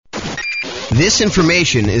This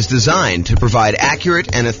information is designed to provide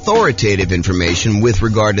accurate and authoritative information with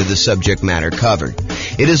regard to the subject matter covered.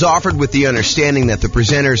 It is offered with the understanding that the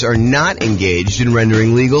presenters are not engaged in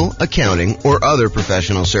rendering legal, accounting, or other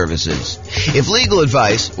professional services. If legal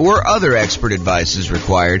advice or other expert advice is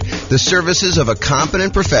required, the services of a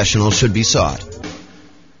competent professional should be sought.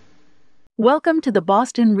 Welcome to the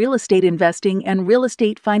Boston Real Estate Investing and Real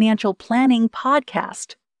Estate Financial Planning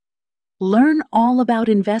podcast. Learn all about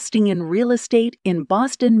investing in real estate in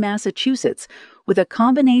Boston, Massachusetts, with a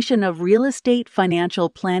combination of real estate financial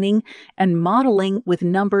planning and modeling with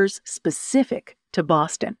numbers specific to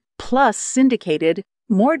Boston, plus syndicated,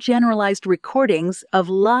 more generalized recordings of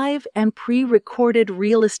live and pre-recorded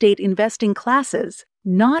real estate investing classes,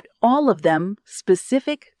 not all of them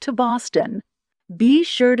specific to Boston. Be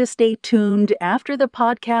sure to stay tuned after the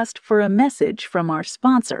podcast for a message from our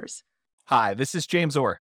sponsors. Hi, this is James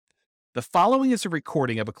Orr. The following is a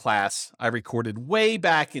recording of a class I recorded way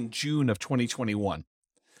back in June of 2021.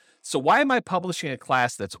 So why am I publishing a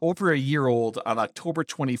class that's over a year old on October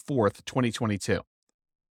 24th, 2022?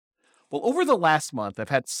 Well, over the last month, I've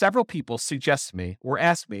had several people suggest to me or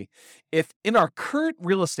ask me if in our current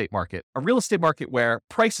real estate market, a real estate market where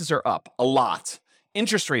prices are up a lot,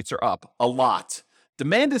 interest rates are up a lot,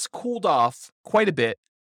 demand has cooled off quite a bit,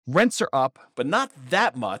 rents are up, but not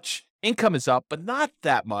that much, income is up, but not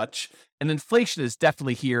that much, and inflation is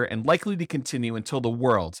definitely here and likely to continue until the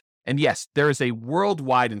world, and yes, there is a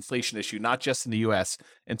worldwide inflation issue, not just in the US,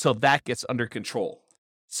 until that gets under control.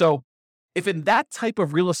 So, if in that type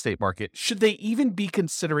of real estate market, should they even be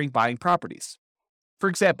considering buying properties? For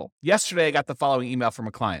example, yesterday I got the following email from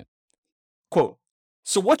a client. Quote,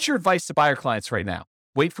 "So what's your advice to buyer clients right now?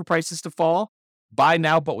 Wait for prices to fall? Buy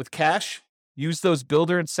now but with cash? Use those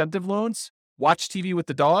builder incentive loans? Watch TV with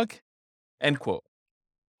the dog?" End quote.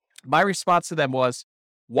 My response to them was,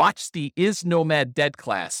 watch the Is Nomad Dead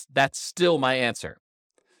class. That's still my answer.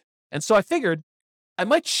 And so I figured I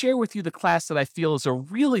might share with you the class that I feel is a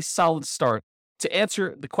really solid start to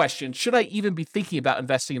answer the question, should I even be thinking about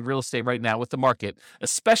investing in real estate right now with the market,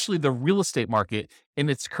 especially the real estate market in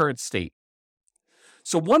its current state?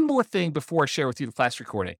 So one more thing before I share with you the class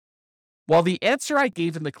recording. While the answer I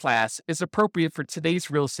gave in the class is appropriate for today's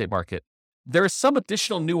real estate market, there is some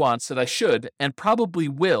additional nuance that I should and probably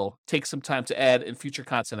will take some time to add in future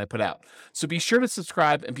content I put out. So be sure to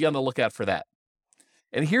subscribe and be on the lookout for that.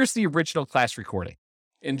 And here's the original class recording.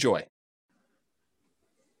 Enjoy.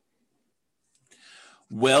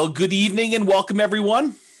 Well, good evening and welcome,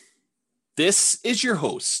 everyone. This is your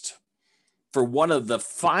host for one of the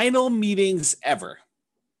final meetings ever,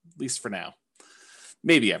 at least for now,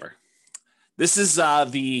 maybe ever. This is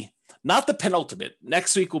not the penultimate.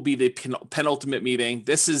 Next week will be the penultimate meeting.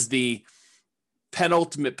 This is the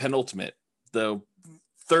penultimate, the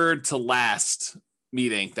third to last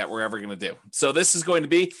meeting that we're ever going to do. So this is going to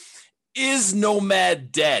be, is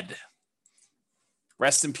Nomad dead?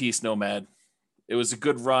 Rest in peace, Nomad. It was a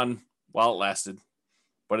good run while it lasted,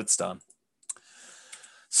 but it's done.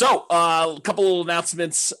 So a couple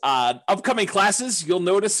announcements. Upcoming classes, you'll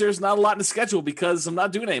notice there's not a lot in the schedule because I'm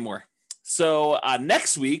not doing it anymore. So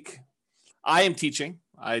next week, I am teaching.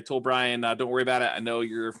 I told Brian, don't worry about it. I know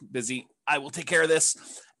you're busy. I will take care of this.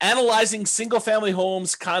 Analyzing single-family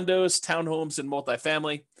homes, condos, townhomes, and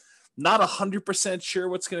multifamily. Not 100% sure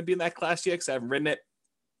what's going to be in that class yet because I haven't written it.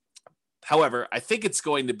 However, I think it's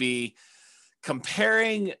going to be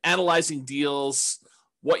comparing, analyzing deals,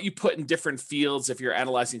 what you put in different fields if you're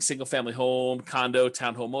analyzing single-family home, condo,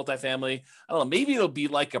 townhome, multifamily. I don't know. Maybe it'll be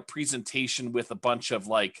like a presentation with a bunch of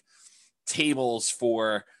like tables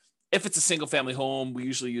for if it's a single family home, we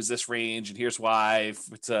usually use this range, and here's why. If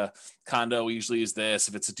it's a condo, we usually use this.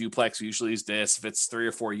 If it's a duplex, we usually use this. If it's 3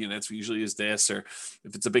 or 4 units, we usually use this. Or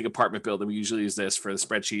if it's a big apartment building, we usually use this for the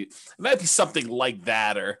spreadsheet. It might be something like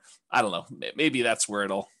that, or I don't know. Maybe that's where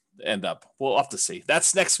it'll end up. We'll have to see.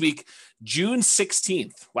 That's next week, June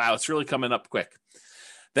 16th. Wow, it's really coming up quick.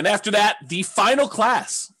 Then after that, the final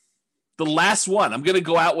class, the last one. I'm going to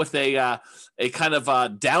go out with a kind of a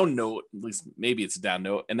down note, at least maybe it's a down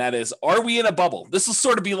note, and that is, are we in a bubble? This will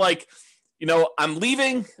sort of be like, I'm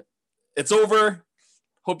leaving. It's over.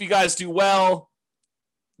 Hope you guys do well.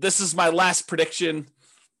 This is my last prediction.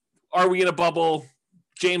 Are we in a bubble?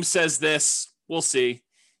 James says this. We'll see.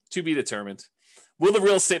 To be determined. Will the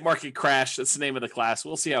real estate market crash? That's the name of the class.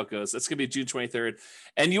 We'll see how it goes. That's going to be June 23rd.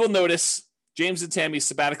 And you will notice James and Tammy's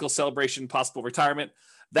sabbatical celebration, possible retirement.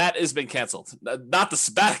 That has been canceled. Not the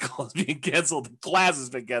sabbatical is being canceled. The class has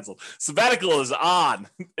been canceled. Sabbatical is on.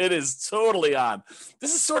 It is totally on.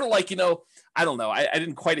 This is sort of like, I don't know. I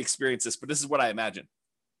didn't quite experience this, but this is what I imagine.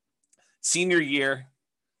 Senior year,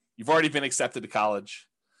 You've already been accepted to college.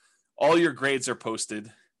 All your grades are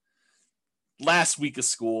posted. Last week of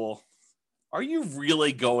school. Are you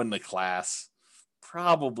really going to class?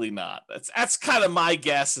 Probably not. That's kind of my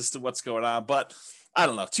guess as to what's going on, but I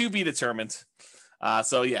don't know. To be determined.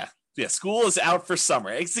 So yeah, school is out for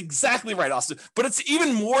summer. It's exactly right, Austin. But it's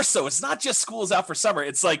even more so. It's not just school is out for summer.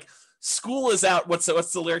 It's like school is out. What's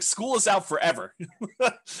the lyric? School is out forever.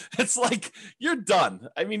 It's like you're done.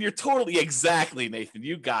 I mean, you're totally exactly, Nathan.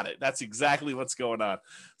 You got it. That's exactly what's going on.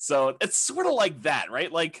 So it's sort of like that,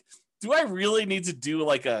 right? Like, do I really need to do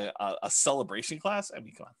like a celebration class? I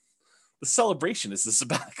mean, come on. The celebration is the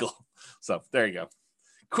sabbatical. So there you go.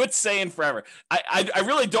 Quit saying forever. I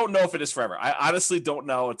really don't know if it is forever. I honestly don't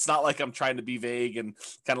know. It's not like I'm trying to be vague and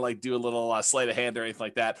kind of like do a little sleight of hand or anything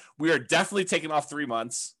like that. We are definitely taking off 3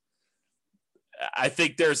 months. I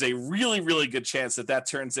think there's a really, really good chance that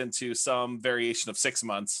turns into some variation of 6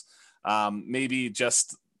 months. Maybe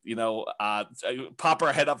just, pop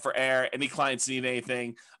our head up for air. Any clients need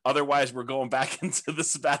anything. Otherwise, we're going back into the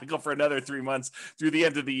sabbatical for another 3 months through the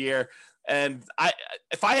end of the year. And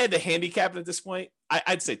if I had to handicap it at this point,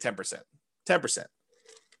 I'd say 10%. 10%.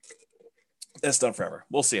 That's done forever.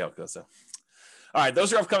 We'll see how it goes, though. All right,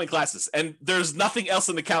 those are upcoming classes. And there's nothing else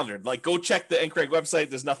in the calendar. Like, go check the NCRAG website.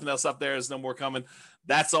 There's nothing else up there. There's no more coming.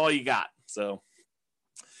 That's all you got. So,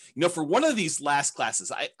 for one of these last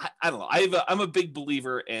classes, I don't know. I'm a big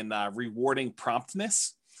believer in rewarding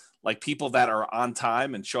promptness, like people that are on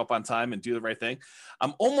time and show up on time and do the right thing.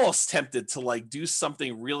 I'm almost tempted to like do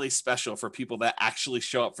something really special for people that actually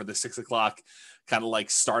show up for the 6 o'clock kind of like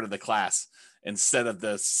start of the class instead of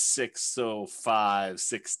the 6:05,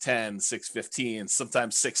 6:10, 6:15,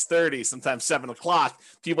 sometimes 6:30, sometimes 7 o'clock,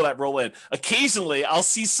 people that roll in. Occasionally, I'll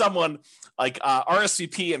see someone like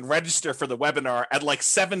RSVP and register for the webinar at like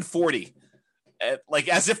 7:40. Like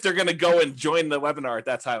as if they're going to go and join the webinar at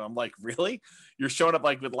that time. I'm like, really? You're showing up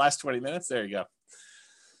like with the last 20 minutes? There you go.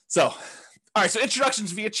 So, all right. So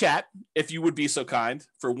introductions via chat, if you would be so kind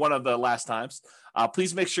for one of the last times.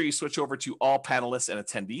 Please make sure you switch over to all panelists and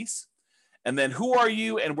attendees. And then who are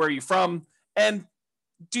you and where are you from? And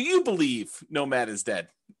do you believe Nomad is dead?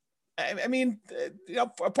 I mean,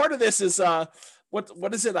 a part of this is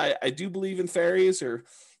what is it? I do believe in fairies, or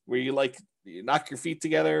where you knock your feet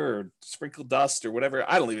together or sprinkle dust or whatever.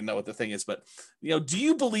 I don't even know what the thing is, but do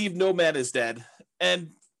you believe Nomad is dead?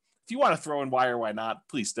 And if you want to throw in why or why not,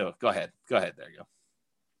 please do. Go ahead. There you go.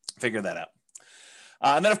 Figure that out.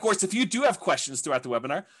 And then, of course, if you do have questions throughout the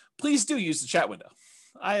webinar, please do use the chat window.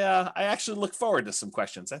 I actually look forward to some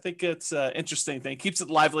questions. I think it's an interesting thing. Keeps it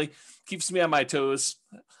lively, keeps me on my toes.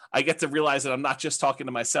 I get to realize that I'm not just talking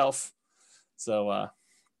to myself. So,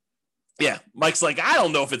 yeah, Mike's like, I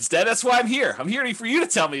don't know if it's dead. That's why I'm here. I'm here for you to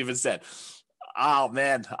tell me if it's dead. Oh,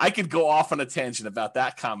 man, I could go off on a tangent about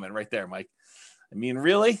that comment right there, Mike. I mean,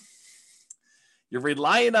 really? You're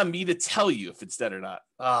relying on me to tell you if it's dead or not.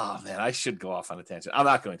 Oh, man, I should go off on a tangent. I'm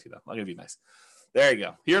not going to, though. I'm going to be nice. There you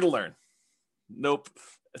go. Here to learn. Nope.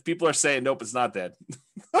 If people are saying, nope, it's not dead.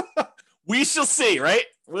 We shall see, right?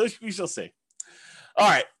 We shall see. All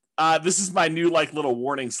right. This is my new little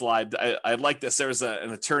warning slide. I like this. There's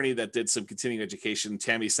an attorney that did some continuing education.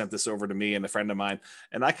 Tammy sent this over to me and a friend of mine,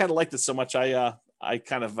 and I kind of liked it so much I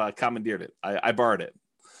kind of commandeered it. I borrowed it,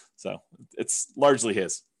 so it's largely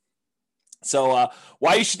his. So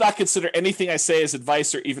why you should not consider anything I say as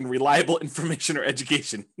advice or even reliable information or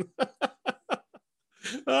education.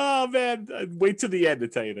 Oh man, wait till the end to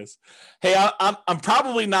tell you this. Hey, I'm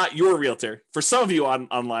probably not your realtor. For some of you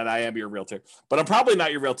online, I am your realtor, but I'm probably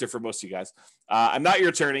not your realtor for most of you guys. I'm not your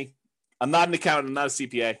attorney. I'm not an accountant. I'm not a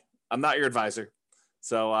CPA. I'm not your advisor.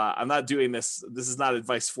 So I'm not doing this. This is not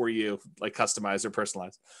advice for you, like customized or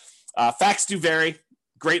personalized. Facts do vary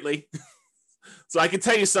greatly. So I can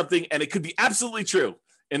tell you something, and it could be absolutely true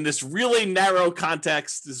in this really narrow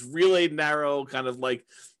context, this really narrow kind of like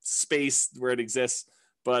space where it exists.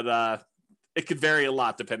 But it could vary a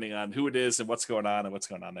lot depending on who it is and what's going on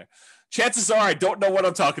there. Chances are I don't know what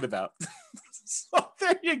I'm talking about. So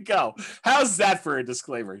there you go. How's that for a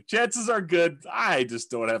disclaimer? Chances are good. I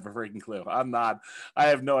just don't have a freaking clue. I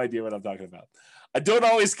have no idea what I'm talking about. I don't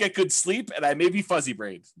always get good sleep, and I may be fuzzy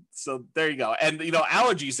brained. So there you go. And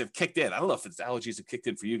allergies have kicked in. I don't know if it's allergies have kicked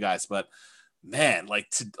in for you guys, but man,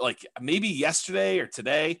 maybe yesterday or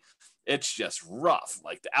today, it's just rough.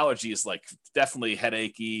 Like the allergy is like definitely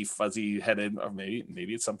headachy, fuzzy headed, or maybe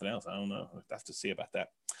it's something else. I don't know. I have to see about that.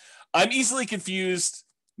 I'm easily confused.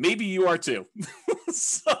 Maybe you are too.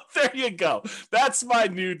 So there you go. That's my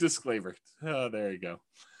new disclaimer. Oh, there you go.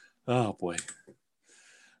 Oh boy.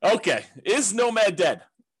 Okay. Is Nomad dead?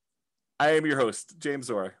 I am your host, James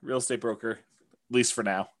Orr, real estate broker, at least for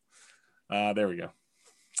now. There we go.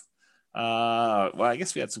 Well, I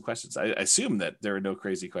guess we had some questions. I assume that there are no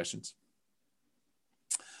crazy questions.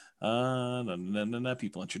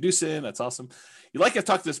 People introducing. That's awesome. You like I've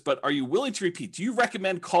talked this, but are you willing to repeat? Do you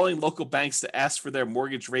recommend calling local banks to ask for their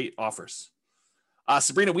mortgage rate offers?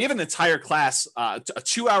 Sabrina, we have an entire class, a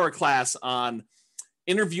 2-hour class on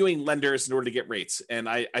interviewing lenders in order to get rates. And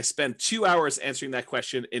I spent 2 hours answering that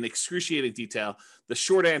question in excruciating detail. The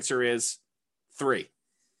short answer is 3.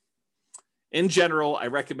 In general, I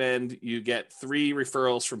recommend you get 3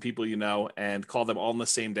 referrals from people you know and call them all on the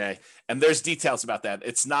same day. And there's details about that.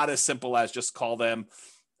 It's not as simple as just call them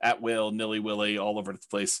at will, nilly-willy, all over the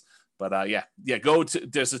place. But go to,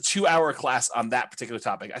 there's a 2-hour class on that particular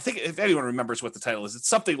topic. I think if anyone remembers what the title is, it's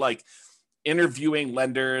something like interviewing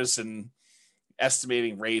lenders and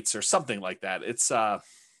estimating rates or something like that. It's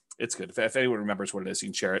good. If anyone remembers what it is, you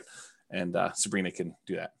can share it. And Sabrina can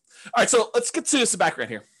do that. All right, so let's get to some background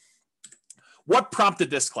here. What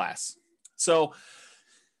prompted this class? So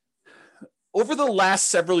over the last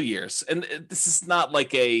several years, and this is not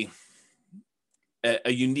like a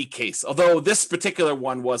unique case, although this particular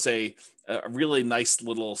one was a really nice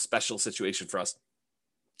little special situation for us.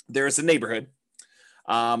 There is a neighborhood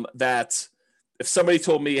that if somebody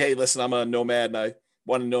told me, hey, listen, I'm a nomad and I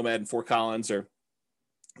want a nomad in Fort Collins or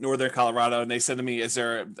Northern Colorado, and they said to me, is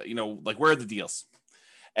there, where are the deals?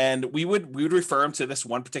 And we would refer them to this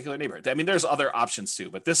one particular neighborhood. I mean, there's other options too,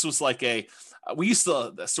 but this was like we used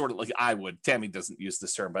to sort of like Tammy doesn't use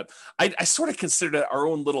this term, but I sort of considered it our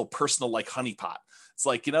own little personal like honeypot. It's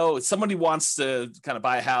like, if somebody wants to kind of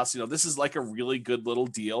buy a house, this is like a really good little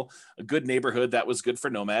deal, a good neighborhood that was good for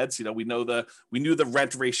nomads. We knew the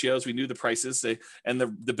rent ratios, we knew the prices, and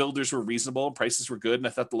the builders were reasonable, prices were good, and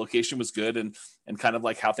I thought the location was good and kind of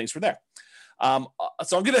like how things were there.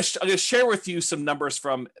 So I'm gonna share with you some numbers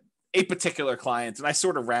from a particular client, and I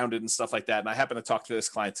sort of rounded and stuff like that. And I happened to talk to this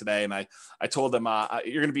client today, and I told them,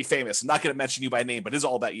 you're gonna be famous. I'm not gonna mention you by name, but it's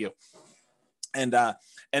all about you. And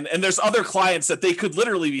there's other clients that they could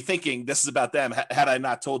literally be thinking this is about them had I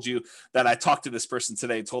not told you that I talked to this person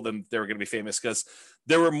today and told them they were going to be famous, because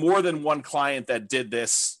there were more than one client that did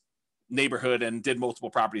this neighborhood and did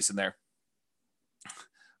multiple properties in there.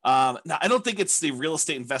 Now, I don't think it's the real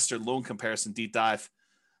estate investor loan comparison deep dive,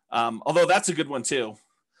 although that's a good one too.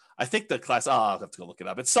 I think the class, I'll have to go look it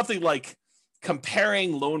up. It's something like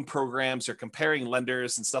comparing loan programs or comparing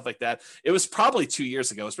lenders and stuff like that. It was probably 2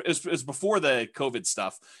 years ago. It was before the COVID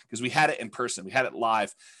stuff, because we had it in person. We had it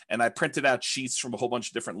live, and I printed out sheets from a whole bunch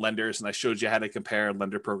of different lenders, and I showed you how to compare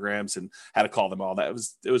lender programs and how to call them all.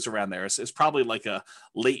 It was around there. It's probably like a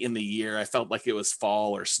late in the year. I felt like it was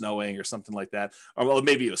fall or snowing or something like that. Or well,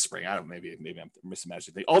 maybe it was spring. I don't know. Maybe I'm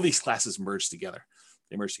misimagining. All these classes merged together.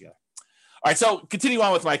 They merged together. All right. So continue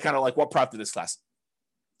on with my kind of like what prompted this class.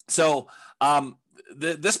 So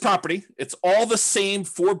this property, it's all the same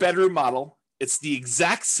 4-bedroom model. It's the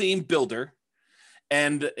exact same builder.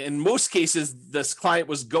 And in most cases, this client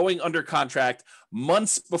was going under contract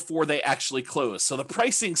months before they actually close. So the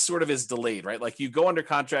pricing sort of is delayed, right? Like you go under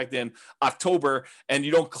contract in October and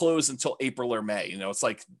you don't close until April or May. It's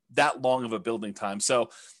like that long of a building time. So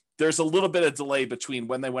there's a little bit of delay between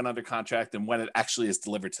when they went under contract and when it actually is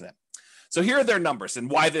delivered to them. So here are their numbers and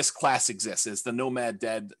why this class exists, is the Nomad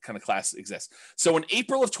Dead kind of class exists. So in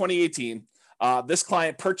April of 2018, this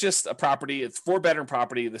client purchased a property, it's 4-bedroom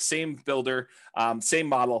property, the same builder, same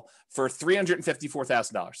model, for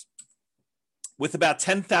 $354,000 with about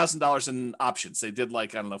 $10,000 in options. They did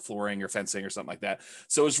flooring or fencing or something like that.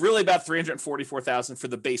 So it was really about $344,000 for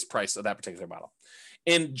the base price of that particular model.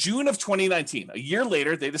 In June of 2019, a year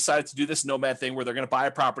later, they decided to do this nomad thing where they're going to buy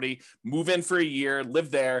a property, move in for a year, live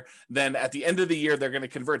there. Then at the end of the year, they're going to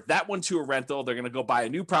convert that one to a rental. They're going to go buy a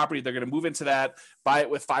new property. They're going to move into that, buy it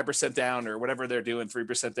with 5% down or whatever they're doing,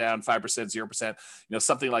 3% down, 5%, 0%,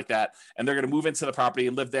 something like that. And they're going to move into the property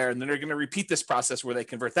and live there. And then they're going to repeat this process where they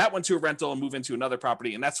convert that one to a rental and move into another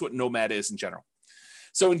property. And that's what Nomad is in general.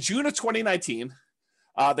 So in June of 2019,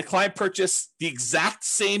 the client purchased the exact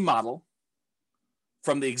same model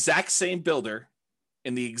from the exact same builder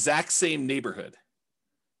in the exact same neighborhood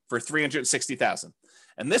for $360,000.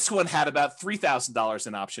 And this one had about $3,000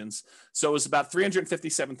 in options. So it was about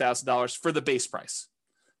 $357,000 for the base price.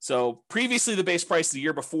 So previously the base price the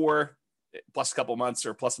year before, plus a couple months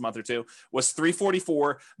or plus a month or two, was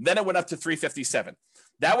 $344. Then it went up to $357.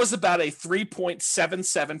 That was about a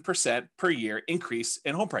 3.77% per year increase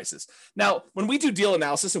in home prices. Now, when we do deal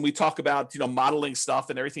analysis and we talk about modeling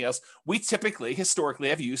stuff and everything else, we typically, historically,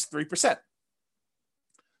 have used 3%.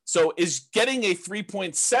 So is getting a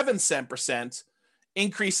 3.77%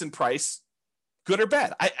 increase in price good or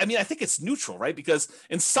bad? I mean, I think it's neutral, right? Because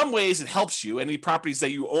in some ways it helps you. Any properties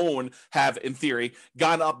that you own have, in theory,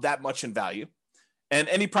 gone up that much in value. And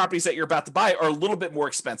any properties that you're about to buy are a little bit more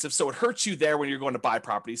expensive. So it hurts you there when you're going to buy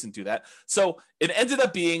properties and do that. So it ended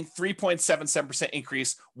up being 3.77%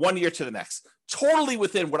 increase 1 year to the next. Totally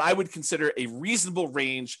within what I would consider a reasonable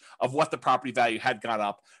range of what the property value had gone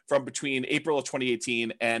up from between April of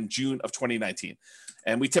 2018 and June of 2019.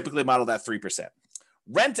 And we typically model that 3%.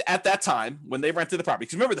 Rent at that time when they rented the property,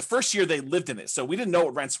 because remember the first year they lived in it, so we didn't know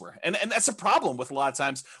what rents were, and that's a problem with a lot of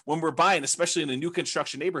times when we're buying, especially in a new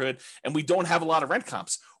construction neighborhood, and we don't have a lot of rent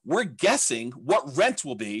comps. We're guessing what rent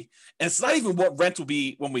will be, and it's not even what rent will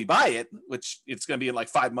be when we buy it, which it's going to be in like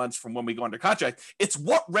 5 months from when we go under contract. It's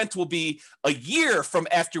what rent will be a year from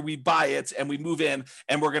after we buy it and we move in,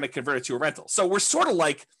 and we're going to convert it to a rental. So we're sort of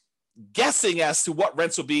like guessing as to what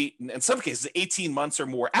rents will be in some cases 18 months or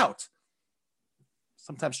more out.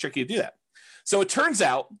 Sometimes tricky to do that. So it turns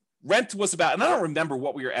out rent was about, and I don't remember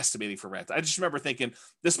what we were estimating for rent. I just remember thinking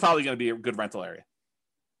this is probably going to be a good rental area.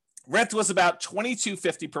 Rent was about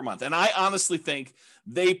 $22.50 per month. And I honestly think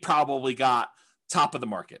they probably got top of the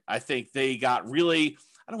market. I think they got really,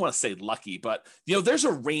 I don't want to say lucky, but there's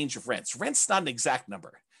a range of rents. Rent's not an exact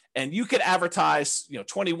number. And you could advertise,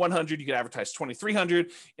 $2,100, you could advertise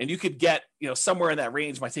 $2,300, and you could get, somewhere in that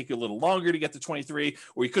range. Might take you a little longer to get to 23,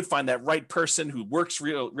 or you could find that right person who works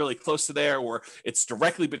really close to there, or it's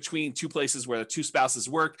directly between two places where the two spouses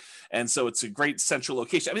work. And so it's a great central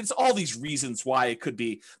location. I mean, it's all these reasons why it could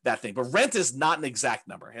be that thing, but rent is not an exact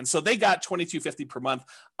number. And so they got $22.50 per month.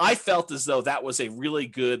 I felt as though that was a really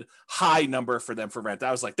good high number for them for rent.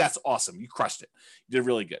 I was like, that's awesome. You crushed it. You did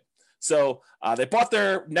really good. So they bought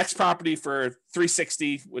their next property for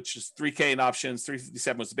 $360, which is $3K in options.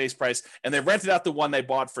 $357 was the base price, and they rented out the one they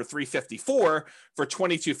bought for $354 for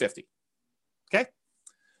 $22.50. Okay,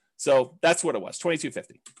 so that's what it was,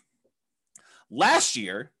 $22.50. Last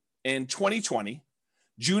year in 2020,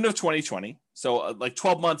 June of 2020, so like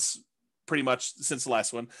 12 months pretty much since the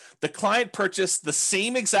last one, the client purchased the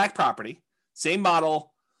same exact property, same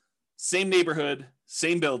model, same neighborhood,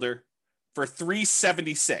 same builder for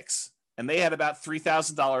 $376. And they had about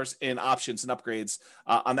 $3,000 in options and upgrades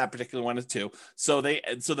on that particular one too. So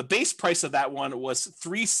the base price of that one was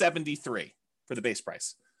 $373 for the base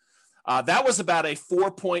price. That was about a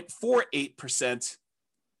 4.48%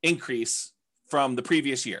 increase from the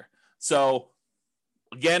previous year. So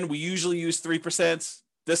again, we usually use 3%.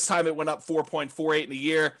 This time it went up 4.48 in a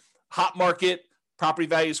year. Hot market, property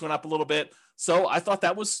values went up a little bit. So I thought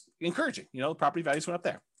that was encouraging. The property values went up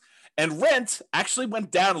there. And rent actually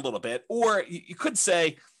went down a little bit, or you could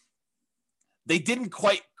say they didn't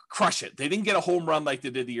quite crush it. They didn't get a home run like they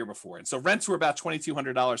did the year before. And so rents were about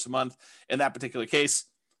 $2,200 a month in that particular case.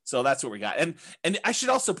 So that's what we got. And I should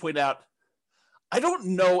also point out, I don't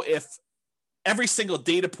know if every single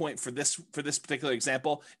data point for this particular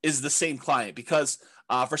example is the same client, because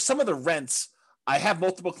for some of the rents, I have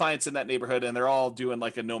multiple clients in that neighborhood and they're all doing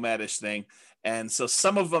like a nomadish thing. And so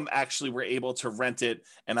some of them actually were able to rent it.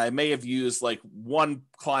 And I may have used like one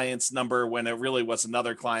client's number when it really was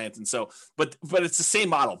another client. And so, but it's the same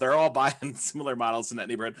model. They're all buying similar models in that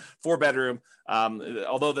neighborhood, 4-bedroom.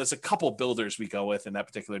 Although there's a couple builders we go with in that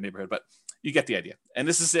particular neighborhood, but you get the idea. And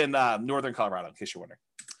this is in Northern Colorado, in case you're wondering.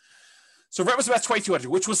 So rent was about $2,200,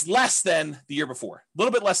 which was less than the year before, a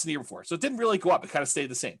little bit less than the year before. So it didn't really go up. It kind of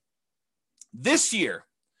stayed the same. This year,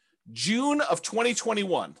 June of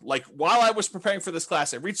 2021, like while I was preparing for this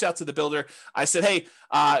class, I reached out to the builder. I said, hey,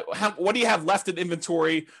 what do you have left in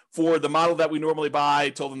inventory for the model that we normally buy? I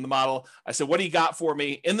told them the model. I said, what do you got for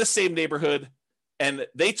me in the same neighborhood? And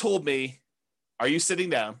they told me, are you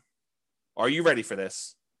sitting down? Are you ready for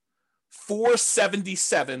this?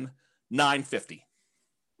 $477,950.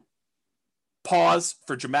 Pause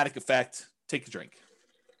for dramatic effect. Take a drink.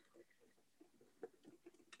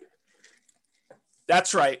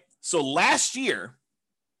 That's right. So last year,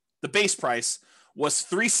 the base price was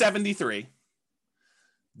 $373.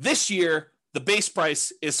 This year, the base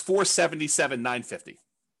price is $477,950.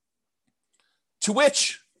 To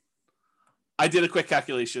which I did a quick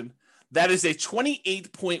calculation. That is a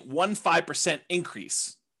 28.15%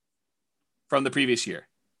 increase from the previous year.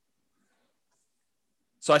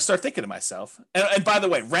 So I start thinking to myself, and by the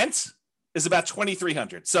way, rent is about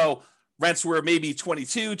 $2,300. So rents were maybe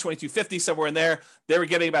 $2,250, somewhere in there. They were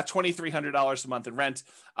getting about $2,300 a month in rent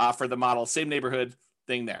for the model, same neighborhood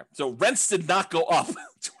thing there. So rents did not go up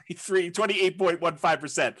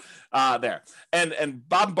 28.15% there. And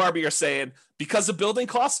Bob and Barbie are saying, because of building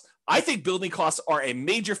costs, I think building costs are a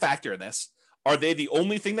major factor in this. Are they the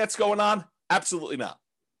only thing that's going on? Absolutely not.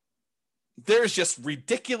 there's just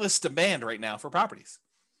ridiculous demand right now for properties.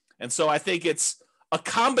 And so I think it's a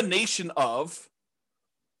combination of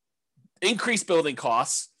increased building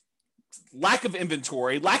costs, lack of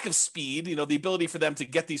inventory, lack of speed, the ability for them to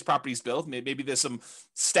get these properties built. Maybe there's some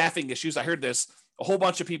staffing issues. I heard there's a whole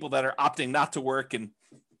bunch of people that are opting not to work and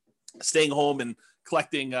staying home and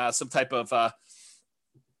collecting some type of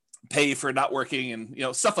pay for not working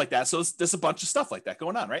and, stuff like that. So there's a bunch of stuff like that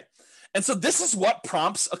going on, right? And so this is what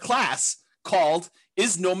prompts a class called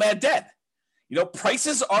Is Nomad Dead?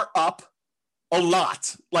 Prices are up a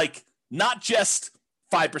lot, like not just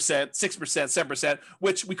 5%, 6%, 7%,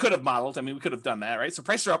 which we could have modeled. I mean, we could have done that, right? So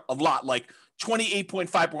prices are up a lot, like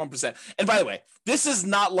 28.51%. And by the way, this is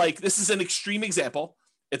an extreme example.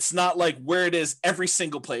 It's not like where it is every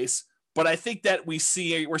single place, but I think that we're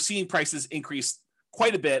seeing prices increase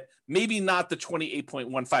quite a bit, maybe not the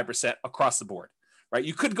 28.15% across the board, right?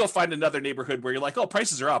 You could go find another neighborhood where you're like, oh,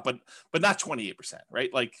 prices are up, but not 28%,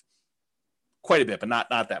 right? Like quite a bit, but not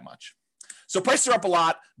that much. So prices are up a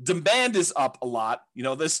lot. Demand is up a lot.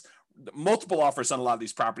 There's multiple offers on a lot of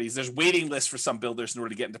these properties. There's waiting lists for some builders in order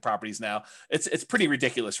to get into properties now. It's pretty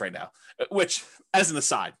ridiculous right now, which, as an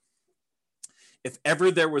aside, if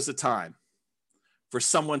ever there was a time for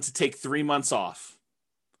someone to take 3 months off,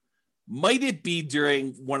 might it be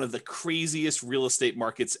during one of the craziest real estate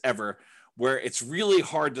markets ever, where it's really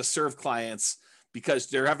hard to serve clients because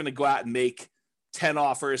they're having to go out and make 10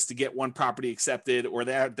 offers to get one property accepted, or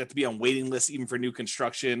they have to be on waiting lists even for new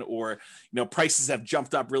construction, or prices have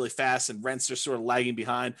jumped up really fast and rents are sort of lagging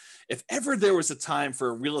behind. If ever there was a time for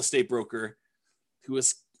a real estate broker who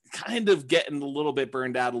was kind of getting a little bit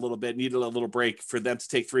burned out, a little bit, needed a little break, for them to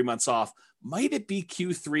take 3 months off, might it be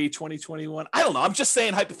Q3 2021? I don't know. I'm just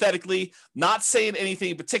saying hypothetically, not saying anything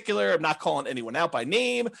in particular. I'm not calling anyone out by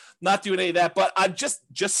name, not doing any of that, but I'm just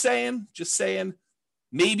saying,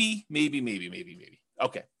 maybe.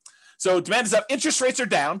 Okay. So demand is up. Interest rates are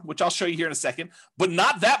down, which I'll show you here in a second, but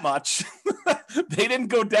not that much. They didn't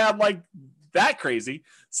go down like that crazy.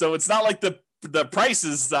 So it's not like the price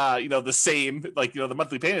is, the same, like, the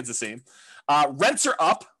monthly payment's the same. Rents are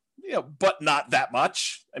up, but not that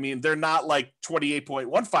much. I mean, they're not like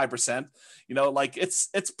 28.15%, like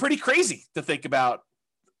it's pretty crazy to think about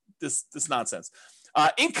this nonsense.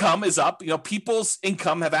 Income is up. People's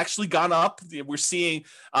income have actually gone up. We're seeing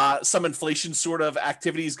some inflation sort of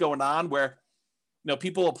activities going on where,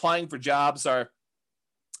 people applying for jobs are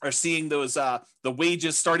seeing those the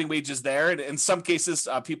wages, starting wages there, and in some cases,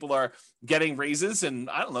 people are getting raises. And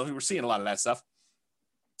I don't know, we're seeing a lot of that stuff.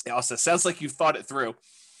 It also sounds like you've thought it through.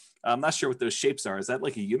 I'm not sure what those shapes are. Is that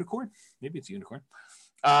like a unicorn? Maybe it's a unicorn.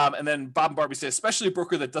 And then Bob and Barbie say, especially a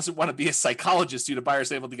broker that doesn't want to be a psychologist due to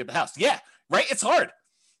buyers able to get the house. Yeah, right. It's hard.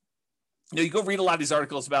 You go read a lot of these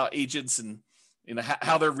articles about agents and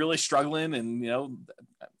how they're really struggling, and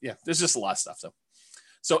there's just a lot of stuff.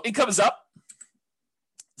 So income is up.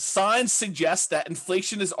 Signs suggest that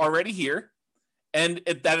inflation is already here, and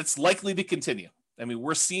that it's likely to continue. I mean,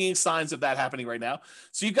 we're seeing signs of that happening right now.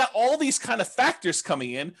 So you've got all these kind of factors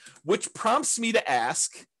coming in, which prompts me to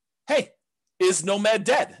ask, hey, is Nomad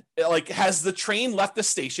dead? Like, has the train left the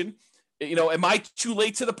station? Am I too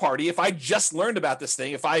late to the party? If I just learned about this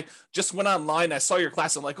thing, if I just went online, I saw your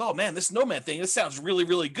class, I'm like, oh man, this Nomad thing, this sounds really,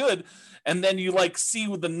 really good. And then you like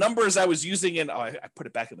see the numbers I was using in, I put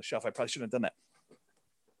it back on the shelf. I probably shouldn't have done that.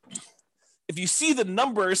 If you see the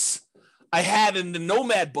numbers I had in the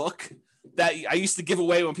Nomad book that I used to give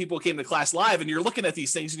away when people came to class live, and you're looking at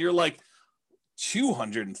these things and you're like,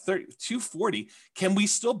 230, 240. Can we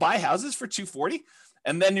still buy houses for 240?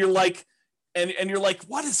 And then you're like, and you're like,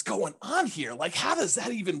 what is going on here? Like, how does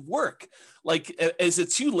that even work? Like, is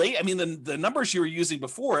it too late? I mean, the numbers you were using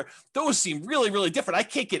before, those seem really, really different. I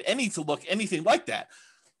can't get any to look anything like that.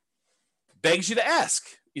 Begs you to ask,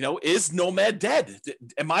 is Nomad dead?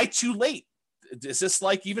 Am I too late? Is this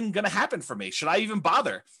like even going to happen for me? Should I even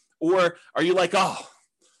bother? Or are you like, oh,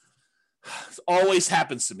 it always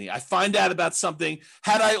happens to me. I find out about something.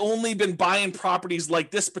 Had I only been buying properties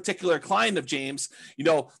like this particular client of James,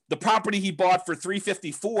 the property he bought for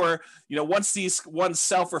 $354, once these ones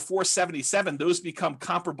sell for $477, those become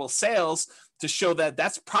comparable sales to show that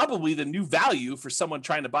that's probably the new value for someone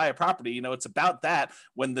trying to buy a property. It's about that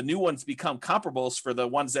when the new ones become comparables for the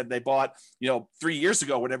ones that they bought, 3 years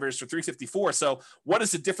ago, whatever it is, for $354. So what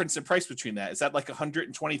is the difference in price between that? Is that like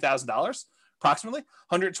 $120,000? Approximately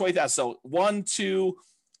 120,000. So 1, 2,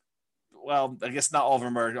 well, I guess not all of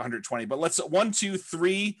them are 120, but let's 1, 2,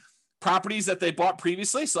 3 properties that they bought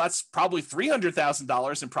previously. So that's probably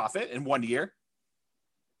 $300,000 in profit in 1 year.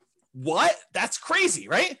 What? That's crazy,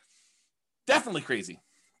 right? Definitely crazy.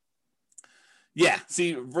 Yeah.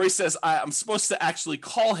 See, Royce says I'm supposed to actually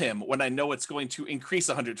call him when I know it's going to increase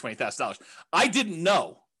 $120,000. I didn't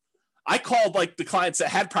know. I called like the clients that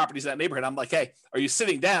had properties in that neighborhood. I'm like, hey, are you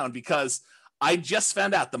sitting down? Because I just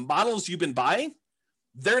found out the models you've been buying,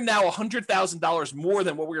 they're now $100,000 more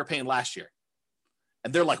than what we were paying last year.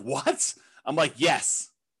 And they're like, what? I'm like, yes.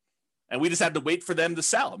 And we just had to wait for them to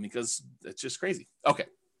sell because it's just crazy. Okay.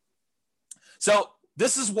 So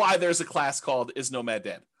this is why there's a class called Is Nomad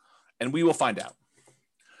Dead? And we will find out.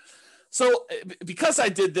 So because I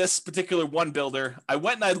did this particular one builder, I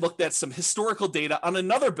went and I looked at some historical data on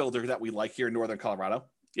another builder that we like here in Northern Colorado.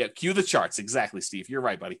 Yeah, cue the charts. Exactly, Steve. You're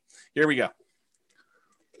right, buddy. Here we go.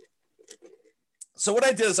 So what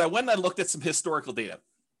I did is I went and I looked at some historical data.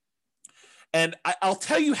 And I'll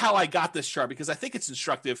tell you how I got this chart because I think it's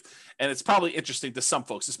instructive and it's probably interesting to some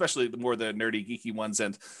folks, especially the more the nerdy, geeky ones.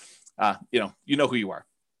 And, you know who you are.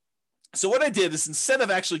 So what I did is instead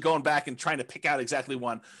of actually going back and trying to pick out exactly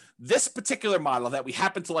one, this particular model that we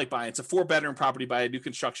happen to like buying, it's a 4-bedroom property by a new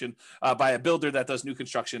construction, by a builder that does new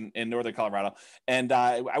construction in Northern Colorado. And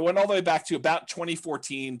I went all the way back to about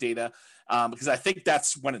 2014 data because I think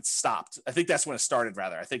that's when it stopped. I think that's when it started,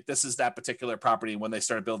 rather. I think this is that particular property when they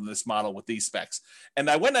started building this model with these specs. And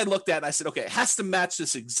I went and I looked at it and I said, okay, it has to match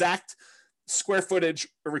this exact square footage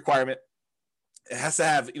requirement. It has to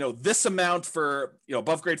have, this amount for,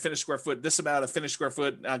 above grade finished square foot, this amount of finished square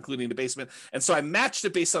foot, including the basement. And so I matched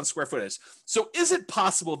it based on square footage. So is it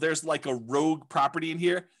possible there's like a rogue property in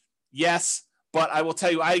here? Yes. But I will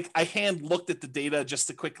tell you, I hand looked at the data just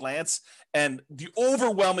a quick glance, and the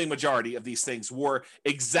overwhelming majority of these things were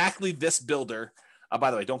exactly this builder.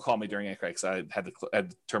 By the way, don't call me during Anchor because I had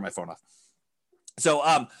to turn my phone off.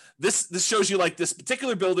 So this shows you like this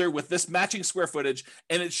particular builder with this matching square footage,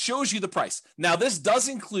 and it shows you the price. Now, this does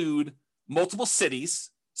include multiple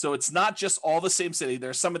cities, so it's not just all the same city.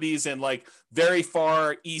 There's some of these in like very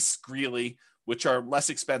far east Greeley, which are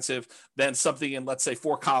less expensive than something in, let's say,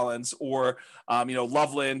 Fort Collins or,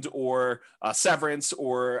 Loveland or Severance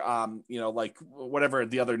or, like whatever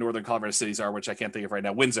the other Northern Colorado cities are, which I can't think of right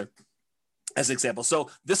now, Windsor, as an example.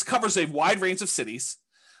 So this covers a wide range of cities.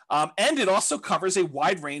 And it also covers a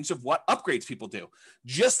wide range of what upgrades people do.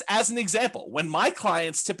 Just as an example, when my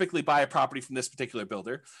clients typically buy a property from this particular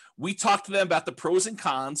builder, we talk to them about the pros and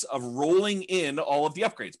cons of rolling in all of the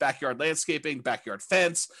upgrades: backyard landscaping, backyard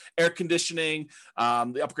fence, air conditioning,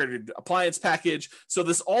 the upgraded appliance package. So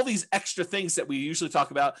there's all these extra things that we usually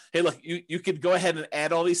talk about. Hey, look, you could go ahead and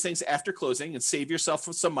add all these things after closing and save yourself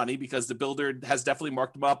some money because the builder has definitely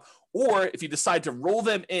marked them up. Or if you decide to roll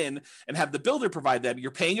them in and have the builder provide them, you're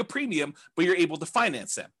paying a premium, but you're able to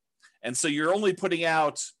finance them. And so you're only putting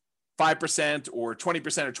out 5% or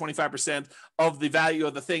 20% or 25% of the value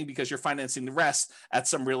of the thing because you're financing the rest at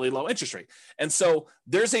some really low interest rate. And so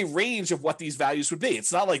there's a range of what these values would be.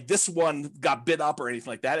 It's not like this one got bid up or anything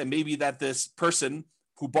like that. And maybe that this person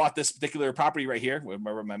who bought this particular property right here,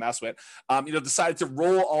 where my mouse went, decided to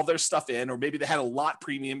roll all their stuff in, or maybe they had a lot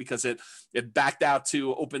premium because it backed out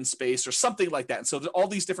to open space or something like that. And so there's all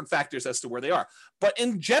these different factors as to where they are. But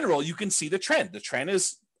in general, you can see the trend. The trend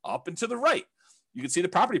is up and to the right. You can see the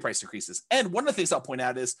property price increases. And one of the things I'll point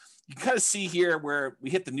out is you kind of see here where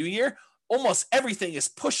we hit the new year, almost everything is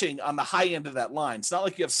pushing on the high end of that line. It's not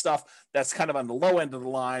like you have stuff that's kind of on the low end of the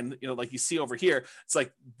line, like you see over here. It's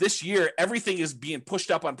like this year, everything is being pushed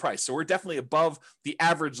up on price. So we're definitely above the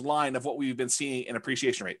average line of what we've been seeing in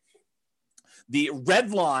appreciation rate. The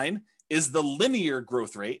red line is the linear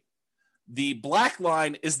growth rate. The black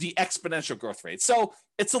line is the exponential growth rate. So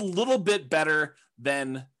it's a little bit better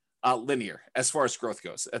than linear as far as growth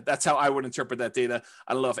goes. That's how I would interpret that data.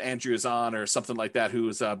 I don't know if Andrew is on or something like that,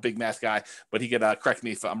 who's a big math guy, but he could correct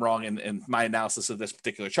me if I'm wrong in my analysis of this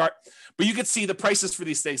particular chart. But you can see the prices for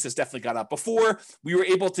these things has definitely gone up. Before we were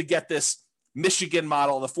able to get this Michigan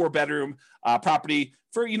model, the 4-bedroom property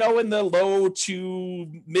for, in the low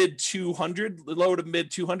to mid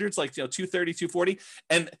 200s, like, 230, 240.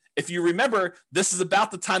 And if you remember, this is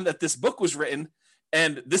about the time that this book was written.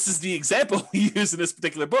 And this is the example we use in this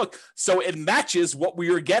particular book. So it matches what we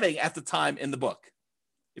were getting at the time in the book,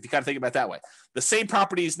 if you kind of think about it that way. The same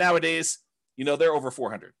properties nowadays, they're over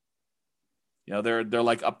 400. They're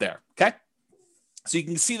like up there, okay? So you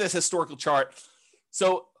can see this historical chart.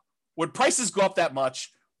 So when prices go up that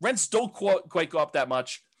much, rents don't quite go up that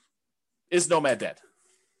much. Is Nomad dead?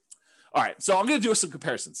 All right, so I'm going to do some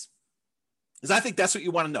comparisons, because I think that's what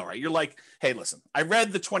you want to know, right? You're like, hey, listen, I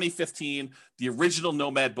read the 2015, the original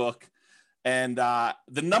Nomad book, and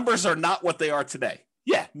the numbers are not what they are today.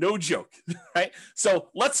 Yeah, no joke, right? So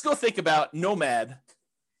let's go think about Nomad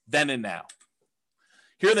then and now.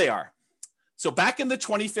 Here they are. So back in the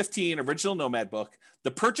 2015 original Nomad book,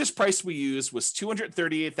 the purchase price we used was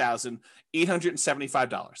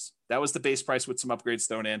 $238,875. That was the base price with some upgrades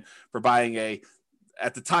thrown in for buying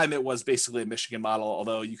at the time, it was basically a Michigan model,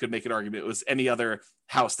 although you could make an argument it was any other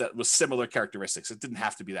house that was similar characteristics. It didn't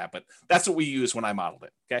have to be that, but that's what we used when I modeled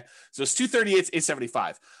it. Okay. So it's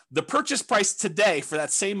 $238,875. The purchase price today for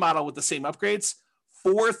that same model with the same upgrades,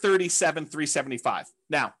 $437,375.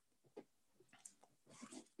 Now,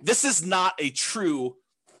 this is not a true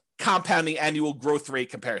compounding annual growth rate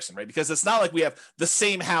comparison, right? Because it's not like we have the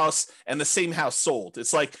same house and the same house sold.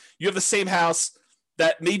 It's like you have the same house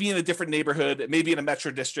that may be in a different neighborhood. It may be in a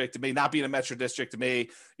metro district. It may not be in a metro district. It may,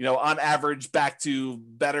 on average back to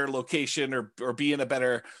better location or be in a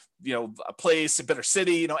better, a place, a better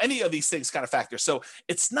city, any of these things kind of factor. So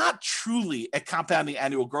it's not truly a compounding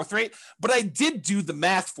annual growth rate, but I did do the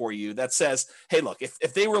math for you that says, hey, look,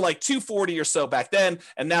 if they were like 240 or so back then,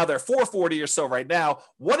 and now they're 440 or so right now,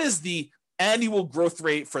 what is the annual growth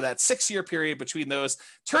rate for that 6-year period between those?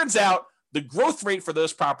 Turns out the growth rate for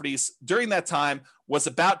those properties during that time was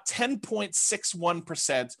about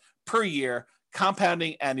 10.61% per year,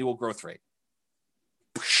 compounding annual growth rate.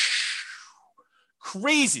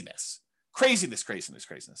 Craziness.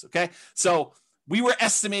 Okay. So we were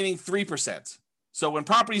estimating 3%. So when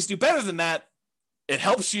properties do better than that, it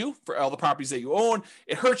helps you for all the properties that you own.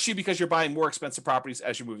 It hurts you because you're buying more expensive properties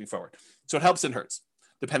as you're moving forward. So it helps and hurts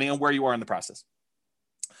depending on where you are in the process.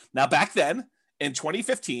 Now, back then, in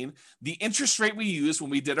 2015, the interest rate we used when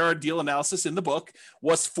we did our deal analysis in the book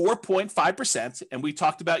was 4.5%. And we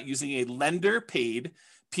talked about using a lender-paid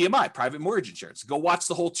PMI, private mortgage insurance. Go watch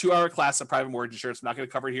the whole 2-hour class on private mortgage insurance. I'm not going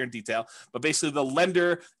to cover it here in detail, but basically the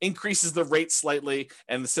lender increases the rate slightly.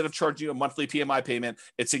 And instead of charging you a monthly PMI payment,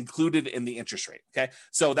 it's included in the interest rate. Okay.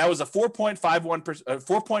 So that was a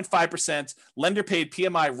 4.5% lender-paid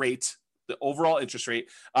PMI rate, the overall interest rate,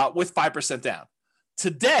 with 5% down.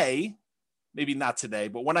 Today, maybe not today,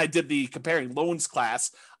 but when I did the comparing loans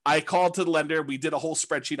class, I called to the lender. We did a whole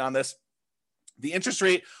spreadsheet on this. The interest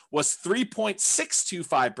rate was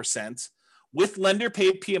 3.625% with lender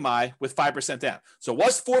paid PMI with 5% down. So it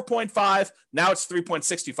was 4.5. Now it's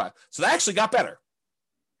 3.625. So that actually got better.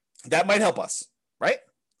 That might help us, right?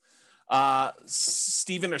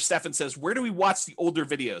 Stephen says, where do we watch the older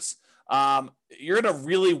videos? You're in a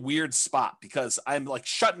really weird spot because I'm like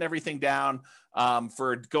shutting everything down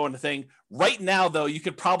for going to thing. Right now, though, you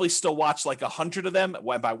could probably still watch like 100 of them.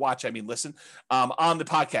 By watch, I mean listen, on the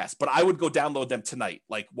podcast. But I would go download them tonight.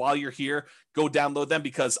 Like while you're here, go download them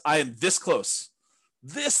because I am this close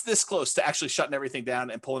to actually shutting everything down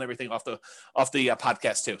and pulling everything off the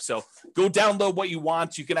podcast too. So go download what you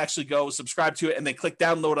want. You can actually go subscribe to it and then click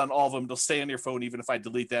download on all of them. They'll stay on your phone even if I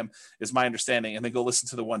delete them, is my understanding. And then go listen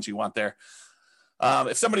to the ones you want there.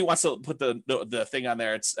 If somebody wants to put the thing on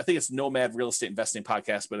there, I think it's Nomad Real Estate Investing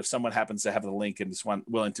Podcast. But if someone happens to have the link and is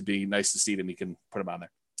willing to be nice to Stephen, you can put them on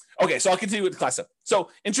there. Okay, so I'll continue with the class up.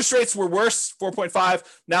 So interest rates were worse, 4.5.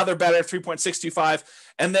 Now they're better, 3.625.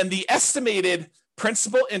 And then the estimated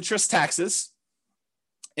principal, interest, taxes,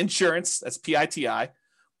 insurance, that's PITI,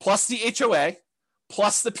 plus the HOA,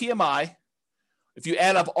 plus the PMI. If you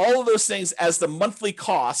add up all of those things as the monthly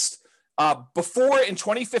cost, before in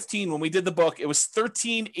 2015, when we did the book, it was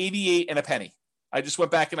 $13.88 and a penny. I just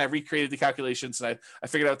went back and I recreated the calculations and I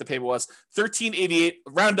figured out what the payment was. $13.88,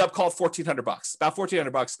 round up, called $1,400, about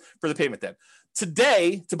 $1,400 for the payment then.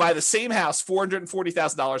 Today, to buy the same house,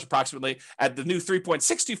 $440,000 approximately at the new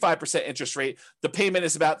 3.625% interest rate, the payment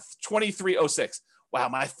is about $2,306. Wow,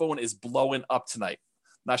 my phone is blowing up tonight.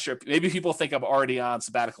 Not sure. Maybe people think I'm already on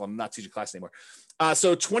sabbatical. I'm not teaching class anymore.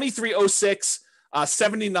 So $2,306,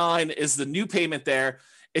 79 is the new payment there.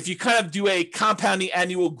 If you kind of do a compounding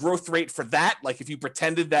annual growth rate for that, like if you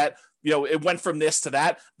pretended that, it went from this to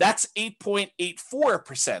that, that's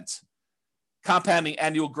 8.84% compounding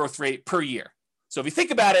annual growth rate per year. So if you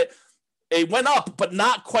think about it, it went up, but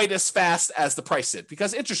not quite as fast as the price did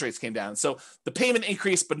because interest rates came down. So the payment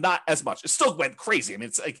increased, but not as much. It still went crazy. I mean,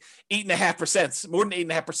 it's like 8.5%, more than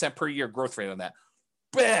 8.5% per year growth rate on that.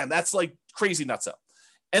 Bam, that's like crazy nutso.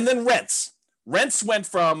 And then rents. Rents went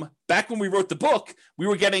from, back when we wrote the book, we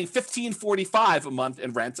were getting $1,545 a month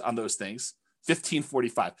in rent on those things.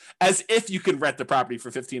 $1,545, as if you can rent the property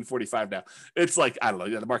for $1,545 now. It's like, I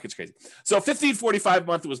don't know, the market's crazy. So $1,545 a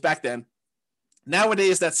month was back then.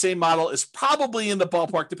 Nowadays, that same model is probably in the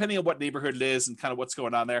ballpark, depending on what neighborhood it is and kind of what's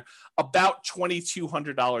going on there, about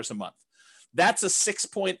 $2,200 a month. That's a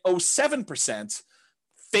 6.07%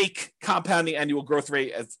 fake compounding annual growth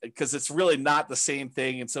rate because it's really not the same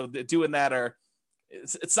thing. And so doing that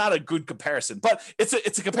It's not a good comparison, but it's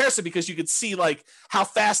a comparison because you can see like how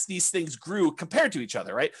fast these things grew compared to each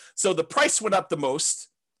other, right? So the price went up the most,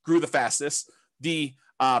 grew the fastest. The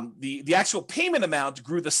actual payment amount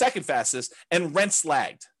grew the second fastest, and rents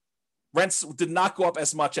lagged. Rents did not go up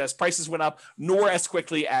as much as prices went up, nor as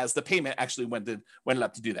quickly as the payment actually went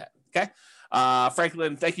up to do that. Okay,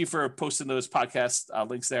 Franklin, thank you for posting those podcast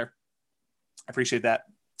links there. I appreciate that.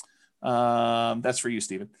 That's for you,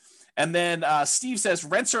 Stephen. And then Steve says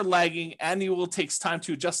rents are lagging. Annual takes time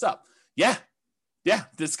to adjust up. Yeah,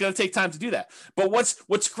 it's going to take time to do that. But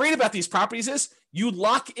what's great about these properties is you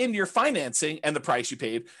lock in your financing and the price you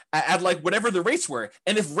paid at like whatever the rates were.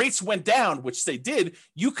 And if rates went down, which they did,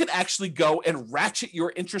 you could actually go and ratchet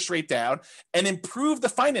your interest rate down and improve the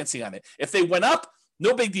financing on it. If they went up,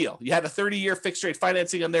 no big deal. You had a 30-year fixed rate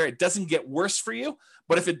financing on there. It doesn't get worse for you.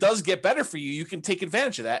 But if it does get better for you, you can take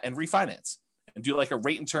advantage of that and refinance and do like a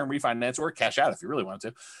rate and term refinance or cash out if you really want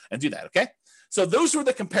to and do that. Okay. So those were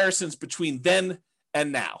the comparisons between then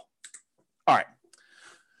and now. All right.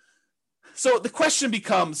 So the question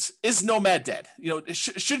becomes, is Nomad dead?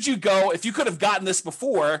 Should you go, if you could have gotten this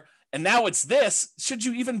before and now it's this, should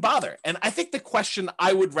you even bother? And I think the question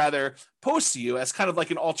I would rather pose to you as kind of like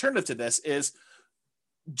an alternative to this is,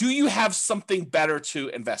 do you have something better to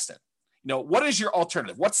invest in? What is your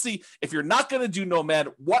alternative? If you're not going to do Nomad,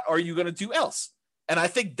 what are you going to do else? And I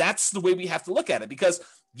think that's the way we have to look at it because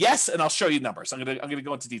yes, and I'll show you numbers. I'm going to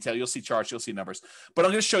go into detail. You'll see charts, you'll see numbers, but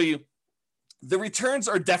I'm going to show you the returns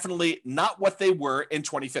are definitely not what they were in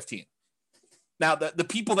 2015. Now, the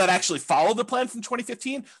people that actually followed the plan from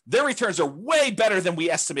 2015, their returns are way better than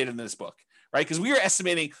we estimated in this book, right? Because we were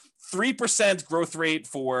estimating 3% growth rate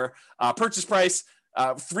for purchase price,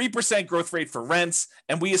 3% growth rate for rents,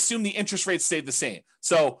 and we assume the interest rate stayed the same.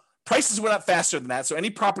 So prices went up faster than that. So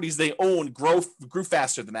any properties they own grew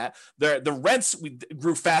faster than that. The rents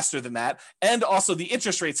grew faster than that. And also the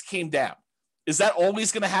interest rates came down. Is that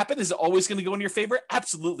always going to happen? Is it always going to go in your favor?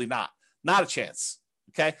 Absolutely not. Not a chance.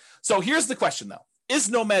 Okay. So here's the question though.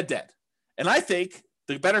 Is Nomad dead? And I think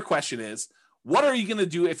the better question is, what are you going to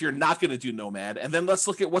do if you're not going to do Nomad? And then let's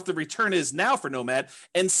look at what the return is now for Nomad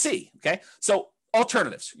and see. Okay. So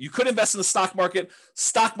alternatives. You could invest in the stock market.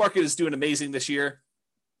 Stock market is doing amazing this year.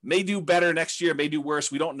 May do better next year, may do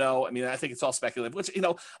worse. We don't know. I mean, I think it's all speculative, which,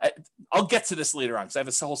 I'll get to this later on because I have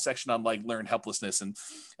a whole section on like learned helplessness and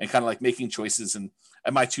kind of like making choices and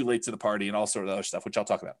am I too late to the party and all sort of other stuff, which I'll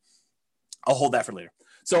talk about. I'll hold that for later.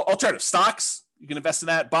 So alternative stocks, you can invest in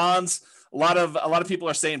that. Bonds. A lot of people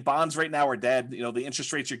are saying bonds right now are dead. The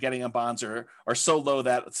interest rates you're getting on bonds are so low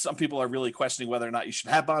that some people are really questioning whether or not you should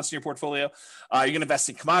have bonds in your portfolio. You're going to invest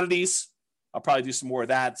in commodities. I'll probably do some more of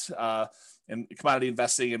that. And commodity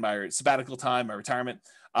investing in my sabbatical time, my retirement.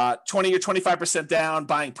 20 or 25% down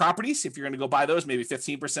buying properties. If you're going to go buy those, maybe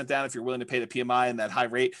 15% down if you're willing to pay the PMI and that high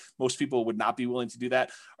rate. Most people would not be willing to do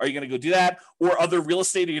that. Are you going to go do that? Or other real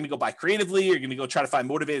estate? Are you going to go buy creatively? Are you going to go try to find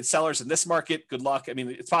motivated sellers in this market? Good luck. I mean,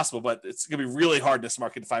 it's possible, but it's going to be really hard in this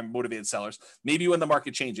market to find motivated sellers. Maybe when the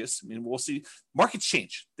market changes. I mean, we'll see. Markets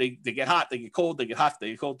change. They get hot, they get cold, they get hot, they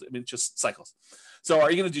get cold. I mean, it's just cycles. So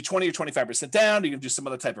are you going to do 20 or 25% down? Are you going to do some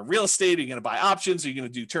other type of real estate? Are you going to buy options? Are you going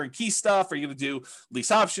to do turnkey stuff? Are you going to do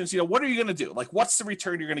lease options? What are you going to do? Like, what's the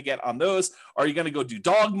return you're going to get on those? Are you going to go do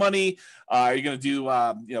dog money? Are you going to do,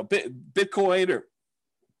 Bitcoin or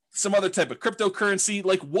some other type of cryptocurrency?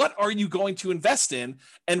 Like, what are you going to invest in?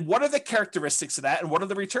 And what are the characteristics of that? And what are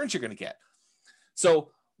the returns you're going to get?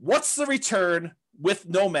 So what's the return with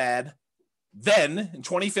Nomad then in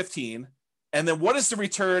 2015? And then what is the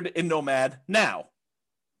return in Nomad now?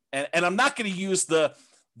 And I'm not going to use the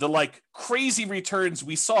like crazy returns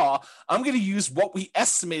we saw. I'm going to use what we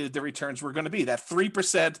estimated the returns were going to be, that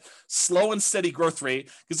 3% slow and steady growth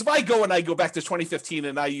rate. Because if I go back to 2015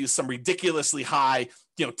 and I use some ridiculously high,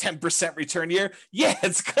 10% return year, yeah,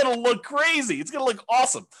 it's going to look crazy. It's going to look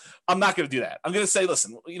awesome. I'm not going to do that. I'm going to say,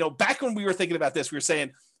 listen, back when we were thinking about this, we were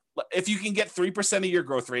saying, if you can get 3% a year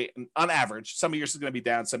growth rate on average, some years is going to be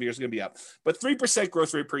down, some years is going to be up, but 3%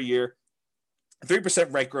 growth rate per year,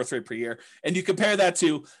 3% rate growth rate per year. And you compare that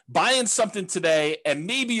to buying something today and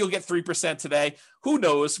maybe you'll get 3% today. Who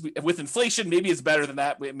knows? With inflation, maybe it's better than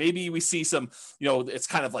that. Maybe we see some, it's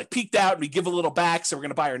kind of like peaked out and we give a little back. So we're going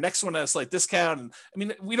to buy our next one at a slight discount. And I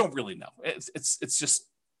mean, we don't really know.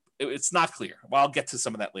 It's not clear. Well, I'll get to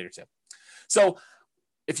some of that later too. So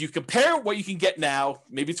if you compare what you can get now,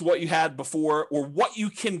 maybe to what you had before, or what you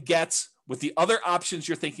can get with the other options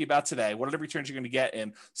you're thinking about today, what are the returns you're going to get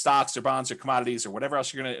in stocks or bonds or commodities or whatever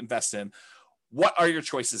else you're going to invest in? What are your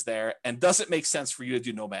choices there? And does it make sense for you to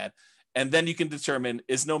do Nomad? And then you can determine,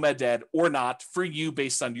 is Nomad dead or not for you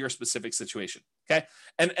based on your specific situation. Okay.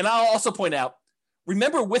 And I'll also point out,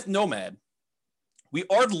 remember with Nomad, we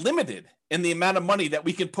are limited in the amount of money that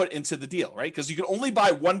we can put into the deal, right? Because you can only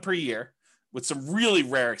buy one per year with some really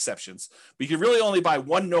rare exceptions. But you can really only buy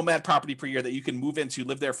one Nomad property per year that you can move into,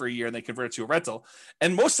 live there for a year, and then convert it to a rental.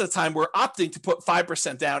 And most of the time, we're opting to put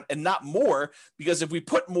 5% down and not more, because if we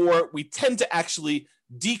put more, we tend to actually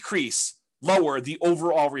lower the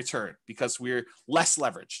overall return because we're less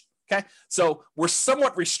leveraged. Okay. So we're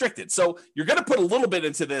somewhat restricted. So you're going to put a little bit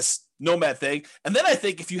into this Nomad thing. And then I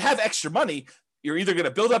think if you have extra money, you're either going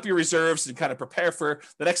to build up your reserves and kind of prepare for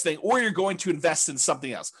the next thing, or you're going to invest in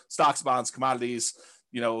something else, stocks, bonds, commodities,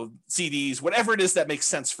 CDs, whatever it is that makes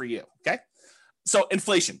sense for you. Okay. So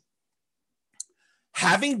inflation,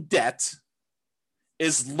 having debt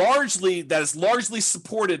is largely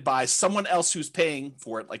supported by someone else who's paying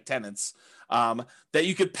for it, like tenants, that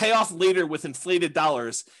you could pay off later with inflated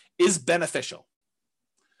dollars is beneficial.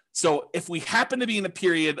 So if we happen to be in a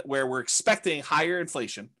period where we're expecting higher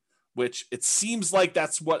inflation, which it seems like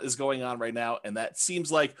that's what is going on right now, and that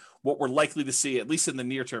seems like what we're likely to see, at least in the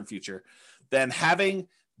near-term future, then having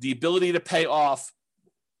the ability to pay off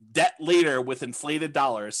debt later with inflated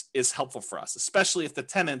dollars is helpful for us, especially if the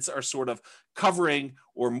tenants are sort of covering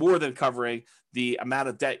or more than covering the amount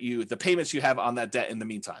of debt the payments you have on that debt in the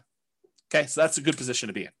meantime. Okay, so that's a good position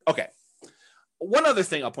to be in. Okay, one other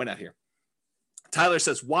thing I'll point out here. Tyler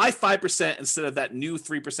says, why 5% instead of that new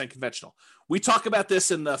 3% conventional? We talk about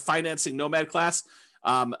this in the financing Nomad class.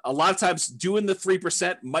 A lot of times doing the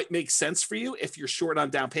 3% might make sense for you if you're short on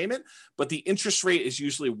down payment, but the interest rate is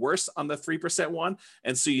usually worse on the 3% one.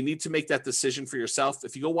 And so you need to make that decision for yourself.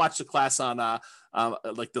 If you go watch the class on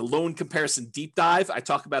like the loan comparison deep dive, I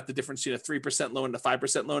talk about the difference between a 3% loan and a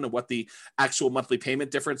 5% loan and what the actual monthly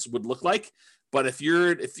payment difference would look like. But if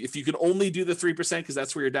you can only do the 3% because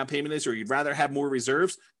that's where your down payment is, or you'd rather have more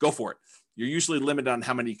reserves, go for it. You're usually limited on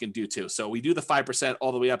how many you can do too. So we do the 5%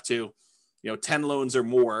 all the way up to 10 loans or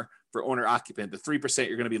more for owner occupant. The 3%,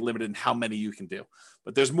 you're going to be limited in how many you can do.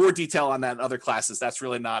 But there's more detail on that in other classes. That's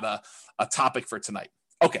really not a topic for tonight.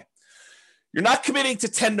 Okay. You're not committing to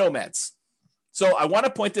 10 nomads. So I want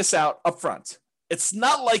to point this out up front. It's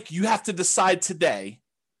not like you have to decide today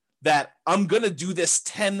that I'm going to do this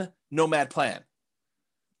 10 nomad plan.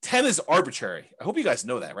 10 is arbitrary. I hope you guys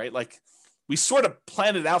know that, right? Like we sort of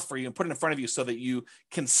plan it out for you and put it in front of you so that you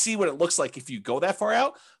can see what it looks like if you go that far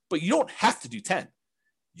out, but you don't have to do 10.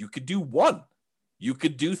 You could do 1. You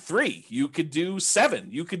could do 3. You could do 7.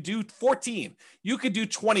 You could do 14. You could do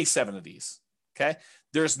 27 of these. Okay.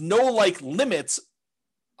 There's no limits,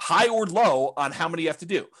 high or low, on how many you have to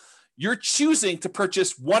do. You're choosing to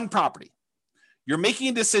purchase one property. You're making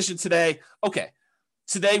a decision today. Okay.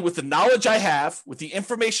 Today, with the knowledge I have, with the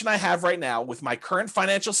information I have right now, with my current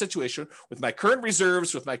financial situation, with my current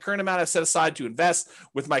reserves, with my current amount I've set aside to invest,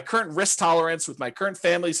 with my current risk tolerance, with my current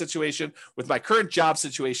family situation, with my current job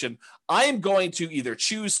situation, I am going to either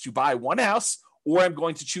choose to buy one house or I'm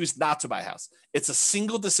going to choose not to buy a house. It's a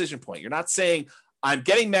single decision point. You're not saying, I'm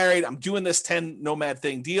getting married, I'm doing this 10 nomad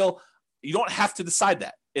thing deal. You don't have to decide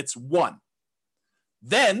that. It's 1.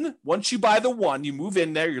 Then, once you buy the 1, you move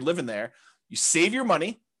in there, you're living there, you save your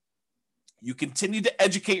money. You continue to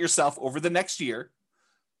educate yourself over the next year.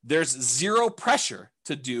 There's zero pressure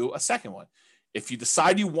to do a second one. If you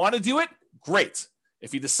decide you want to do it, great.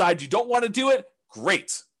 If you decide you don't want to do it,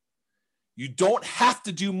 great. You don't have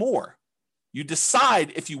to do more. You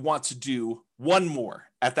decide if you want to do one more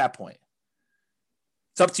at that point.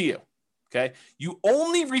 It's up to you. Okay. You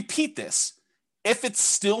only repeat this if it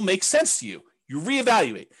still makes sense to you. You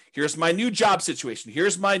reevaluate. Here's my new job situation.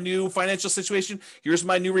 Here's my new financial situation. Here's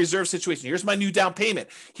my new reserve situation. Here's my new down payment.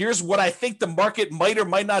 Here's what I think the market might or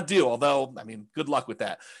might not do. Although, good luck with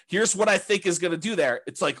that. Here's what I think is going to do there.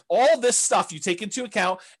 It's like all this stuff you take into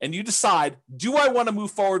account and you decide, do I want to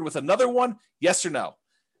move forward with another one? Yes or no?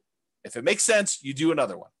 If it makes sense, you do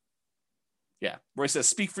another one. Yeah. Roy says,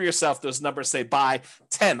 speak for yourself. Those numbers say buy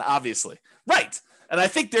 10, obviously. Right. And I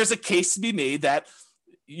think there's a case to be made that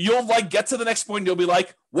you'll get to the next point and you'll be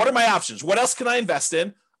like, what are my options? What else can I invest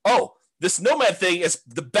in? Oh, this Nomad thing is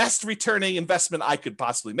the best returning investment I could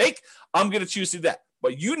possibly make. I'm going to choose to do that.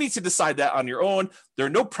 But you need to decide that on your own. There are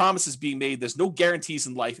no promises being made. There's no guarantees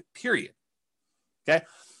in life, period. Okay.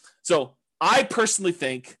 So I personally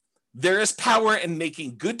think there is power in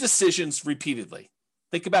making good decisions repeatedly.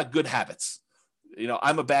 Think about good habits.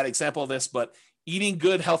 I'm a bad example of this, but eating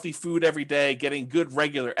good, healthy food every day, getting good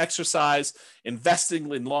regular exercise,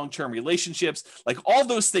 investing in long-term relationships, all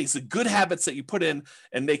those things, the good habits that you put in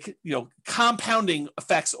and make, compounding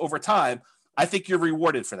effects over time, I think you're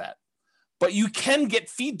rewarded for that. but you can get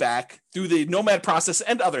feedback through the Nomad process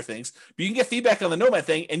and other things. But you can get feedback on the Nomad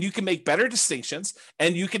thing, and you can make better distinctions,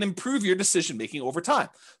 and you can improve your decision making over time.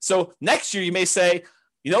 So next year, you may say,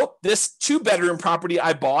 this 2-bedroom property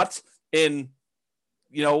I bought in,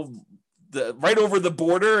 the right over the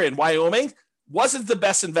border in Wyoming wasn't the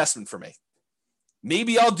best investment for me.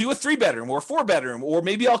 Maybe I'll do a 3-bedroom or 4-bedroom, or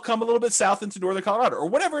maybe I'll come a little bit south into northern Colorado or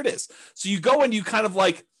whatever it is. So you go and you kind of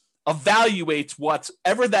like evaluate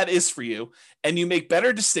whatever that is for you, and you make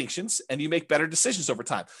better distinctions and you make better decisions over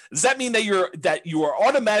time. Does that mean that you are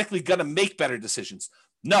automatically going to make better decisions?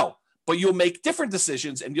 No, but you'll make different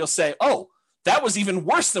decisions and you'll say, oh, that was even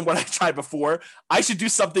worse than what I tried before. I should do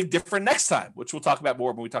something different next time, which we'll talk about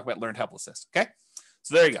more when we talk about learned helplessness. Okay.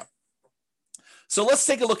 So there you go. So let's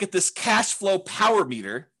take a look at this cash flow power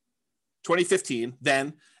meter, 2015,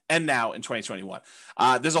 then and now in 2021.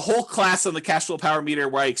 There's a whole class on the cash flow power meter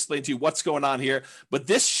where I explain to you what's going on here, but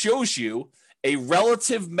this shows you a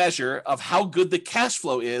relative measure of how good the cash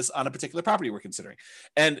flow is on a particular property we're considering.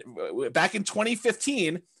 And back in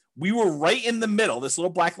 2015, we were right in the middle. This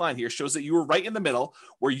little black line here shows that you were right in the middle,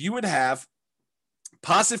 where you would have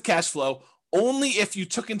positive cash flow only if you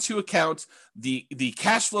took into account the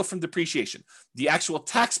cash flow from depreciation, the actual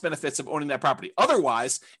tax benefits of owning that property.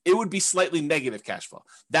 Otherwise, it would be slightly negative cash flow.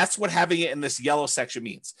 That's what having it in this yellow section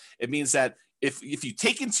means. It means that if you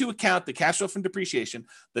take into account the cash flow from depreciation,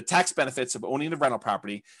 the tax benefits of owning the rental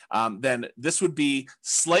property, then this would be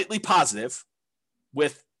slightly positive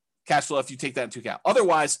with cash flow if you take that into account.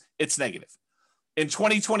 Otherwise, it's negative. In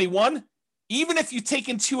 2021, even if you take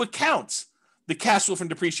into account the cash flow from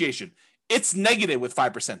depreciation, it's negative with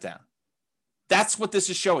 5% down. That's what this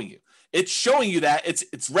is showing you. It's showing you that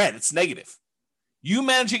it's red, it's negative. You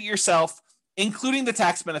manage it yourself, including the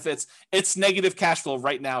tax benefits, it's negative cash flow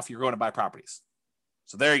right now if you're going to buy properties.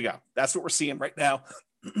 So there you go. That's what we're seeing right now.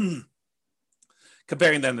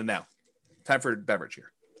 Comparing them to now. Time for a beverage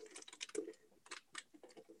here.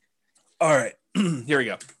 All right, here we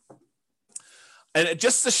go. And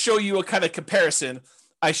just to show you a kind of comparison,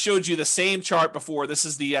 I showed you the same chart before. This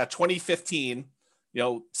is the 2015,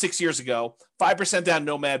 6 years ago, 5% down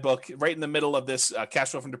Nomad book, right in the middle of this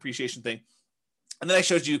cash flow from depreciation thing. And then I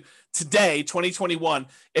showed you today, 2021,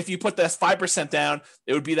 if you put that 5% down,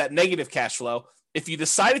 it would be that negative cash flow. If you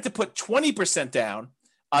decided to put 20% down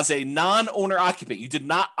as a non-owner occupant, you did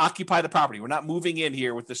not occupy the property, we're not moving in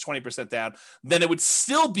here with this 20% down, then it would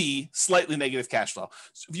still be slightly negative cash flow.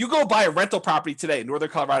 So if you go buy a rental property today in northern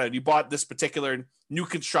Colorado and you bought this particular new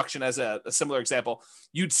construction as a similar example,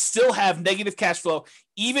 you'd still have negative cash flow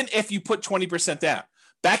even if you put 20% down.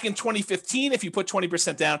 Back in 2015, if you put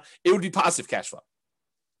 20% down, it would be positive cash flow.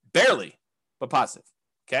 Barely, but positive.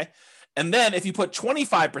 Okay. And then if you put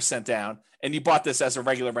 25% down and you bought this as a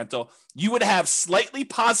regular rental, you would have slightly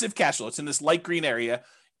positive cash flow. It's in this light green area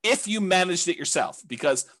if you managed it yourself,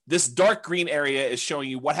 because this dark green area is showing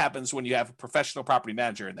you what happens when you have a professional property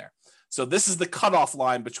manager in there. So this is the cutoff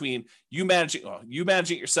line between you managing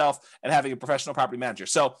it yourself and having a professional property manager.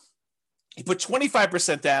 So you put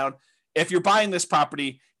 25% down. If you're buying this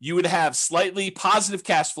property, you would have slightly positive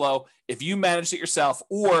cash flow if you managed it yourself,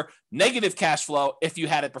 or negative cash flow if you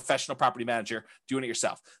had a professional property manager doing it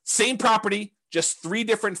yourself. Same property, just 3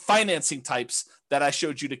 different financing types that I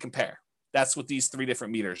showed you to compare. That's what these 3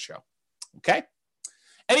 different meters show. Okay.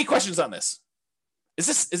 Any questions on this?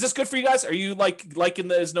 Is this good for you guys? Are you liking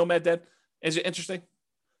this Nomad Dead? Is it interesting?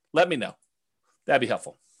 Let me know. That'd be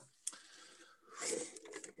helpful.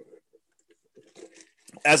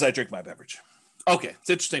 As I drink my beverage. Okay, it's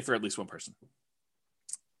interesting for at least one person.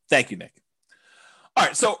 Thank you, Nick. All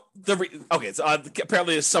right, so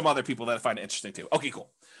apparently there's some other people that I find it interesting too. Okay,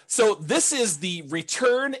 cool. So this is the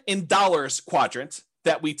return in dollars quadrant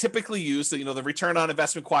that we typically use. The return on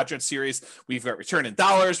investment quadrant series. We've got return in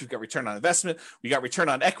dollars. We've got return on investment. We got return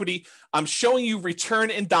on equity. I'm showing you return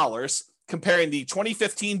in dollars, comparing the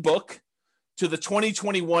 2015 book to the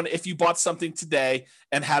 2021 if you bought something today,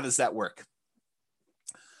 and how does that work?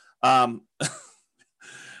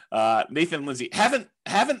 Nathan and Lindsay haven't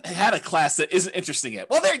had a class that isn't interesting yet.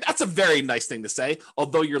 Well, that's a very nice thing to say,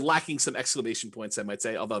 although you're lacking some exclamation points, I might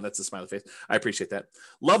say, although that's a smiley face. I appreciate that.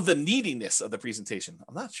 Love the neediness of the presentation.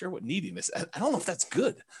 I'm not sure what neediness. I don't know if that's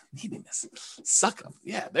good. Neediness. Suck up.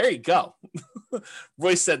 Yeah, there you go.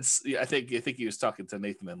 Roy said, I think he was talking to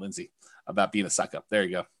Nathan and Lindsay about being a suck up. There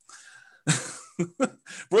you go.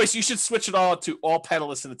 Royce, you should switch it all to all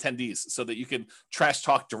panelists and attendees so that you can trash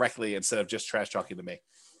talk directly instead of just trash talking to me.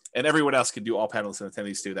 And everyone else can do all panelists and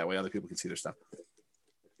attendees too. That way other people can see their stuff.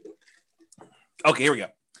 Okay, here we go.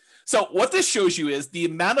 So what this shows you is the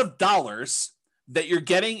amount of dollars that you're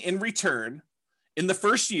getting in return in the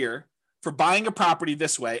first year for buying a property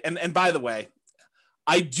this way, and by the way,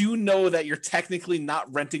 I do know that you're technically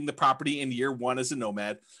not renting the property in year one as a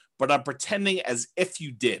nomad, but I'm pretending as if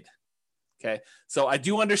you did. Okay. So I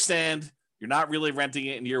do understand you're not really renting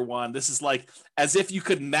it in year one. This is like as if you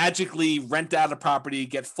could magically rent out a property,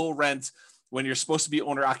 get full rent when you're supposed to be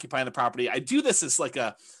owner occupying the property. I do this as like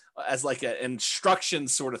an instruction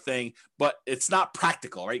sort of thing, but it's not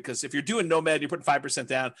practical, right? Because if you're doing nomad, you're putting 5%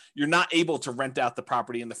 down, you're not able to rent out the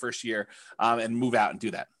property in the first year and move out and do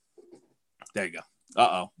that. There you go.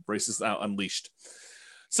 Brace is now unleashed.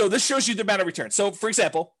 So this shows you the amount of return. So for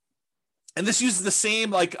example, and this uses the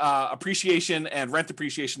same appreciation and rent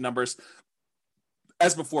appreciation numbers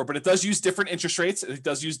as before, but it does use different interest rates. It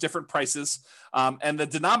does use different prices. And the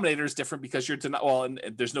denominator is different because and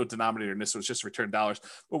there's no denominator in this, so it's just return dollars.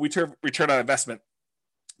 But we return on investment,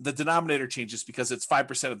 the denominator changes because it's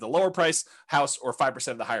 5% of the lower price house or 5%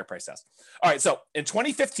 of the higher price house. All right, so in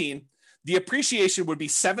 2015, the appreciation would be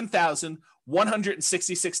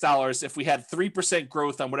 $7,166 if we had 3%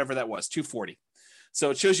 growth on whatever that was, 240. So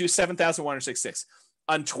it shows you 7,166.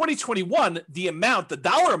 On 2021, the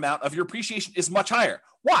dollar amount of your appreciation is much higher.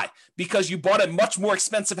 Why? Because you bought a much more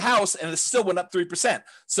expensive house and it still went up 3%.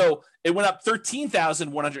 So it went up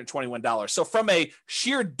 $13,121. So from a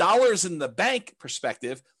sheer dollars in the bank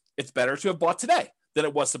perspective, it's better to have bought today than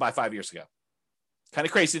it was to buy 5 years ago. Kind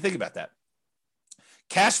of crazy to think about that.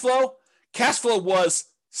 Cash flow was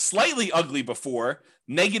slightly ugly before,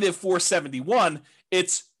 negative 471.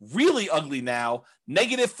 It's really ugly now,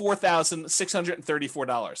 negative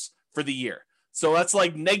 $4,634 for the year. So that's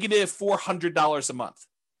like negative $400 a month.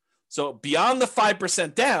 So beyond the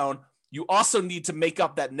 5% down, you also need to make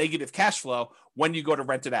up that negative cash flow when you go to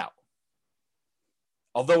rent it out.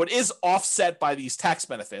 Although it is offset by these tax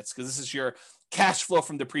benefits, because this is your cash flow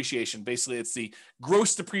from depreciation. Basically, it's the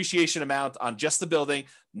gross depreciation amount on just the building,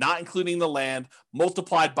 not including the land,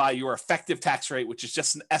 multiplied by your effective tax rate, which is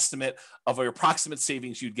just an estimate of your approximate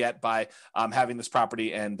savings you'd get by having this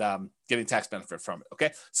property and getting tax benefit from it.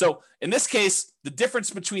 Okay. So in this case, the difference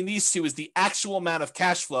between these two is the actual amount of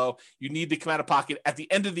cash flow you need to come out of pocket at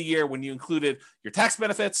the end of the year when you included your tax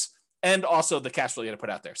benefits and also the cash flow you had to put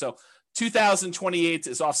out there. So 2028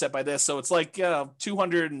 is offset by this. So it's like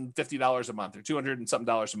 $250 a month or $200 and something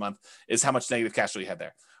dollars a month is how much negative cash flow you had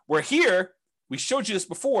there. Where here, we showed you this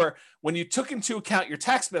before, when you took into account your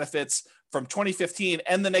tax benefits from 2015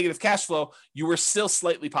 and the negative cash flow, you were still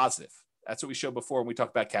slightly positive. That's what we showed before when we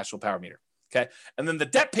talked about cash flow power meter. Okay. And then the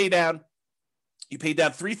debt pay down, you paid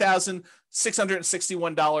down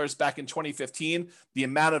 $3,661 back in 2015. The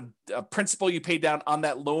amount of principal you paid down on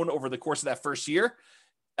that loan over the course of that first year.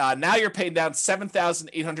 Now you're paying down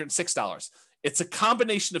 $7,806. It's a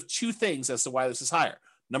combination of two things as to why this is higher.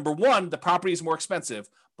 Number one, the property is more expensive,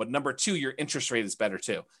 but number two, your interest rate is better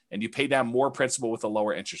too. And you pay down more principal with a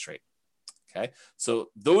lower interest rate. Okay. So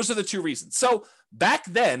those are the two reasons. So back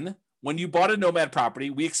then, when you bought a nomad property,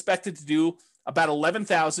 we expected to do about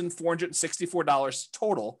 $11,464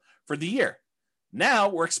 total for the year. Now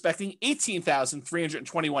we're expecting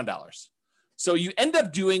 $18,321. So you end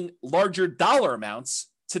up doing larger dollar amounts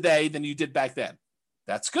today than you did back then.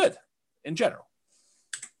 That's good in general.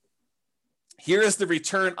 Here is the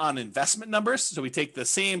return on investment numbers. So we take the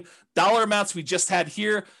same dollar amounts we just had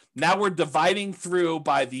here. Now we're dividing through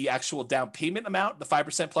by the actual down payment amount, the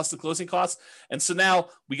 5% plus the closing costs. And so now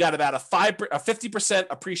we got about a 50%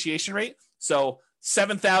 appreciation rate. So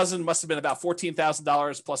 7,000 must have been about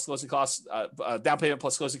 $14,000 plus closing costs, down payment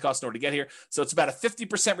plus closing costs in order to get here. So it's about a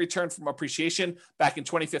 50% return from appreciation back in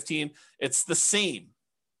 2015. It's the same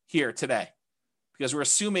here today because we're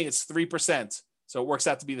assuming it's 3%. So it works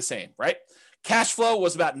out to be the same, right? Cash flow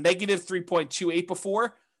was about negative 3.28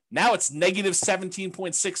 before. Now it's negative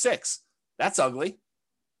 17.66. That's ugly.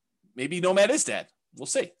 Maybe Nomad is dead. We'll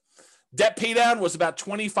see. Debt paydown was about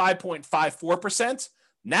 25.54%.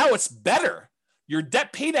 Now it's better. Your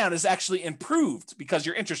debt paydown is actually improved because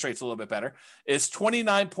your interest rate's a little bit better. Is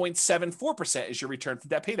 29.74% is your return from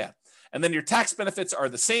debt paydown. And then your tax benefits are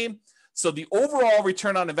the same. So the overall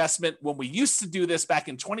return on investment when we used to do this back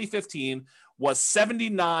in 2015 was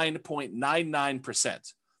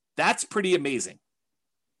 79.99%. That's pretty amazing.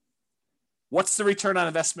 What's the return on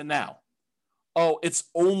investment now? Oh, it's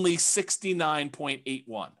only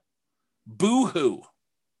 69.81. Boo-hoo,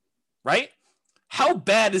 right? How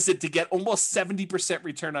bad is it to get almost 70%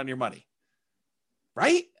 return on your money?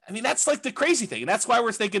 Right? I mean, that's like the crazy thing. And that's why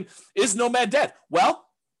we're thinking, is Nomad dead? Well,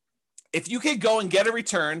 if you could go and get a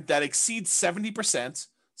return that exceeds 70%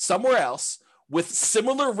 somewhere else with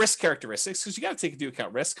similar risk characteristics, because you got to take into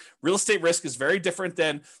account risk. Real estate risk is very different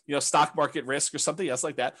than, stock market risk or something else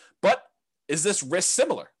like that. But is this risk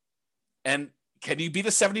similar? And can you beat a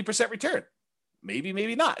 70% return? Maybe,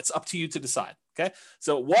 maybe not. It's up to you to decide. Okay.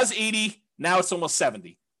 So it was 80. Now it's almost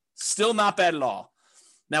 70. Still not bad at all.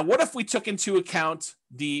 Now, what if we took into account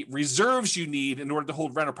the reserves you need in order to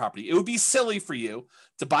hold rental property? It would be silly for you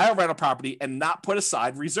to buy a rental property and not put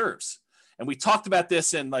aside reserves. And we talked about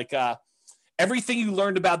this in everything you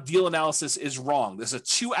learned about deal analysis is wrong. There's a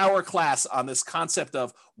 2-hour class on this concept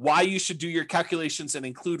of why you should do your calculations and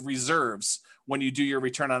include reserves when you do your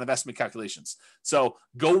return on investment calculations. So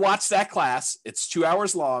go watch that class. It's 2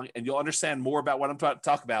 hours long, and you'll understand more about what I'm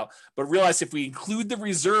talking about. But realize if we include the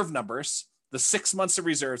reserve numbers, the 6 months of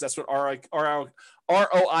reserves, that's what ROIQ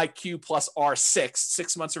plus R6,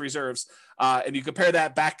 6 months of reserves, and you compare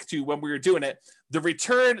that back to when we were doing it, the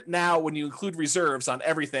return now when you include reserves on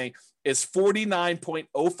everything is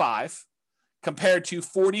 49.05 compared to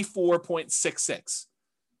 44.66.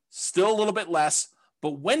 Still a little bit less,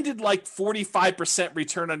 but when did 45%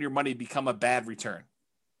 return on your money become a bad return?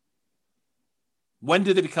 When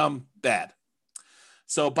did it become bad?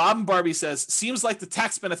 So Bob and Barbie says, seems like the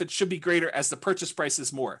tax benefit should be greater as the purchase price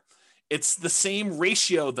is more. It's the same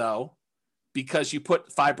ratio though, because you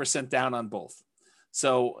put 5% down on both.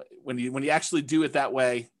 So when you actually do it that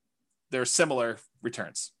way, they're similar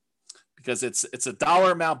returns because it's a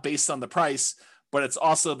dollar amount based on the price, but it's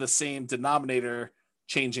also the same denominator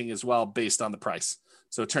changing as well based on the price.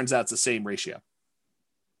 So it turns out it's the same ratio.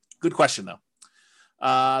 Good question though.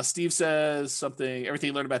 Steve says something, everything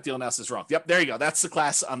you learned about deal analysis is wrong. Yep, there you go. That's the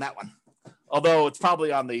class on that one. Although it's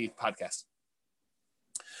probably on the podcast.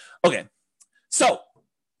 Okay, so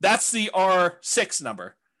that's the R6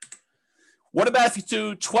 number. What about if you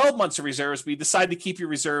do 12 months of reserves, but you decide to keep your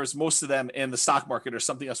reserves, most of them in the stock market or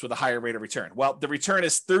something else with a higher rate of return? Well, the return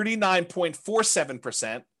is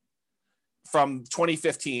 39.47% from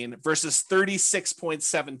 2015 versus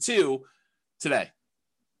 36.72 today.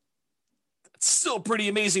 Still a pretty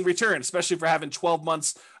amazing return, especially for having 12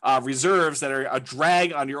 months reserves that are a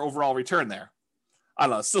drag on your overall return there. I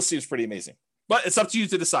don't know. It still seems pretty amazing. But it's up to you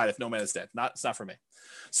to decide if Nomad is dead. It's not for me.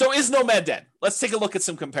 So is Nomad dead? Let's take a look at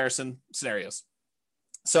some comparison scenarios.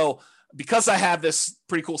 So because I have this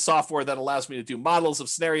pretty cool software that allows me to do models of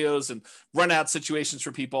scenarios and run out situations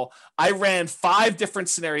for people, I ran 5 different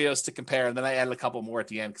scenarios to compare, and then I added a couple more at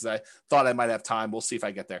the end because I thought I might have time. We'll see if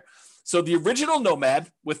I get there. So the original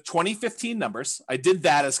Nomad with 2015 numbers, I did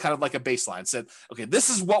that as kind of like a baseline. Said, okay, this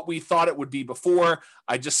is what we thought it would be before.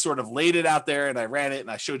 I just sort of laid it out there and I ran it and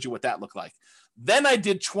I showed you what that looked like. Then I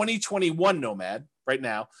did 2021 Nomad right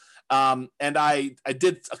now. And I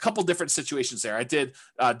did a couple different situations there. I did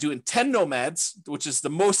doing 10 Nomads, which is the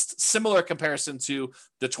most similar comparison to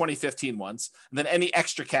the 2015 ones. And then any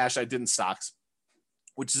extra cash I did in stocks,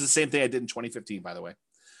 which is the same thing I did in 2015, by the way.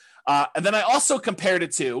 And then I also compared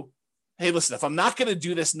it to, hey, listen, if I'm not going to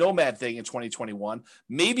do this Nomad thing in 2021,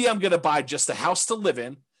 maybe I'm going to buy just a house to live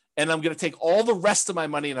in, and I'm going to take all the rest of my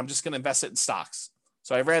money and I'm just going to invest it in stocks.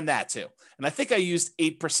 So I ran that too. And I think I used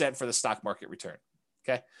 8% for the stock market return.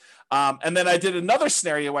 Okay. And then I did another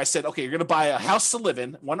scenario where I said, okay, you're going to buy a house to live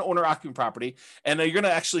in, one owner occupant property, and you're going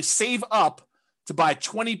to actually save up to buy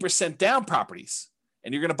 20% down properties.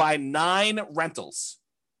 And you're going to buy 9 rentals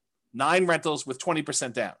with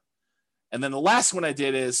 20% down. And then the last one I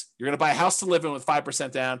did is you're going to buy a house to live in with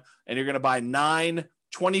 5% down, and you're going to buy 9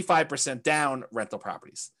 25% down rental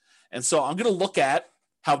properties. And so I'm going to look at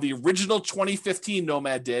how the original 2015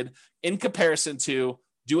 Nomad did in comparison to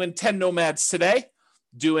doing 10 Nomads today,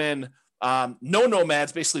 doing no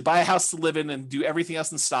Nomads, basically buy a house to live in and do everything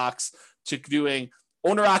else in stocks, to doing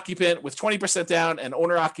owner occupant with 20% down and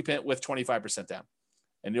owner occupant with 25% down.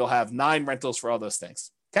 And you'll have 9 rentals for all those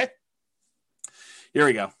things. Okay. Here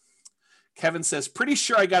we go. Kevin says, pretty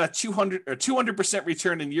sure I got a 200%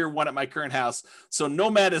 return in year 1 at my current house. So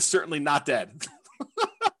Nomad is certainly not dead.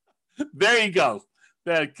 There you go.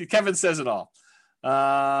 Kevin says it all.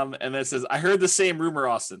 And then it says, I heard the same rumor,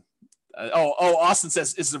 Austin. Austin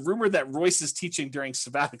says, is the rumor that Royce is teaching during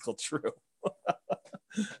sabbatical true?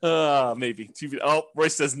 Maybe.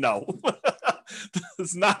 Royce says no.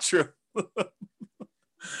 It's not true.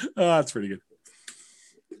 That's pretty good.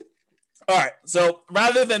 All right, so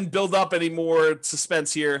rather than build up any more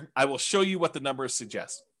suspense here, I will show you what the numbers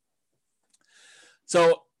suggest.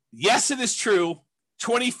 So, yes, it is true.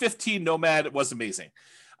 2015 Nomad was amazing.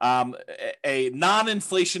 A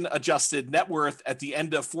non-inflation adjusted net worth at the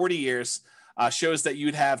end of 40 years shows that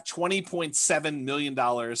you'd have $20.7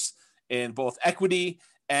 million in both equity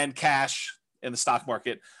and cash in the stock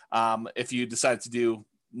market if you decided to do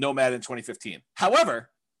Nomad in 2015.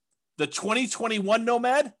 However, the 2021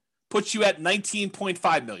 Nomad puts you at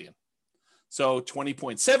 19.5 million. So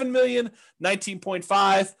 20.7 million,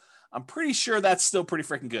 19.5. I'm pretty sure that's still pretty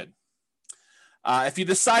freaking good. If you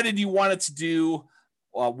decided you wanted to do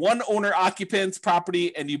one owner occupant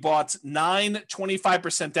property and you bought 9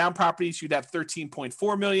 25% down properties, you'd have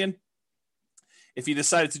 13.4 million. If you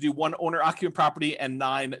decided to do one owner occupant property and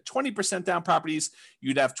 9 20% down properties,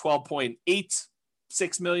 you'd have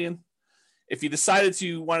 12.86 million. If you decided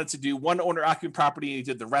you wanted to do one owner occupant property and you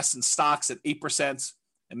did the rest in stocks at 8%,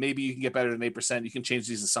 and maybe you can get better than 8%, you can change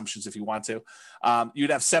these assumptions if you want to, you'd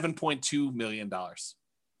have $7.2 million.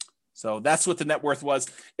 So that's what the net worth was.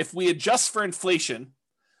 If we adjust for inflation,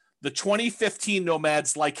 the 2015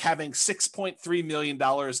 Nomads like having $6.3 million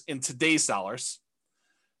in today's dollars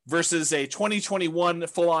versus a 2021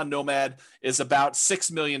 full-on Nomad is about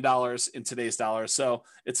 $6 million in today's dollars. So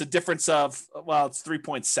it's a difference of, well, it's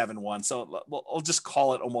 3.71. So I'll just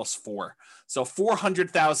call it almost 4. So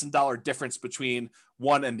 $400,000 difference between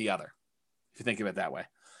one and the other, if you think of it that way.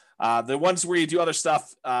 The ones where you do other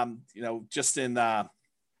stuff, just in,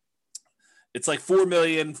 it's like 4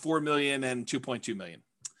 million, and 2.2 million.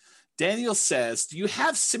 Daniel says, do you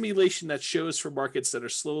have simulation that shows for markets that are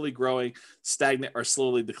slowly growing, stagnant, or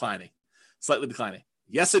slowly declining? Slightly declining.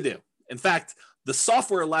 Yes, I do. In fact, the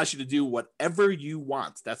software allows you to do whatever you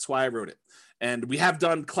want. That's why I wrote it. And we have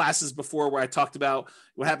done classes before where I talked about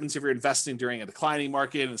what happens if you're investing during a declining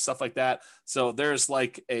market and stuff like that. So there's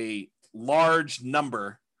like a large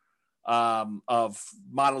number of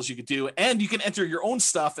models you could do, and you can enter your own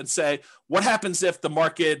stuff and say, what happens if the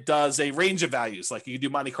market does a range of values? Like you can do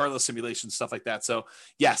Monte Carlo simulations, stuff like that. So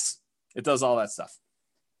yes, it does all that stuff.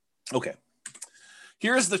 Okay.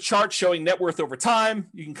 Here's the chart showing net worth over time.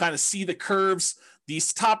 You can kind of see the curves.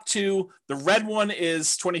 These top two, the red one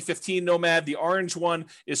is 2015 Nomad. The orange one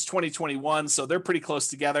is 2021. So they're pretty close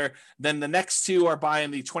together. Then the next two are buying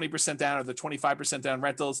the 20% down or the 25% down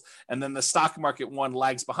rentals. And then the stock market one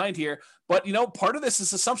lags behind here. But, part of this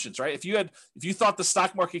is assumptions, right? If you thought the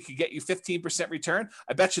stock market could get you 15% return,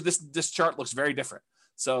 I bet you this chart looks very different.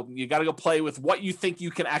 So you got to go play with what you think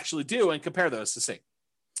you can actually do and compare those to see.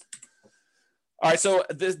 All right, so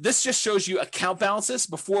this just shows you account balances.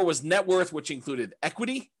 Before was net worth, which included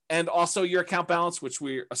equity, and also your account balance, which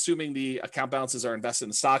we're assuming the account balances are invested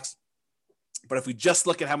in stocks. But if we just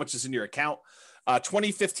look at how much is in your account,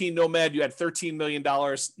 2015 Nomad, you had $13 million,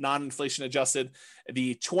 non-inflation adjusted.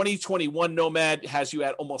 The 2021 Nomad has you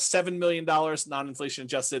at almost $7 million, non-inflation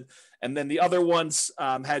adjusted. And then the other ones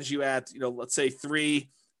had you at, let's say 3,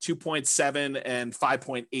 2.7, and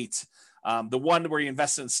 5.8. The one where you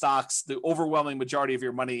invest in stocks, the overwhelming majority of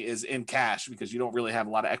your money is in cash because you don't really have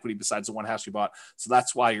a lot of equity besides the one house you bought. So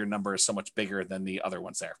that's why your number is so much bigger than the other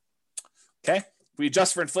ones there. Okay. If we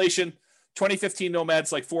adjust for inflation, 2015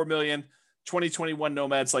 Nomads like 4 million, 2021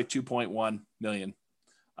 Nomads like 2.1 million.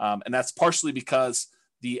 And that's partially because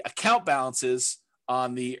the account balances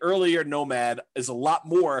on the earlier Nomad is a lot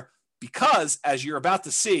more because, as you're about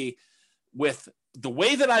to see, with the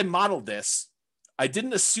way that I modeled this, I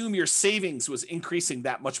didn't assume your savings was increasing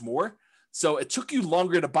that much more. So it took you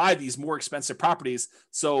longer to buy these more expensive properties.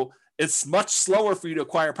 So it's much slower for you to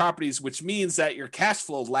acquire properties, which means that your cash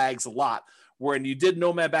flow lags a lot. When you did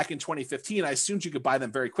Nomad back in 2015, I assumed you could buy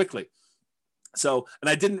them very quickly. So, and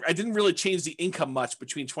I didn't really change the income much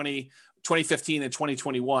between 2015 and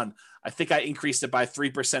 2021. I think I increased it by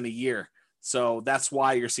 3% a year. So that's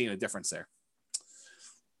why you're seeing a difference there.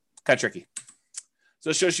 Kind of tricky. So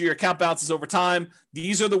it shows you your account balances over time.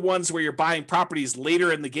 These are the ones where you're buying properties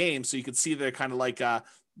later in the game. So you can see they're kind of like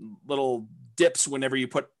little dips whenever you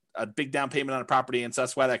put a big down payment on a property. And so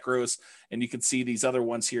that's why that grows. And you can see these other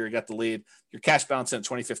ones here. You got the lead. Your cash balance in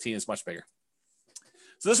 2015 is much bigger.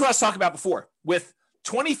 So this is what I was talking about before. With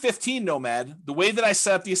 2015 Nomad, the way that I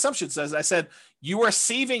set up the assumptions is I said, you are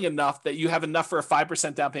saving enough that you have enough for a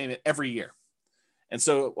 5% down payment every year. And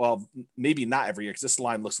so, well, maybe not every year because this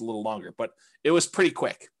line looks a little longer, but it was pretty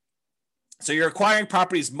quick. So you're acquiring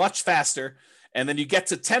properties much faster, and then you get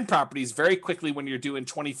to 10 properties very quickly when you're doing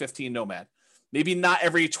 2015 Nomad. Maybe not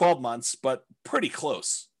every 12 months, but pretty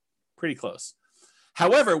close. Pretty close.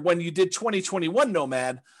 However, when you did 2021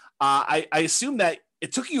 Nomad, I assume that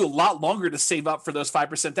it took you a lot longer to save up for those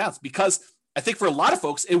 5% downs because I think for a lot of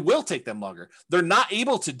folks, it will take them longer. They're not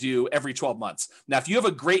able to do every 12 months. Now, if you have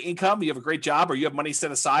a great income, you have a great job, or you have money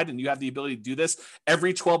set aside and you have the ability to do this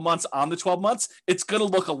every 12 months on the 12 months, it's going to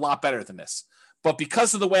look a lot better than this. But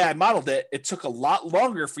because of the way I modeled it, it took a lot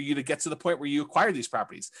longer for you to get to the point where you acquire these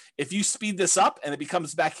properties. If you speed this up and it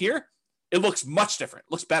becomes back here, it looks much different.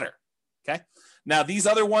 It looks better. Okay. Now, these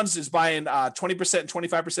other ones is buying 20% and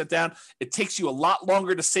 25% down. It takes you a lot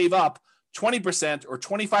longer to save up 20% or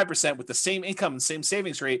 25% with the same income and same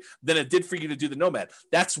savings rate than it did for you to do the Nomad.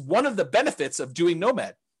 That's one of the benefits of doing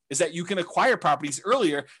Nomad is that you can acquire properties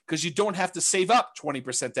earlier because you don't have to save up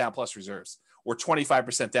 20% down plus reserves or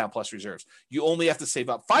 25% down plus reserves. You only have to save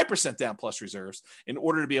up 5% down plus reserves in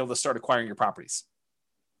order to be able to start acquiring your properties.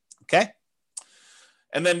 Okay?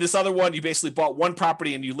 And then this other one, you basically bought one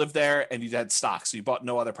property and you lived there and you had stocks. So you bought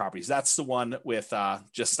no other properties. That's the one with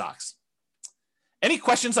just stocks. Any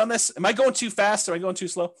questions on this? Am I going too fast? Am I going too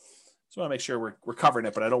slow? Just want to make sure we're covering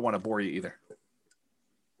it, but I don't want to bore you either.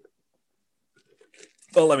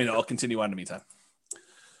 Well, let me know. I'll continue on in the meantime.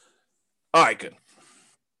 All right, good.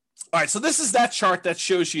 All right, so this is that chart that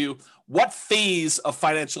shows you what phase of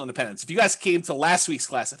financial independence. If you guys came to last week's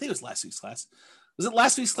class, I think it was last week's class. Was it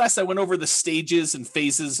last week's class I went over the stages and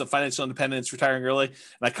phases of financial independence, retiring early, and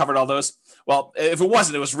I covered all those? Well, if it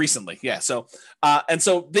wasn't, it was recently. Yeah, so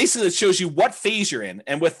basically it shows you what phase you're in.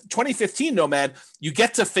 And with 2015 Nomad, you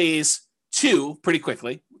get to phase 2 pretty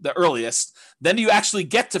quickly, the earliest. Then you actually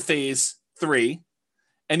get to phase 3,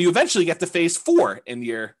 and you eventually get to phase 4 in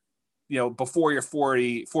your, before your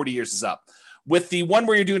 40 years is up. With the one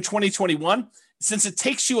where you're doing 2021, since it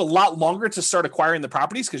takes you a lot longer to start acquiring the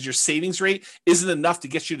properties because your savings rate isn't enough to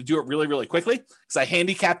get you to do it really, really quickly, because I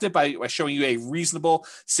handicapped it by showing you a reasonable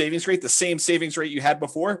savings rate, the same savings rate you had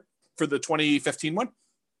before for the 2015 one.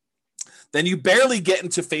 Then you barely get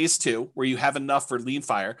into phase 2 where you have enough for lean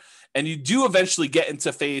fire, and you do eventually get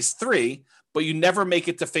into phase 3, but you never make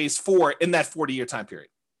it to phase 4 in that 40-year time period.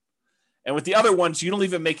 And with the other ones, you don't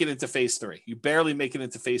even make it into phase 3. You barely make it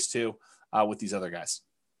into phase 2 with these other guys.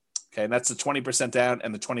 Okay, and that's the 20% down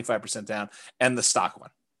and the 25% down and the stock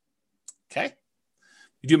one. Okay,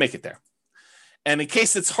 you do make it there. And in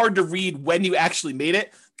case it's hard to read when you actually made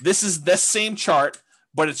it, this is the same chart,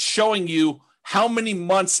 but it's showing you how many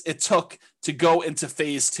months it took to go into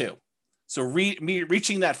phase 2. So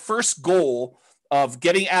reaching that first goal of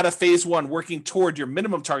getting out of phase 1, working toward your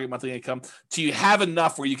minimum target monthly income till you have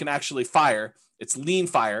enough where you can actually fire. It's lean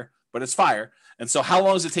fire, but it's fire. And so how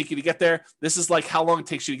long does it take you to get there? This is like how long it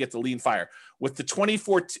takes you to get to lean fire. With the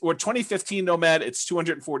 2015 Nomad, it's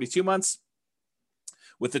 242 months.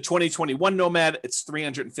 With the 2021 Nomad, it's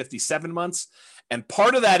 357 months. And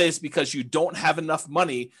part of that is because you don't have enough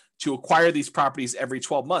money to acquire these properties every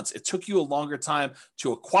 12 months. It took you a longer time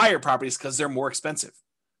to acquire properties because they're more expensive.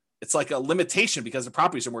 It's like a limitation because the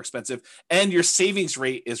properties are more expensive and your savings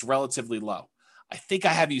rate is relatively low. I think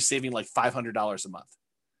I have you saving like $500 a month.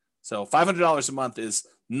 So $500 a month is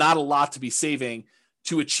not a lot to be saving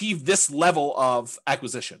to achieve this level of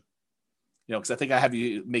acquisition. Because I think I have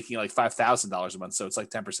you making like $5,000 a month. So it's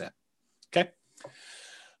like 10%. Okay.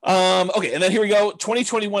 Okay. And then here we go.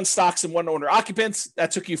 2021 stocks and one owner occupants.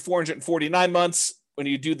 That took you 449 months. When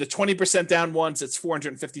you do the 20% down ones, it's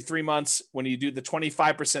 453 months. When you do the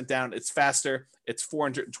 25% down, it's faster. It's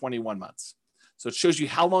 421 months. So it shows you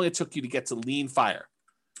how long it took you to get to lean fire.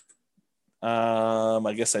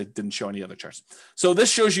 I guess I didn't show any other charts. So this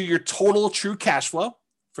shows you your total true cash flow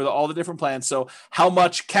for all the different plans. So how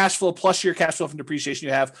much cash flow plus your cash flow from depreciation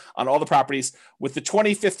you have on all the properties. With the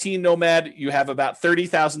 2015 Nomad, you have about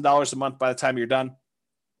 $30,000 a month by the time you're done.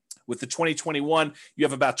 With the 2021, you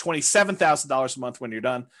have about $27,000 a month when you're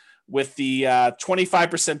done. With the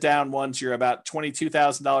 25% down ones, you're about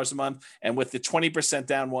 $22,000 a month. And with the 20%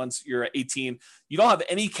 down ones, you're at 18. You don't have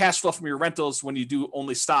any cash flow from your rentals when you do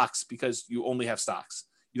only stocks because you only have stocks.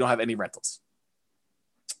 You don't have any rentals.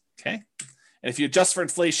 Okay. And if you adjust for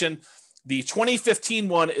inflation, the 2015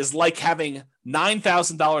 one is like having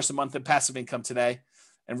 $9,000 a month in passive income today.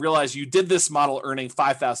 And realize you did this model earning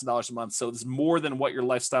 $5,000 a month. So it's more than what your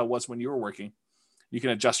lifestyle was when you were working. You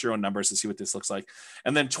can adjust your own numbers to see what this looks like.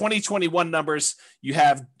 And then 2021 numbers, you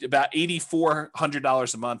have about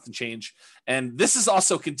 $8,400 a month and change. And this is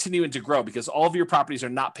also continuing to grow because all of your properties are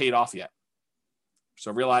not paid off yet.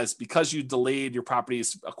 So realize because you delayed your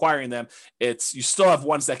properties acquiring them, you still have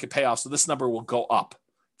ones that could pay off. So this number will go up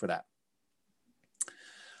for that.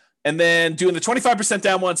 And then doing the 25%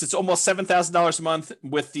 down ones, it's almost $7,000 a month.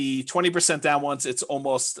 With the 20% down ones, it's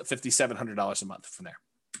almost $5,700 a month from there.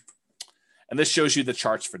 And this shows you the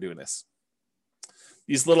charts for doing this.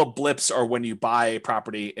 These little blips are when you buy a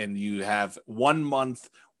property and you have 1 month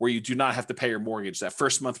where you do not have to pay your mortgage. That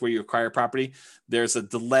first month where you acquire property, there's a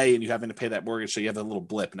delay and you having to pay that mortgage. So you have a little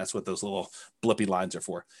blip, and that's what those little blippy lines are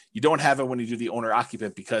for. You don't have it when you do the owner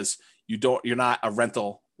occupant because you're not a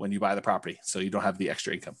rental when you buy the property. So you don't have the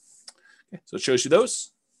extra income. Okay, so it shows you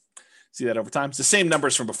those. See that over time. It's the same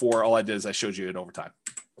numbers from before. All I did is I showed you it over time.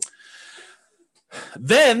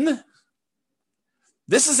 Then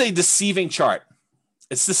this is a deceiving chart.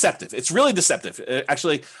 It's deceptive. It's really deceptive.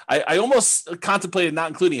 Actually, I almost contemplated not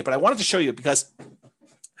including it, but I wanted to show you because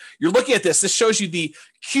you're looking at this. This shows you the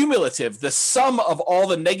cumulative, the sum of all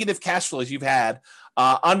the negative cash flows you've had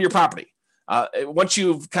on your property. Once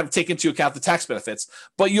you've kind of taken into account the tax benefits,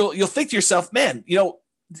 but you'll think to yourself, man,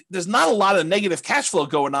 there's not a lot of negative cash flow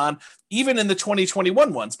going on, even in the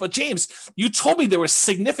 2021 ones. But James, you told me there was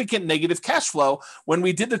significant negative cash flow when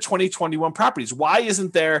we did the 2021 properties. Why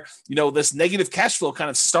isn't there, this negative cash flow kind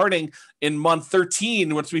of starting in month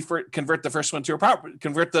 13 once we convert the first one to a property,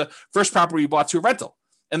 convert the first property we bought to a rental?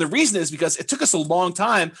 And the reason is because it took us a long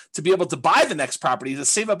time to be able to buy the next property, to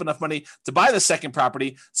save up enough money to buy the second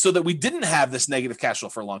property so that we didn't have this negative cash flow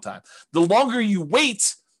for a long time. The longer you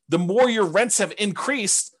wait, the more your rents have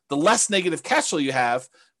increased, the less negative cash flow you have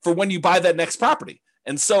for when you buy that next property.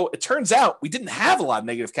 And so it turns out we didn't have a lot of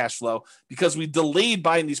negative cash flow because we delayed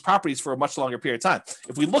buying these properties for a much longer period of time.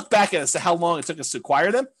 If we look back at as to how long it took us to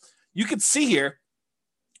acquire them, you can see here,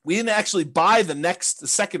 we didn't actually buy the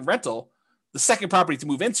second rental, the second property to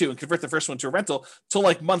move into and convert the first one to a rental till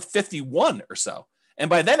like month 51 or so. And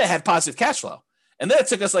by then it had positive cash flow. And then it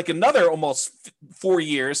took us like another almost 4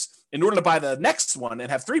 years in order to buy the next one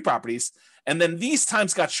and have 3 properties. And then these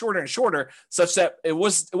times got shorter and shorter, such that it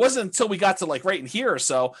wasn't until we got to like right in here or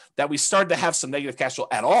so that we started to have some negative cash flow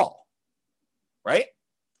at all. Right?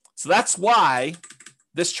 So that's why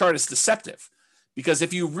this chart is deceptive. Because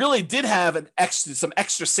if you really did have some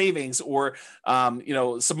extra savings or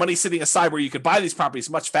some money sitting aside where you could buy these properties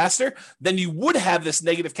much faster, then you would have this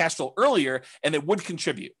negative cash flow earlier and it would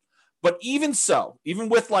contribute. But even so, even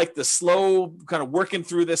with like the slow kind of working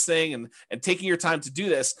through this thing and taking your time to do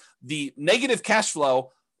this, the negative cash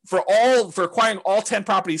flow for acquiring all 10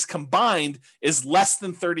 properties combined is less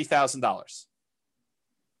than $30,000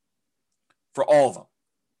 for all of them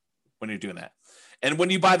when you're doing that. And when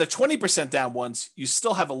you buy the 20% down ones, you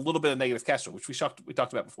still have a little bit of negative cash flow, which we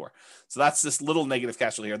talked about before. So that's this little negative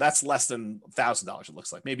cash flow here. That's less than $1,000. It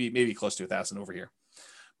looks like maybe close to 1,000 over here.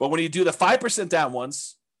 But when you do the 5% down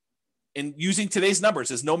ones, and using today's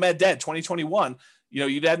numbers as Nomad Dead 2021,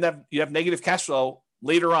 you'd have negative cash flow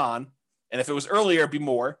later on, and if it was earlier, it'd be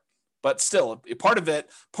more. But still, part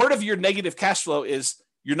of your negative cash flow is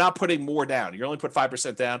you're not putting more down. You only put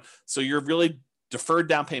 5% down, so you're really deferred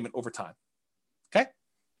down payment over time. Okay.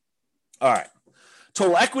 All right.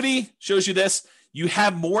 Total equity shows you this. You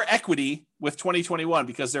have more equity with 2021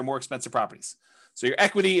 because they're more expensive properties. So your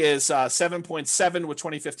equity is 7.7 with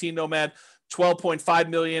 2015 Nomad, 12.5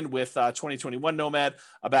 million with 2021 Nomad,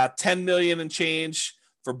 about 10 million and change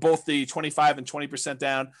for both the 25 and 20%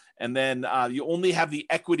 down. And then you only have the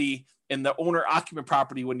equity in the owner occupant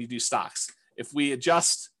property when you do stocks. If we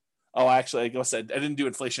adjust, I guess I didn't do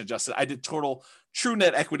inflation adjusted. I did total true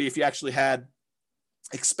net equity if you actually had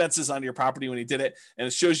expenses on your property when you did it. And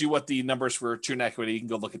it shows you what the numbers for true net equity. You can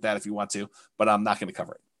go look at that if you want to, but I'm not going to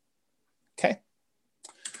cover it. Okay.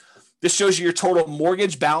 This shows you your total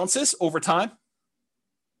mortgage balances over time.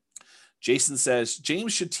 Jason says,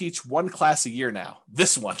 James should teach one class a year now.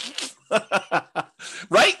 This one.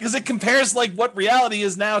 Right? Because it compares like what reality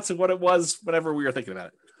is now to what it was whenever we were thinking about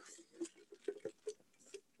it.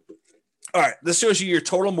 All right. This shows you your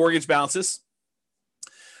total mortgage balances.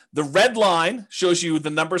 The red line shows you the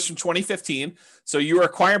numbers from 2015. So you were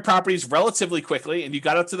acquiring properties relatively quickly, and you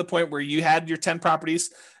got up to the point where you had your 10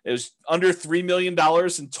 properties. It was under $3 million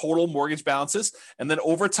in total mortgage balances. And then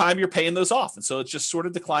over time, you're paying those off. And so it's just sort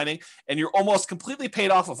of declining, and you're almost completely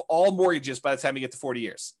paid off of all mortgages by the time you get to 40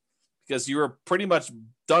 years because you were pretty much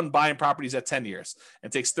done buying properties at 10 years.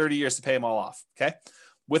 It takes 30 years to pay them all off. Okay.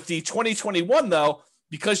 With the 2021, though,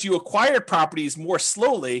 because you acquired properties more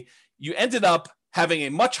slowly, you ended up having a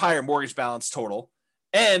much higher mortgage balance total,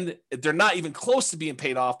 and they're not even close to being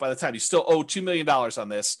paid off by the time you still owe $2 million on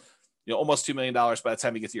this, almost $2 million by the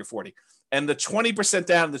time you get to your 40. And the 20%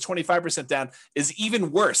 down, the 25% down is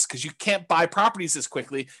even worse because you can't buy properties as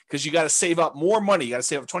quickly because you got to save up more money. You got to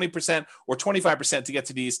save up 20% or 25% to get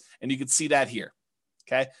to these. And you can see that here.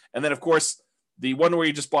 Okay. And then of course, the one where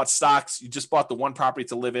you just bought stocks, you just bought the one property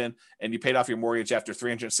to live in and you paid off your mortgage after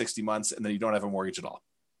 360 months and then you don't have a mortgage at all.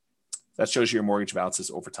 That shows you your mortgage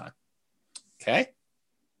balances over time. Okay.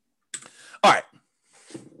 All right.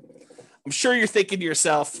 I'm sure you're thinking to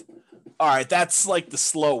yourself, all right, that's like the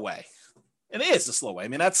slow way. And it is the slow way. I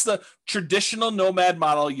mean, that's the traditional nomad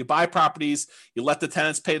model. You buy properties, you let the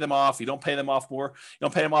tenants pay them off. You don't pay them off more. You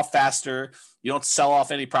don't pay them off faster. You don't sell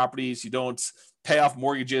off any properties. You don't pay off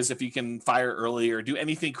mortgages if you can fire early or do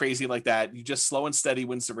anything crazy like that. You just slow and steady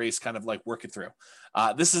wins the race, kind of like work it through.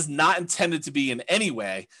 This is not intended to be in any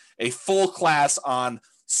way a full class on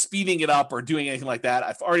speeding it up or doing anything like that.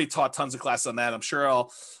 I've already taught tons of classes on that. I'm sure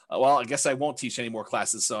I guess I won't teach any more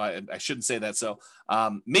classes, so I shouldn't say that. So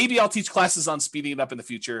maybe I'll teach classes on speeding it up in the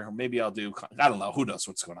future, or maybe I don't know. Who knows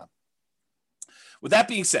what's going on? With that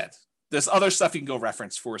being said, there's other stuff you can go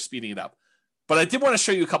reference for speeding it up. But I did want to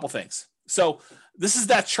show you a couple things. So this is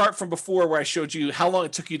that chart from before where I showed you how long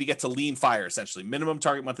it took you to get to lean fire, essentially, minimum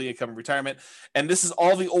target monthly income in retirement. And this is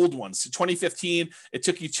all the old ones. So 2015, it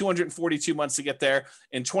took you 242 months to get there.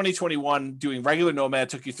 In 2021, doing regular Nomad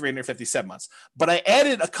took you 357 months. But I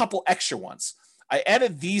added a couple extra ones. I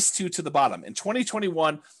added these two to the bottom. In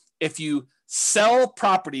 2021, if you sell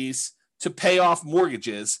properties to pay off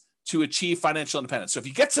mortgages to achieve financial independence. So if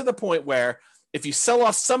you get to the point where if you sell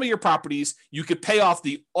off some of your properties, you could pay off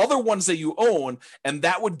the other ones that you own, and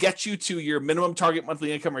that would get you to your minimum target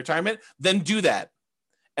monthly income retirement, then do that.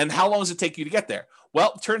 And how long does it take you to get there?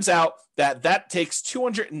 Well, it turns out that takes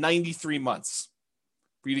 293 months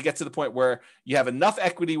for you to get to the point where you have enough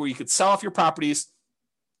equity where you could sell off your properties,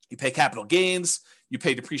 you pay capital gains, you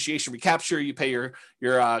pay depreciation recapture, you pay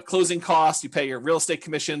your closing costs, you pay your real estate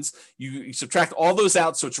commissions, you subtract all those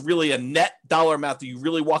out. So it's really a net dollar amount that you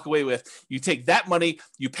really walk away with. You take that money,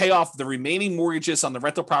 you pay off the remaining mortgages on the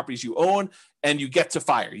rental properties you own, and you get to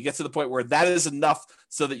fire. You get to the point where that is enough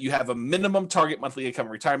so that you have a minimum target monthly income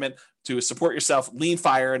in retirement to support yourself, lean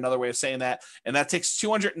fire, another way of saying that. And that takes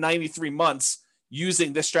 293 months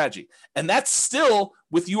using this strategy. And that's still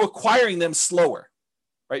with you acquiring them slower.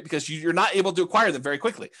 Right? Because you're not able to acquire them very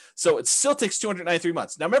quickly. So it still takes 293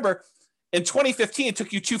 months. Now, remember, in 2015, it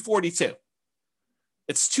took you 242.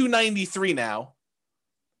 It's 293 now,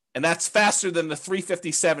 and that's faster than the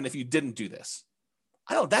 357 if you didn't do this.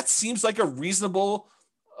 I don't know. That seems like a reasonable,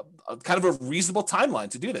 kind of a reasonable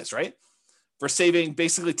timeline to do this, right? For saving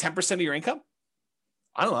basically 10% of your income.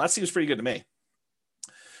 I don't know. That seems pretty good to me.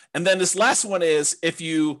 And then this last one is if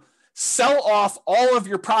you sell off all of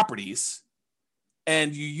your properties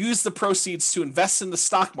and you use the proceeds to invest in the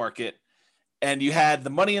stock market, and you had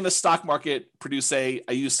the money in the stock market produce I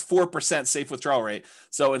used 4% safe withdrawal rate.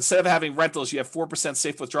 So instead of having rentals, you have 4%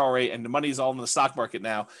 safe withdrawal rate, and the money is all in the stock market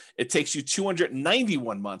now. It takes you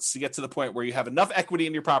 291 months to get to the point where you have enough equity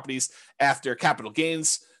in your properties after capital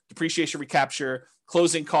gains, depreciation recapture,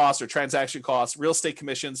 closing costs or transaction costs, real estate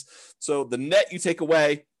commissions. So the net you take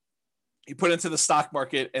away, you put into the stock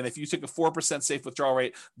market, and if you took a 4% safe withdrawal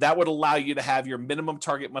rate, that would allow you to have your minimum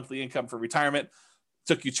target monthly income for retirement. It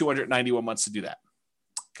took you 291 months to do that,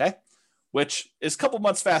 okay? Which is a couple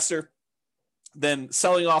months faster than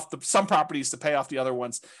selling off some properties to pay off the other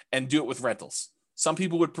ones and do it with rentals. Some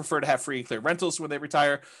people would prefer to have free and clear rentals when they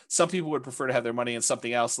retire. Some people would prefer to have their money in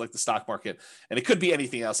something else like the stock market, and it could be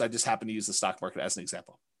anything else. I just happen to use the stock market as an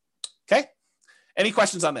example, okay? Any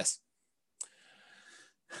questions on this?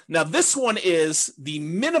 Now, this one is the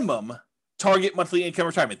minimum target monthly income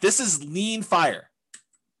retirement. This is lean fire.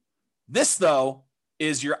 This, though,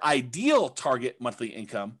 is your ideal target monthly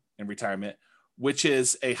income in retirement, which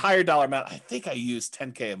is a higher dollar amount. I think I used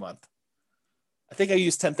 $10K a month. I think I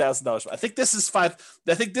used $10,000. I think this is I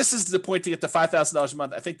think this is the point to get to $5,000 a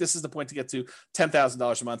month. I think this is the point to get to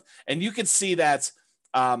 $10,000 a month. And you can see that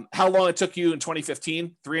how long it took you in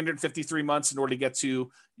 2015, 353 months in order to get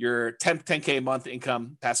to your 10K a month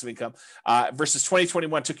income, passive income, versus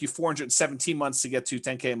 2021 took you 417 months to get to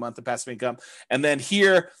 10K a month of passive income. And then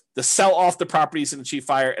here, the sell off the properties and achieve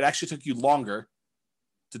fire, it actually took you longer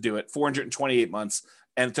to do it, 428 months,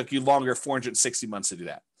 and it took you longer, 460 months to do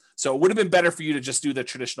that. So it would have been better for you to just do the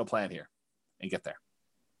traditional plan here and get there.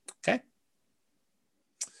 Okay.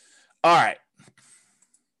 All right.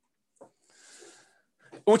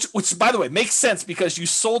 Which, by the way, makes sense because you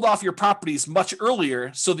sold off your properties much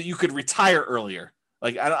earlier so that you could retire earlier.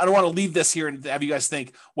 Like, I don't want to leave this here and have you guys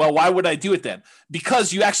think, well, why would I do it then?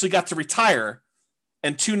 Because you actually got to retire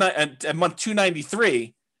at month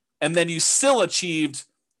 293, and then you still achieved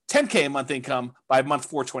 10K a month income by month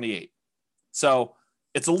 428. So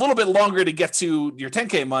it's a little bit longer to get to your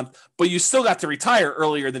 10K a month, but you still got to retire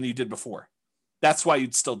earlier than you did before. That's why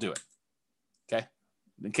you'd still do it. Okay?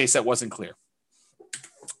 In case that wasn't clear.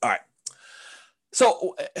 All right.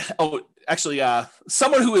 So,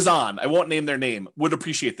 someone who is on, I won't name their name, would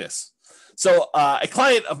appreciate this. So a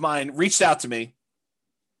client of mine reached out to me.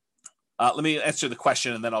 Let me answer the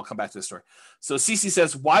question and then I'll come back to the story. So Cece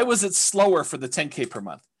says, why was it slower for the 10K per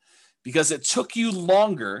month? Because it took you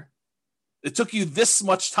longer. It took you this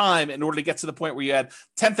much time in order to get to the point where you had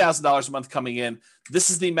 $10,000 a month coming in. This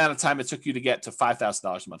is the amount of time it took you to get to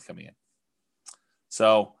 $5,000 a month coming in.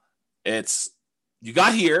 So you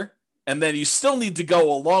got here, and then you still need to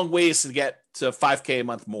go a long ways to get to 5K a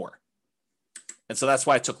month more. And so that's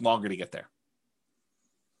why it took longer to get there.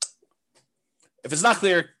 If it's not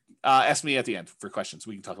clear, ask me at the end for questions.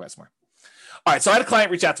 We can talk about it some more. All right. So I had a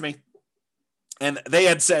client reach out to me, and they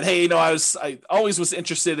had said, hey, I always was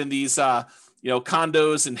interested in these,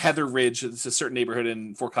 condos in Heather Ridge. It's a certain neighborhood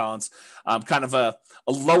in Fort Collins, kind of a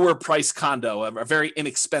lower price condo, a very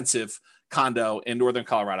inexpensive condo in Northern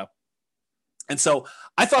Colorado. And so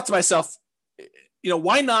I thought to myself,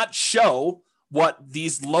 why not show what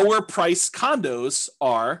these lower price condos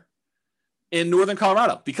are in Northern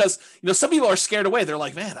Colorado? Because, some people are scared away. They're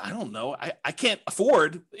like, man, I don't know. I can't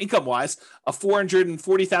afford, income wise, a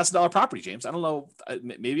 $440,000 property, James. I don't know.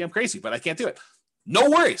 Maybe I'm crazy, but I can't do it. No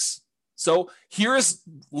worries. So here's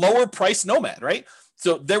lower price Nomad, right?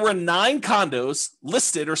 So there were 9 condos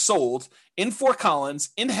listed or sold in Fort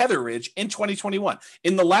Collins, in Heather Ridge in 2021,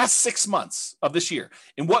 in the last 6 months of this year,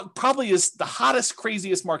 in what probably is the hottest,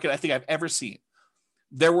 craziest market I think I've ever seen.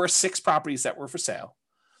 There were 6 properties that were for sale.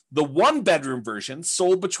 The 1-bedroom version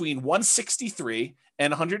sold between $163,000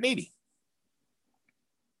 and $180,000.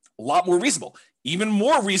 A lot more reasonable, even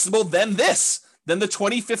more reasonable than the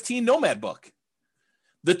 2015 Nomad book.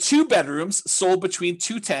 The 2 bedrooms sold between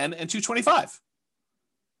 $210,000 and $225,000.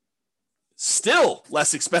 Still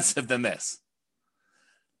less expensive than this.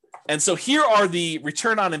 And so here are the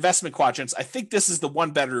return on investment quadrants. I think this is the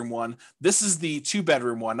 1-bedroom one. This is the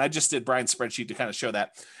 2-bedroom one. I just did Brian's spreadsheet to kind of show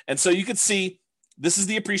that. And so you could see this is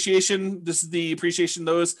the appreciation. This is the appreciation.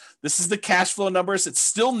 This is the cash flow numbers. It's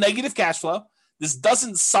still negative cash flow. This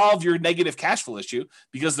doesn't solve your negative cash flow issue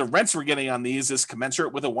because the rents we're getting on these is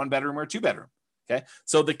commensurate with a 1-bedroom or a 2-bedroom. Okay.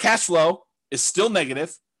 So the cash flow is still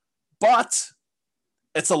negative, but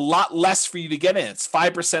it's a lot less for you to get in. It's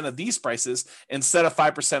 5% of these prices instead of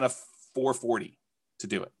 5% of 440 to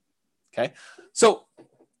do it. Okay. So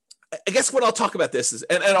I guess what I'll talk about this is,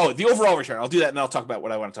 and the overall return, I'll do that and I'll talk about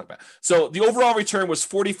what I want to talk about. So the overall return was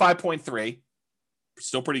 45.3,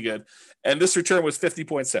 still pretty good. And this return was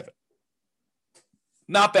 50.7.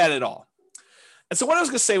 Not bad at all. And so what I was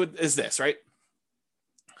going to say is this, right?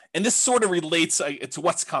 And this sort of relates to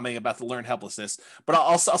what's coming about the learned helplessness, but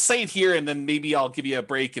I'll say it here, and then maybe I'll give you a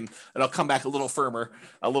break, and I'll come back a little firmer,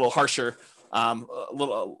 a little harsher, a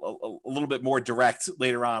little bit more direct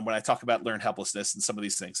later on when I talk about learned helplessness and some of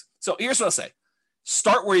these things. So here's what I'll say: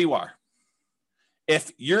 start where you are.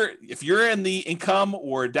 If you're in the income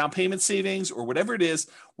or down payment savings or whatever it is,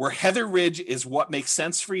 where Heather Ridge is what makes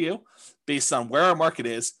sense for you based on where our market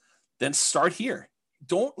is, then start here.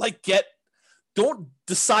 Don't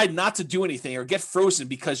decide not to do anything or get frozen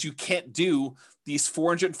because you can't do these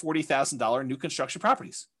 $440,000 new construction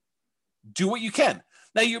properties. Do what you can.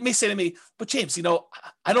 Now you may say to me, but James,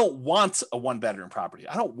 I don't want a 1-bedroom property.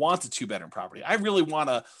 I don't want a 2-bedroom property. I really want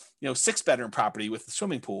a 6-bedroom property with a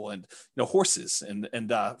swimming pool and horses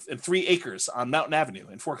and 3 acres on Mountain Avenue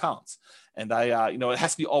in Fort Collins. And it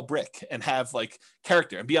has to be all brick and have like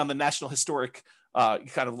character and be on the National Historic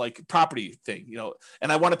kind of like property thing,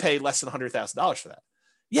 and I want to pay less than $100,000 for that.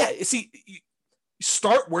 Yeah. See,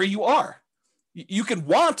 start where you are. You can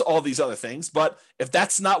want all these other things, but if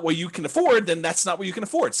that's not what you can afford, then that's not what you can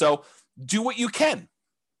afford. So do what you can.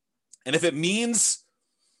 And if it means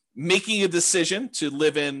making a decision to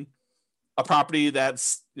live in a property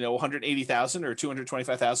that's, $180,000 or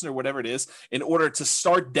 $225,000 or whatever it is, in order to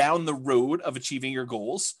start down the road of achieving your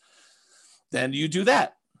goals, then you do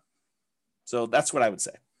that. So that's what I would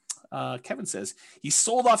say. Kevin says he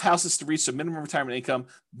sold off houses to reach the minimum retirement income.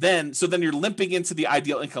 Then you're limping into the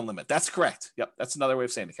ideal income limit. That's correct. Yep. That's another way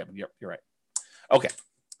of saying it, Kevin. You're right. Okay.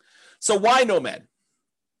 So why Nomad?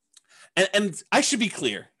 And I should be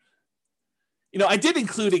clear. I did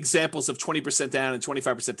include examples of 20% down and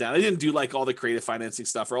 25% down. I didn't do like all the creative financing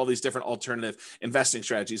stuff or all these different alternative investing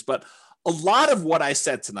strategies, but a lot of what I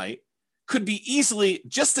said tonight could be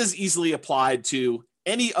just as easily applied to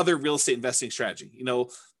any other real estate investing strategy.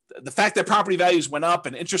 The fact that property values went up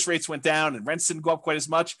and interest rates went down and rents didn't go up quite as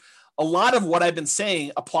much. A lot of what I've been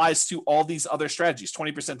saying applies to all these other strategies: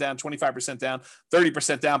 20% down, 25% down,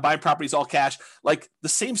 30% down, buying properties all cash. Like the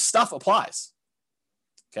same stuff applies.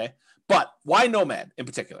 Okay. But why Nomad in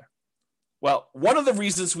particular? Well, one of the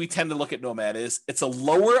reasons we tend to look at Nomad is it's a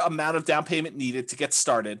lower amount of down payment needed to get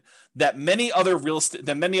started than many other real estate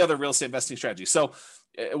investing strategies. So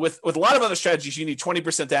with a lot of other strategies, you need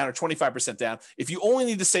 20% down or 25% down. If you only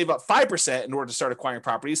need to save up 5% in order to start acquiring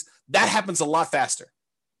properties, that happens a lot faster.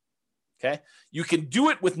 Okay. You can do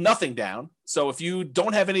it with nothing down. So if you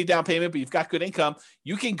don't have any down payment, but you've got good income,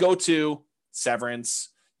 you can go to Severance,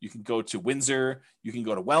 you can go to Windsor, you can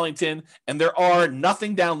go to Wellington, and there are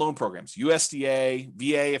nothing down loan programs, USDA,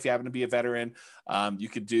 VA, if you happen to be a veteran. You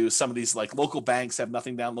could do some of these like local banks have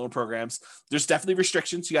nothing down loan programs. There's definitely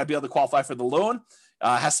restrictions. You got to be able to qualify for the loan.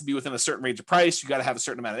 has to be within a certain range of price. You got to have a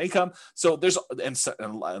certain amount of income. So and a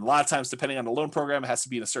lot of times, depending on the loan program, it has to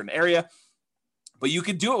be in a certain area. But you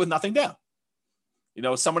could do it with nothing down.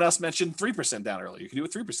 Someone else mentioned 3% down earlier. You can do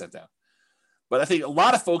it 3% down. But I think a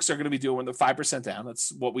lot of folks are going to be doing the 5% down.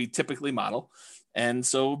 That's what we typically model. And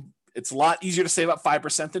so it's a lot easier to save up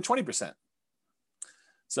 5% than 20%.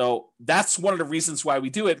 So that's one of the reasons why we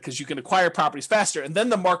do it, because you can acquire properties faster, and then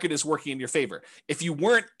the market is working in your favor. If you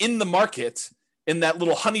weren't in the market in that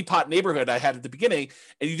little honeypot neighborhood I had at the beginning,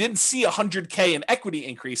 and you didn't see $100K in equity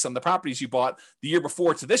increase on the properties you bought the year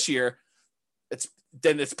before to this year,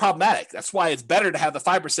 then it's problematic. That's why it's better to have the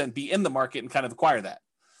 5% be in the market and kind of acquire that.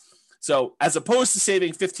 So as opposed to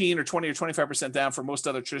saving 15 or 20 or 25% down for most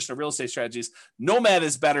other traditional real estate strategies, Nomad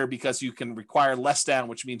is better because you can require less down,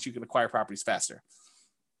 which means you can acquire properties faster.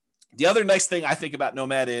 The other nice thing I think about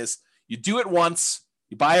Nomad is you do it once,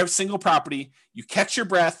 you buy a single property, you catch your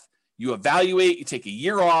breath, you evaluate, you take a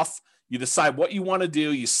year off, you decide what you want to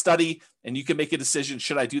do, you study, and you can make a decision.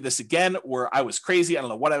 Should I do this again? Or I was crazy. I don't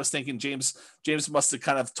know what I was thinking. James must have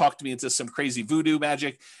kind of talked me into some crazy voodoo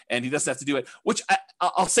magic, and he doesn't have to do it, which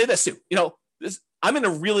I'll say this too. I'm in a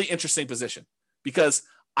really interesting position because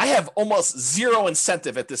I have almost zero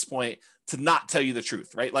incentive at this point to not tell you the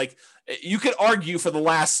truth, right? Like you could argue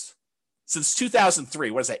since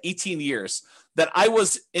 2003, what is that, 18 years, that I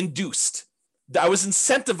was induced, that I was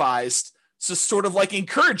incentivized to sort of like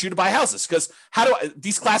encourage you to buy houses. Because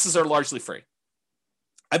these classes are largely free.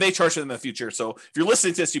 I may charge for them in the future. So if you're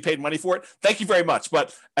listening to this, you paid money for it. Thank you very much.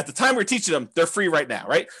 But at the time we're teaching them, they're free right now,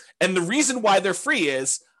 right? And the reason why they're free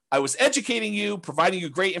is I was educating you, providing you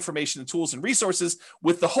great information and tools and resources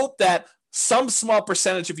with the hope that some small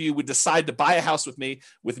percentage of you would decide to buy a house with me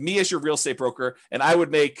as your real estate broker, and I would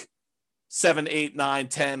make $7, $8, $9,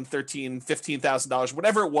 $10, $13, $15,000,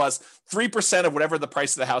 whatever it was. 3% of whatever the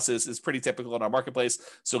price of the house is pretty typical in our marketplace.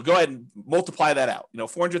 So go ahead and multiply that out.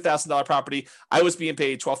 $400,000 property. I was being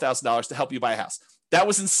paid $12,000 to help you buy a house. That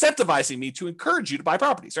was incentivizing me to encourage you to buy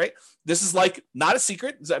properties, right? This is like not a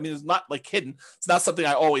secret. I mean, it's not like hidden. It's not something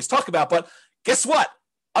I always talk about, but guess what?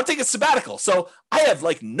 I'm taking a sabbatical. So I have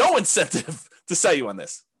like no incentive to sell you on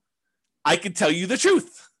this. I can tell you the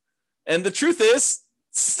truth. And the truth is,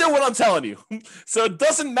 still what I'm telling you. So it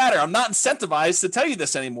doesn't matter. I'm not incentivized to tell you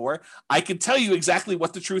this anymore. I can tell you exactly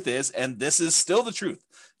what the truth is, and this is still the truth.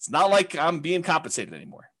 It's not like I'm being compensated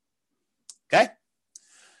anymore. Okay?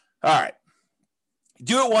 All right.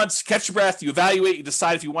 Do it once, catch your breath, you evaluate, you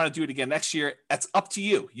decide if you want to do it again next year. That's up to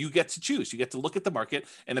you. You get to choose. You get to look at the market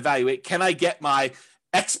and evaluate, can I get my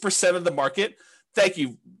X percent of the market? Thank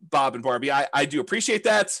you, Bob and Barbie. I do appreciate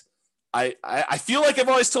that. I feel like I've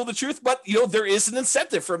always told the truth, but there is an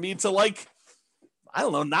incentive for me to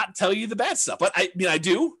not tell you the bad stuff. But I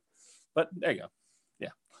do. But there you go. Yeah.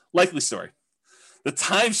 Likely story. The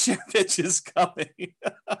timeshare pitch is coming.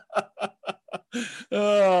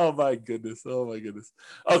 Oh my goodness.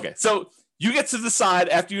 Okay. So you get to decide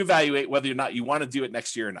after you evaluate whether or not you want to do it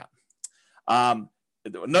next year or not.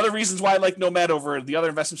 Another reasons why I like Nomad over the other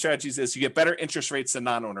investment strategies is you get better interest rates than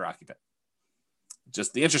non-owner occupant.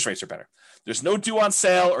 Just the interest rates are better. There's no due on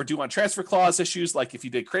sale or due on transfer clause issues like if you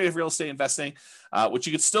did creative real estate investing, which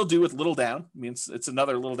you could still do with little down. I mean, it's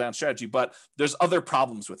another little down strategy, but there's other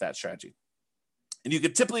problems with that strategy. And you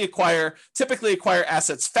could typically acquire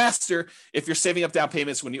assets faster if you're saving up down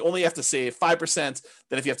payments when you only have to save 5%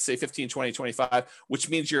 than if you have to save 15, 20, 25, which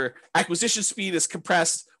means your acquisition speed is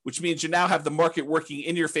compressed, which means you now have the market working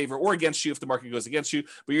in your favor or against you if the market goes against you,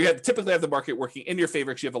 but you typically have the market working in your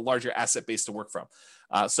favor because you have a larger asset base to work from.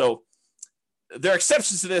 So there are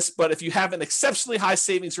exceptions to this, but if you have an exceptionally high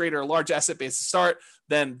savings rate or a large asset base to start,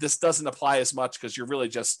 then this doesn't apply as much because you're really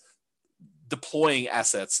just deploying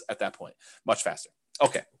assets at that point much faster.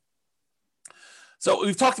 Okay. So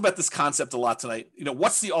we've talked about this concept a lot tonight.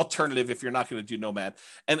 What's the alternative if you're not going to do Nomad?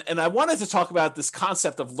 And I wanted to talk about this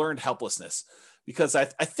concept of learned helplessness because I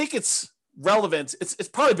think it's relevant. It's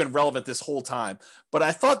probably been relevant this whole time, but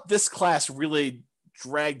I thought this class really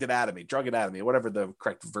drug it out of me, whatever the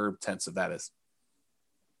correct verb tense of that is.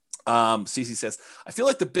 Cece says, I feel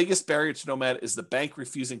like the biggest barrier to Nomad is the bank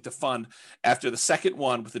refusing to fund after the second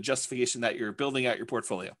one with the justification that you're building out your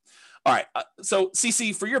portfolio. All right. So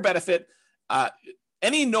Cece, for your benefit,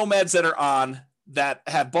 any Nomads that are on that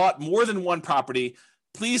have bought more than one property,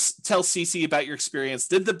 please tell Cece about your experience.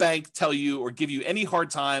 Did the bank tell you or give you any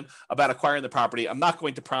hard time about acquiring the property? I'm not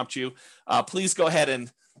going to prompt you. Please go ahead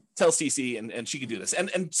and tell Cece and she can do this. And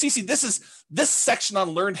Cece, this section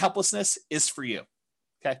on learned helplessness is for you.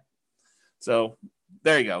 Okay. So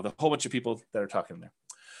there you go. The whole bunch of people that are talking there.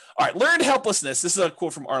 All right. Learned helplessness. This is a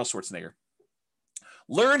quote from Arnold Schwarzenegger.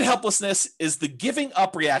 Learned helplessness is the giving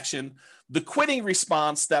up reaction, the quitting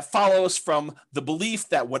response that follows from the belief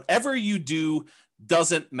that whatever you do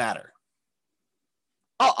doesn't matter.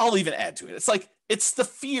 I'll even add to it. It's the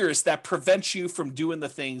fears that prevent you from doing the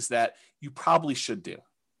things that you probably should do.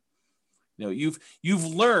 You've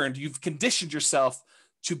conditioned yourself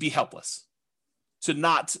to be helpless, to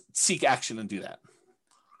not seek action and do that.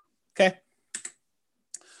 Okay.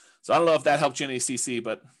 So I don't know if that helped you in ACC,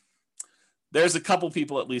 but there's a couple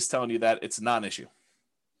people at least telling you that it's a non-issue.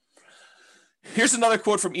 Here's another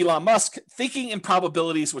quote from Elon Musk. Thinking in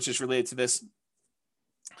probabilities, which is related to this.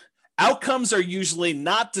 Outcomes are usually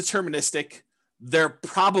not deterministic. They're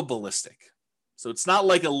probabilistic. So it's not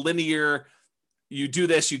like a linear, you do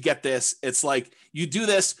this, you get this. It's like you do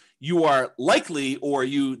this, you are likely, or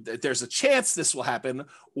there's a chance this will happen,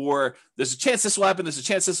 or there's a chance this will happen, there's a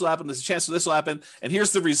chance this will happen, there's a chance this will happen. And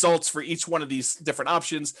here's the results for each one of these different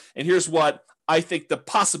options. And here's what I think the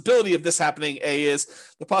possibility of this happening A is,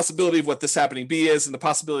 the possibility of what this happening B is, and the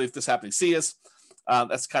possibility of this happening C is.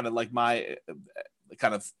 That's kind of like my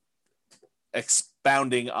kind of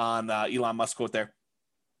expounding on Elon Musk quote there.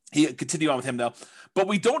 He continue on with him though, but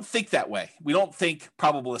we don't think that way. We don't think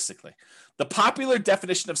probabilistically. The popular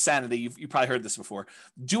definition of sanity, you've probably heard this before,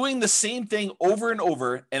 doing the same thing over and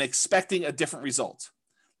over and expecting a different result.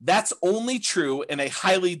 That's only true in a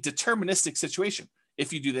highly deterministic situation.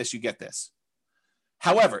 If you do this, you get this.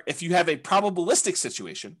 However, if you have a probabilistic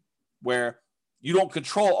situation where you don't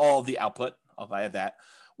control all of the output, I'll add that,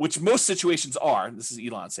 which most situations are, this is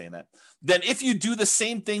Elon saying that, then if you do the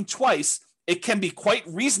same thing twice, it can be quite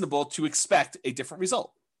reasonable to expect a different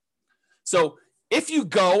result. So if you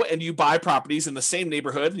go and you buy properties in the same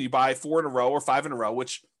neighborhood and you buy 4 in a row or 5 in a row,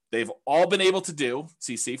 which they've all been able to do,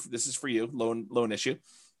 CC, this is for you, loan issue.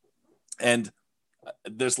 And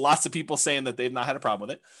there's lots of people saying that they've not had a problem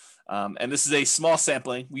with it. And this is a small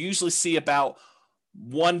sampling. We usually see about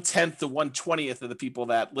 1/10 to 1/20 of the people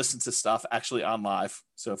that listen to stuff actually on live.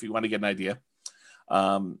 So if you want to get an idea,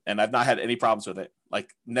 and I've not had any problems with it,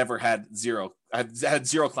 like never had zero. I've had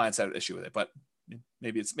 0 clients that had an issue with it, but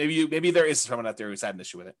maybe there is someone out there who's had an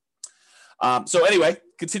issue with it. So anyway,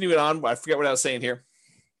 continuing on, I forget what I was saying here.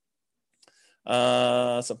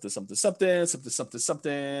 Something,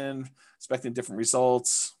 expecting different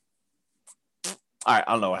results. All right,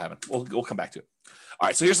 I don't know what happened. We'll come back to it. All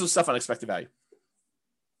right, so here's some stuff on expected value.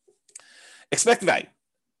 Expected value.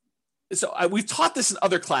 So we've taught this in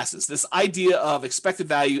other classes, this idea of expected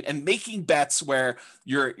value and making bets where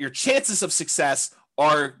your chances of success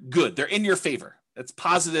are good. They're in your favor. That's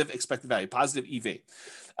positive expected value, positive EV.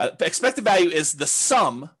 Expected value is the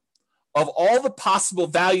sum of all the possible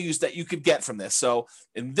values that you could get from this. So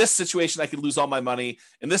in this situation, I could lose all my money.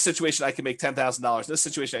 In this situation, I can make $10,000. In this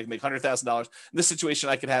situation, I can make $100,000. In this situation,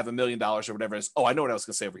 I could have $1 million or whatever it is. Oh, I know what I was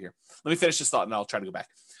going to say over here. Let me finish this thought and I'll try to go back.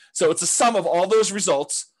 So it's a sum of all those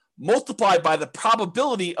results multiplied by the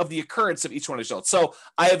probability of the occurrence of each one of the results. So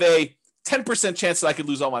I have a 10% chance that I could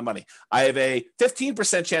lose all my money. I have a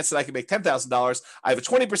 15% chance that I can make $10,000. I have a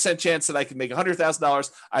 20% chance that I can make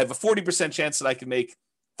 $100,000. I have a 40% chance that I can make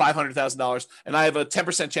 $500,000, and I have a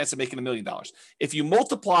 10% chance of making $1 million. If you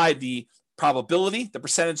multiply the probability, the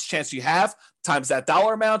percentage chance you have, times that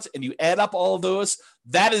dollar amount, and you add up all of those,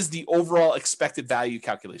 that is the overall expected value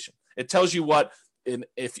calculation. It tells you what,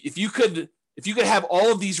 if you could have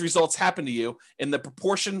all of these results happen to you in the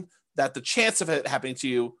proportion that the chance of it happening to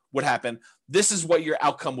you would happen, this is what your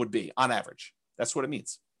outcome would be on average. That's what it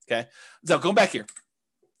means. Okay. So going back here.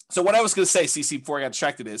 So what I was going to say, CC, before I got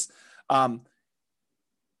distracted is,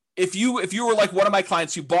 if you were like one of my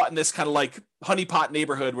clients who bought in this kind of like honeypot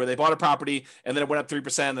neighborhood where they bought a property and then it went up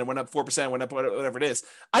 3%, and then it went up 4%, went up whatever it is,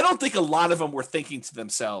 I don't think a lot of them were thinking to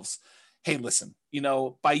themselves, hey, listen,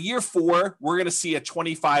 by year 4, we're going to see a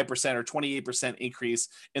 25% or 28% increase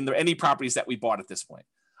in any properties that we bought at this point.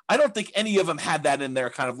 I don't think any of them had that in their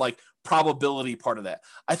kind of like probability part of that.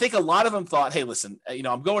 I think a lot of them thought, hey, listen,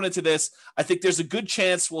 I'm going into this. I think there's a good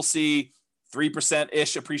chance we'll see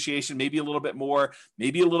 3%-ish appreciation, maybe a little bit more,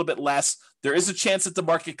 maybe a little bit less. There is a chance that the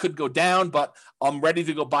market could go down, but I'm ready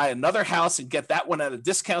to go buy another house and get that one at a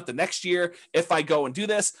discount the next year if I go and do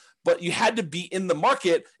this. But you had to be in the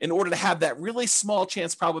market in order to have that really small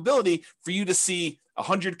chance probability for you to see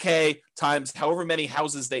 100K times however many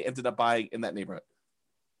houses they ended up buying in that neighborhood.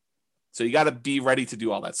 So you got to be ready to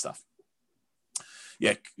do all that stuff.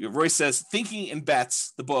 Yeah, Roy says, Thinking in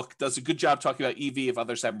Bets, the book, does a good job talking about EV if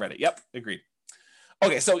others haven't read it. Yep, agreed.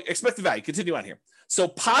 Okay, so expected value. Continue on here. So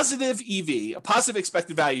positive EV, a positive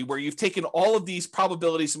expected value, where you've taken all of these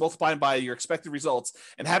probabilities and multiplying by your expected results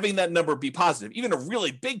and having that number be positive, even a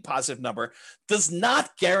really big positive number, does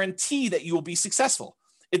not guarantee that you will be successful.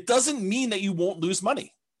 It doesn't mean that you won't lose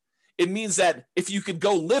money. It means that if you could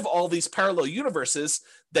go live all these parallel universes,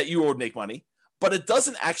 that you would make money, but it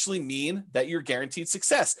doesn't actually mean that you're guaranteed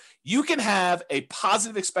success. You can have a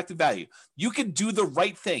positive expected value. You can do the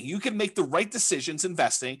right thing. You can make the right decisions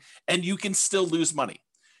investing, and you can still lose money.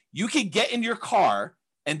 You can get in your car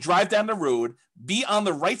and drive down the road, be on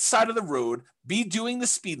the right side of the road, be doing the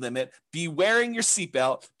speed limit, be wearing your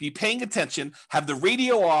seatbelt, be paying attention, have the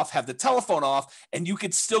radio off, have the telephone off, and you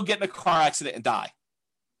could still get in a car accident and die.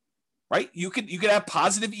 Right? You could have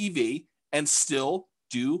positive EV and still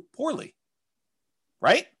do poorly.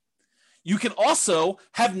 Right? You can also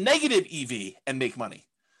have negative EV and make money.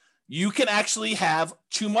 You can actually have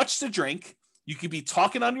too much to drink. You could be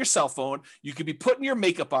talking on your cell phone. You could be putting your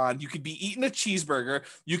makeup on. You could be eating a cheeseburger.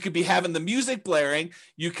 You could be having the music blaring.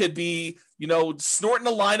 You could be, snorting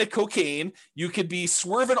a line of cocaine. You could be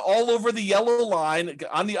swerving all over the yellow line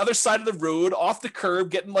on the other side of the road, off the curb,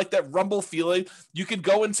 getting like that rumble feeling. You could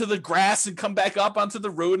go into the grass and come back up onto the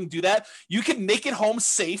road and do that. You can make it home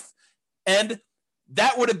safe, and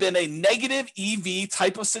that would have been a negative EV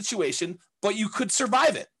type of situation, but you could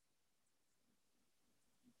survive it.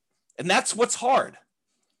 And that's what's hard.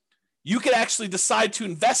 You could actually decide to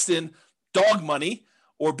invest in dog money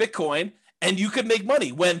or Bitcoin, and you could make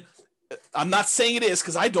money. When I'm not saying it is,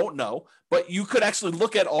 because I don't know, but you could actually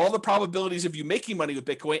look at all the probabilities of you making money with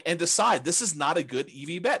Bitcoin and decide this is not a good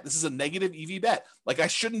EV bet. This is a negative EV bet. Like, I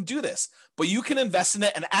shouldn't do this. But you can invest in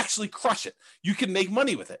it and actually crush it. You can make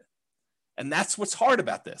money with it. And that's what's hard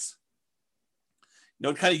about this.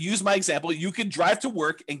 To kind of use my example, you could drive to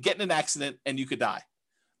work and get in an accident and you could die.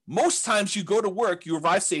 Most times you go to work, you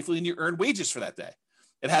arrive safely, and you earn wages for that day.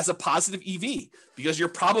 It has a positive EV because your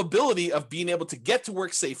probability of being able to get to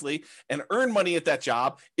work safely and earn money at that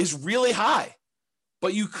job is really high.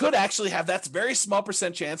 But you could actually have that very small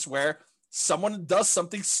percent chance where someone does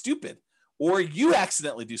something stupid, or you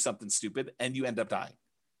accidentally do something stupid and you end up dying.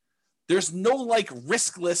 There's no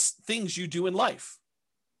riskless things you do in life.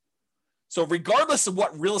 So regardless of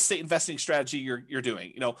what real estate investing strategy you're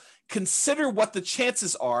doing, consider what the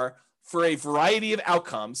chances are for a variety of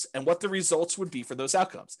outcomes and what the results would be for those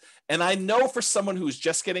outcomes. And I know for someone who's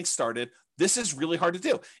just getting started, this is really hard to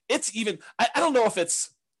do. It's even, I don't know if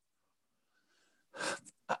it's,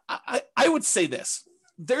 I would say this,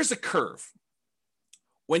 there's a curve.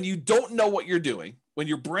 When you don't know what you're doing, when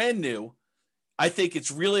you're brand new, I think it's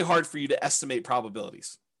really hard for you to estimate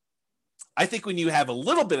probabilities. I think when you have a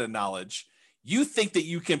little bit of knowledge, you think that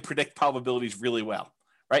you can predict probabilities really well,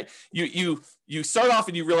 right? You start off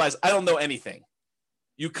and you realize, I don't know anything.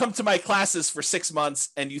 You come to my classes for 6 months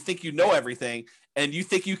and you think you know everything and you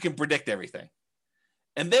think you can predict everything.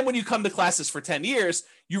 And then when you come to classes for 10 years,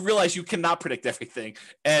 you realize you cannot predict everything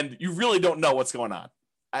and you really don't know what's going on.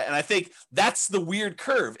 And I think that's the weird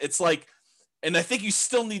curve. It's like, and I think you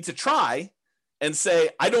still need to try and say,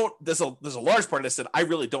 there's a large part of this that I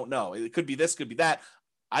really don't know. It could be this, could be that.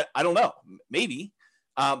 I don't know, maybe.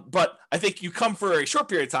 But I think you come for a short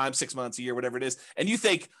period of time, 6 months, a year, whatever it is, and you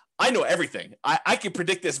think, I know everything. I can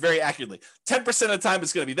predict this very accurately. 10% of the time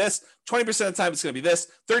it's going to be this, 20% of the time it's going to be this,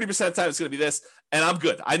 30% of the time it's going to be this, and I'm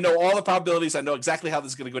good. I know all the probabilities. I know exactly how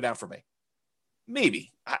this is going to go down for me.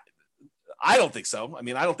 Maybe. I don't think so. I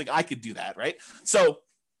mean, I don't think I could do that, right? So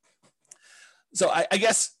I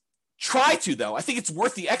guess try to, though. I think it's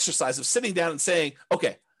worth the exercise of sitting down and saying,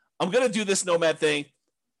 okay, I'm going to do this Nomad thing.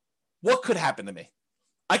 What could happen to me?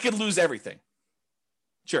 I could lose everything.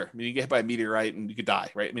 Sure. I mean, you get hit by a meteorite and you could die,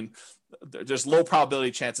 right? I mean, there's low probability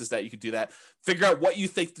chances that you could do that. Figure out what you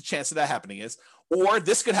think the chance of that happening is. Or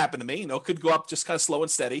this could happen to me, could go up just kind of slow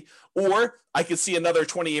and steady. Or I could see another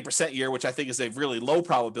 28% year, which I think is a really low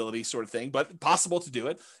probability sort of thing, but possible to do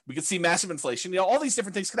it. We could see massive inflation. All these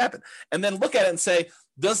different things could happen. And then look at it and say,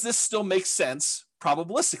 does this still make sense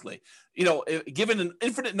probabilistically? Given an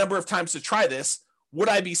infinite number of times to try this, would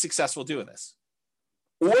I be successful doing this?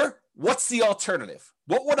 Or what's the alternative?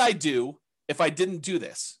 What would I do if I didn't do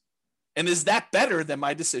this? And is that better than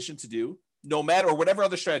my decision to do Nomad or whatever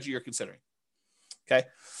other strategy you're considering? Okay.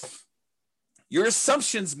 Your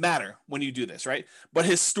assumptions matter when you do this, right? But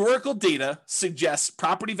historical data suggests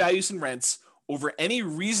property values and rents over any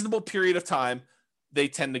reasonable period of time, they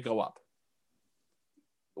tend to go up.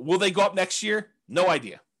 Will they go up next year? No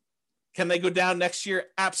idea. Can they go down next year?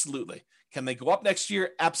 Absolutely. Can they go up next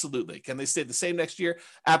year? Absolutely. Can they stay the same next year?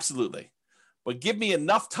 Absolutely. But give me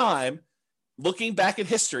enough time, looking back at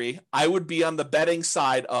history, I would be on the betting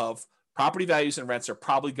side of Property values and rents are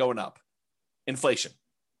probably going up. Inflation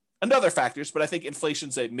and other factors, but I think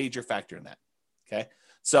inflation's a major factor in that. Okay.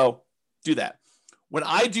 So do that. When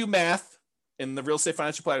I do math in the real estate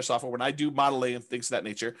financial planner software, when I do modeling and things of that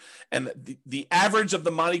nature, and the average of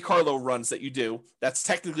the Monte Carlo runs that you do, that's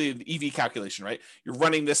technically an EV calculation, right? You're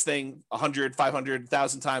running this thing 100, 500,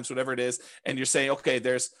 1,000 times, whatever it is. And you're saying, okay,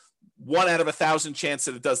 there's 1 out of 1,000 chance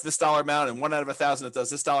that it does this dollar amount and 1 out of 1,000 that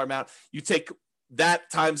does this dollar amount. You take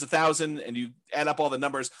that times 1,000 and you add up all the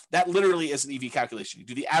numbers. That literally is an EV calculation. You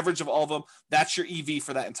do the average of all of them. That's your EV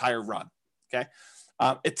for that entire run. Okay.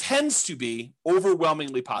 It tends to be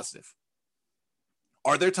overwhelmingly positive.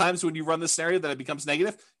 Are there times when you run this scenario that it becomes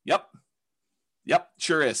negative? Yep,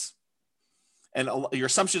 sure is. And your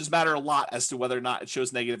assumptions matter a lot as to whether or not it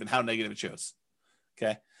shows negative and how negative it shows.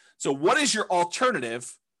 Okay. So what is your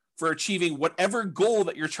alternative for achieving whatever goal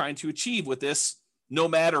that you're trying to achieve with this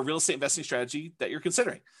nomad or real estate investing strategy that you're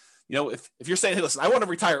considering? You know, if you're saying, hey, listen, I want to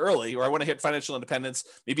retire early, or I want to hit financial independence,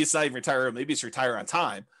 maybe it's not even retire, maybe it's retire on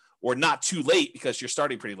time, or not too late because you're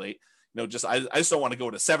starting pretty late. You know, I just don't want to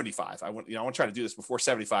go to 75. I want to try to do this before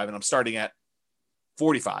 75, and I'm starting at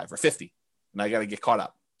 45 or 50, and I got to get caught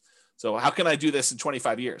up. So how can I do this in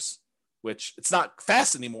 25 years? Which it's not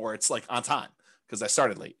fast anymore. It's like on time because I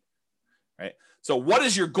started late, right? So what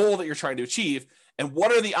is your goal that you're trying to achieve, and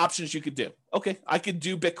what are the options you could do? Okay, I could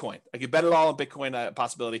do Bitcoin. I could bet it all on Bitcoin,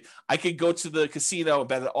 possibility. I could go to the casino and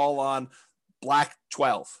bet it all on Black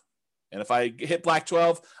 12. And if I hit Black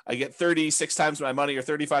 12, I get 36 times my money or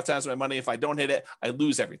 35 times my money. If I don't hit it, I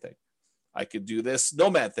lose everything. I could do this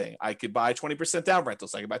Nomad thing. I could buy 20% down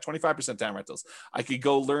rentals. I could buy 25% down rentals. I could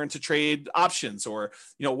go learn to trade options, or,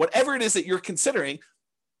 you know, whatever it is that you're considering,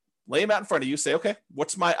 lay them out in front of you. Say, okay,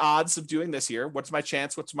 what's my odds of doing this here? What's my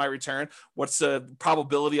chance? What's my return? What's the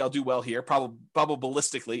probability I'll do well here?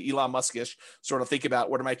 Probabilistically, Elon Musk-ish, sort of think about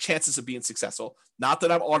what are my chances of being successful? Not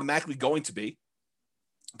that I'm automatically going to be,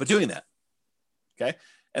 but doing that. Okay.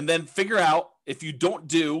 And then figure out, if you don't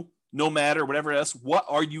do Nomad or whatever else, what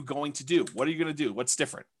are you going to do? What are you going to do? What's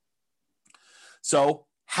different? So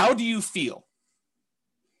how do you feel?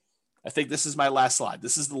 I think this is my last slide.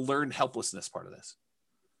 This is the learned helplessness part of this.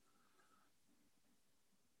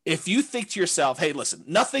 If you think to yourself, hey, listen,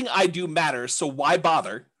 nothing I do matters, so why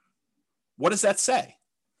bother? What does that say?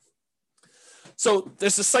 So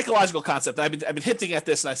there's a psychological concept. I've been hinting at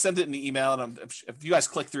this, and I sent it in the email, and if you guys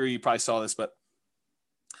click through, you probably saw this, but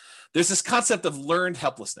there's this concept of learned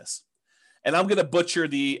helplessness. And I'm going to butcher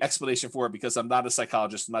the explanation for it because I'm not a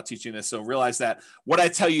psychologist. I'm not teaching this. So realize that what I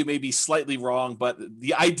tell you may be slightly wrong, but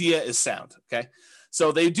the idea is sound. Okay.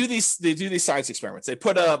 So they do these science experiments. They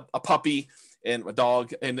put a puppy and a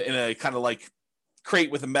dog in a kind of like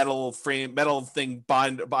crate with a metal thing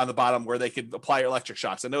bind on the bottom where they could apply electric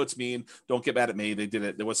shocks. I know it's mean. Don't get mad at me. They did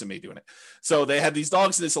it. It wasn't me doing it. So they had these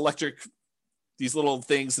dogs in these little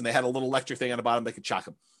things, and they had a little electric thing on the bottom. They could shock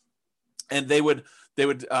them. And they would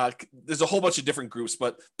there's a whole bunch of different groups,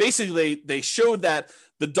 but basically they showed that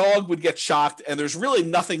the dog would get shocked, and there's really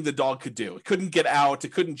nothing the dog could do. It couldn't get out.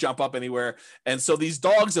 It couldn't jump up anywhere. And so these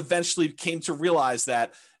dogs eventually came to realize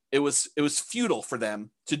that it was futile for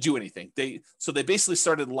them to do anything. So they basically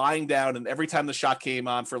started lying down, and every time the shock came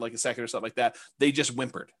on for like a second or something like that, they just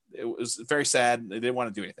whimpered. It was very sad. They didn't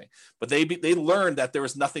want to do anything, but they learned that there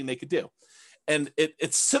was nothing they could do. And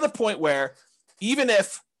it's to the point where even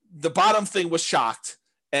if the bottom thing was shocked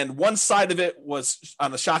and one side of it was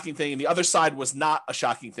on a shocking thing and the other side was not a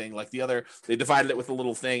shocking thing, like the other, they divided it with a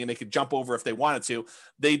little thing and they could jump over if they wanted to.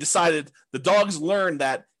 They decided, the dogs learned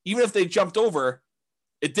that even if they jumped over,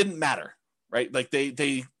 it didn't matter, right? Like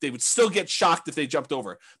they would still get shocked if they jumped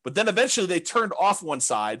over. But then eventually they turned off one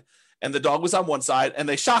side and the dog was on one side and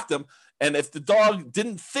they shocked them. And if the dog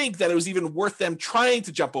didn't think that it was even worth them trying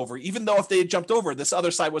to jump over, even though if they had jumped over, this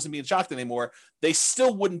other side wasn't being shocked anymore, they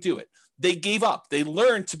still wouldn't do it. They gave up. They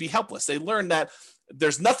learned to be helpless. They learned that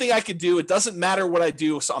there's nothing I could do. It doesn't matter what I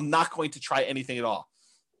do, so I'm not going to try anything at all.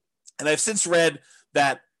 And I've since read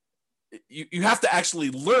that you have to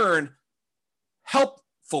actually learn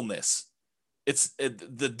helpfulness.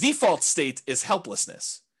 The default state is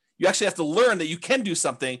helplessness. You actually have to learn that you can do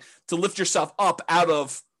something to lift yourself up out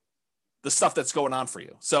of the stuff that's going on for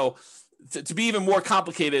you. So to be even more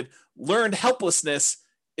complicated, learned helplessness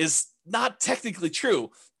is not technically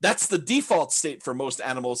true. That's the default state for most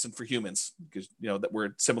animals and for humans, because that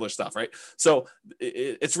we're similar stuff, right? So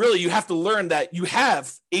it's really, you have to learn that you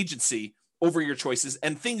have agency over your choices,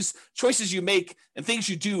 and choices you make and things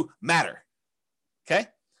you do matter. Okay.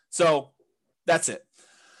 So that's it.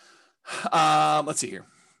 Let's see here.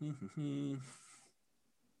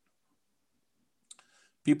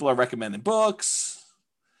 People are recommending books.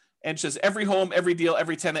 And says, every home, every deal,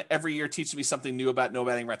 every tenant, every year teaches me something new about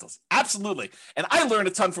nomading rentals. Absolutely. And I learn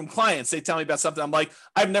a ton from clients. They tell me about something. I'm like,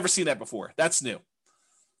 I've never seen that before. That's new.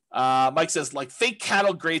 Mike says, like fake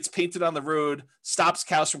cattle grates painted on the road stops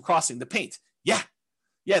cows from crossing. The paint.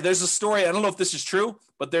 Yeah, there's a story. I don't know if this is true,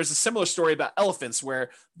 but there's a similar story about elephants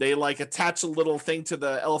where they like attach a little thing to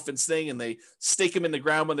the elephant's thing and they stake them in the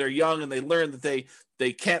ground when they're young, and they learn that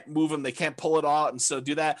they can't move them, they can't pull it out, and so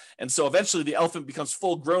do that. And so eventually the elephant becomes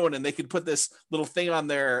full grown, and they can put this little thing on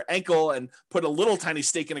their ankle and put a little tiny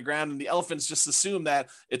stake in the ground, and the elephants just assume that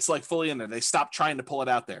it's like fully in there. They stop trying to pull it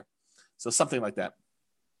out there. So something like that.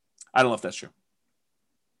 I don't know if that's true.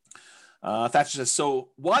 Thatcher says, so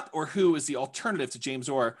what or who is the alternative to James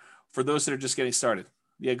Orr for those that are just getting started?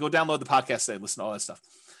 Yeah, go download the podcast today, listen to all that stuff.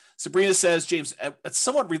 Sabrina says, James, a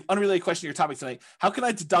somewhat unrelated question to your topic tonight. How can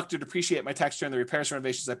I deduct or depreciate my tax return the repairs and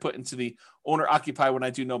renovations I put into the owner occupy when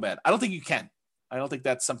I do Nomad? I don't think you can. I don't think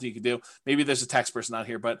that's something you can do. Maybe there's a tax person out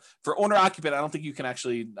here, but for owner occupant, I don't think you can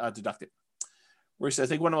actually deduct it. Where he says, I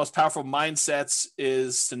think one of the most powerful mindsets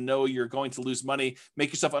is to know you're going to lose money.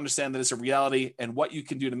 Make yourself understand that it's a reality and what you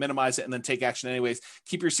can do to minimize it, and then take action anyways.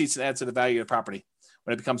 Keep your receipts and add to the value of the property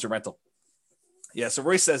when it becomes a rental. Yeah, so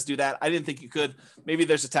Royce says do that. I didn't think you could. Maybe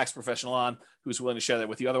there's a tax professional on who's willing to share that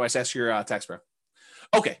with you. Otherwise, ask your tax pro.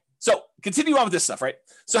 Okay, so continue on with this stuff, right?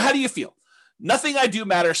 So how do you feel? Nothing I do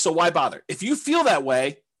matters, so why bother? If you feel that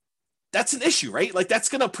way, that's an issue, right? Like that's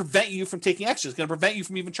going to prevent you from taking action. It's going to prevent you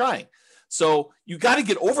from even trying. So you got to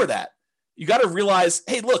get over that. You got to realize,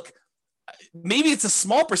 hey, look, maybe it's a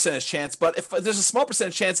small percentage chance, but if there's a small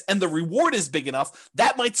percentage chance and the reward is big enough,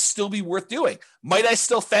 that might still be worth doing. Might I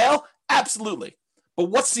still fail? Absolutely. But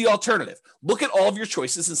what's the alternative? Look at all of your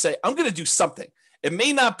choices and say, I'm going to do something. It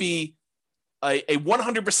may not be a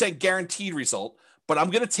 100% guaranteed result, but I'm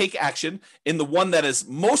going to take action in the one that is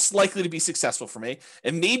most likely to be successful for me.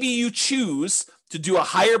 And maybe you choose to do a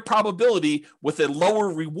higher probability with a lower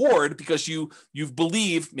reward because you've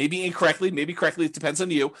believed, maybe incorrectly, maybe correctly, it depends on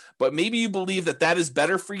you, but maybe you believe that that is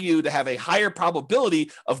better for you to have a higher probability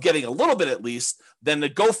of getting a little bit at least than to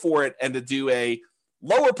go for it and to do a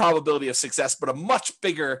lower probability of success, but a much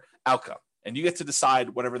bigger outcome. And you get to decide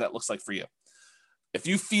whatever that looks like for you. If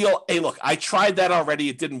you feel, hey, look, I tried that already,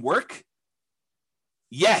 it didn't work.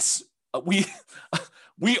 Yes, we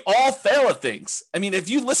all fail at things. I mean, if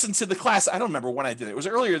you listen to the class, I don't remember when I did it. It was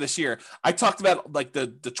earlier this year. I talked about like the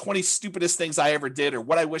 20 stupidest things I ever did or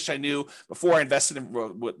what I wish I knew before I invested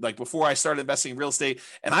in, like before I started investing in real estate.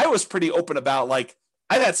 And I was pretty open about like,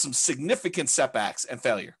 I've had some significant setbacks and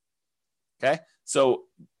failure. Okay. So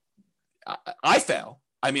I fail.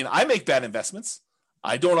 I mean, I make bad investments.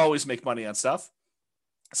 I don't always make money on stuff.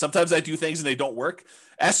 Sometimes I do things and they don't work.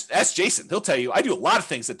 Ask Jason. He'll tell you I do a lot of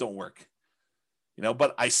things that don't work,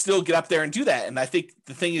 but I still get up there and do that. And I think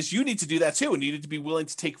the thing is you need to do that too. And you need to be willing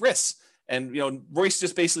to take risks. And, Royce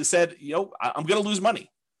just basically said, I'm going to lose money.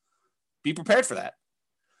 Be prepared for that.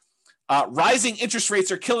 Rising interest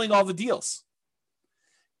rates are killing all the deals.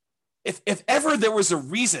 If ever there was a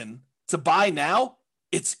reason to buy now,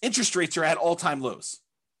 it's interest rates are at all-time lows.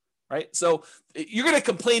 Right. So you're going to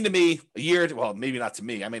complain to me a year, well, maybe not to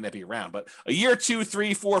me, I may not be around, but a year, 2,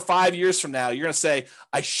 3, 4, 5 years from now, you're going to say,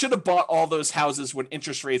 I should have bought all those houses when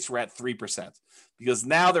interest rates were at 3%, because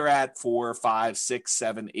now they're at 4, 5, 6,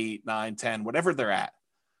 7, 8, 9, 10, whatever they're at.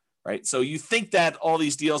 Right. So you think that all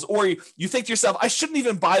these deals, or you think to yourself, I shouldn't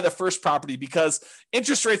even buy the first property because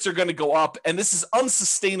interest rates are going to go up. And this is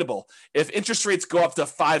unsustainable. If interest rates go up to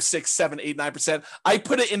 5, 6, 7, 8, 9%, I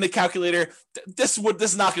put it in the calculator. This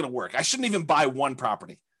is not going to work. I shouldn't even buy one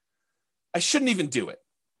property. I shouldn't even do it.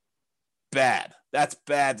 Bad. That's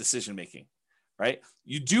bad decision making. Right.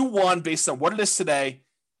 You do one based on what it is today.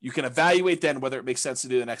 You can evaluate then whether it makes sense to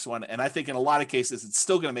do the next one. And I think in a lot of cases, it's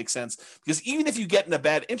still going to make sense because even if you get in a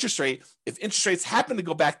bad interest rate, if interest rates happen to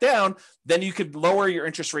go back down, then you could lower your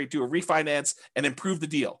interest rate, do a refinance and improve the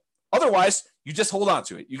deal. Otherwise, you just hold on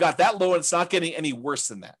to it. You got that low and it's not getting any worse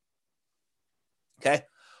than that. Okay.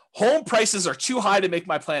 Home prices are too high to make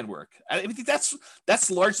my plan work. I think that's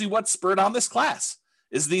largely what spurred on this class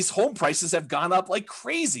is these home prices have gone up like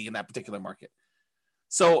crazy in that particular market.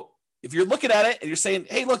 So if you're looking at it and you're saying,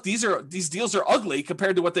 hey, look, these deals are ugly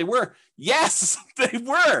compared to what they were. Yes, they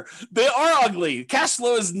were. They are ugly. Cash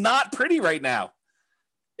flow is not pretty right now.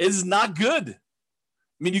 It is not good. I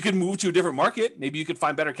mean, you can move to a different market. Maybe you could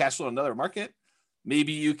find better cash flow in another market.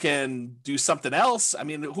 Maybe you can do something else. I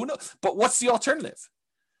mean, who knows? But what's the alternative?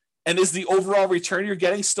 And is the overall return you're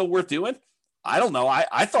getting still worth doing? I don't know.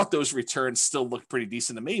 I thought those returns still looked pretty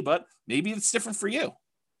decent to me, but maybe it's different for you,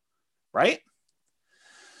 right?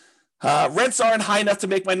 Rents aren't high enough to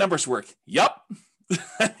make my numbers work. Yup.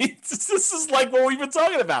 This is like what we've been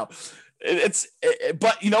talking about.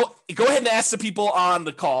 But go ahead and ask the people on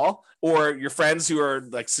the call or your friends who are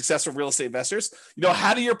like successful real estate investors.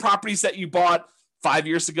 How do your properties that you bought 5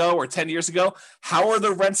 years ago or 10 years ago, how are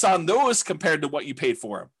the rents on those compared to what you paid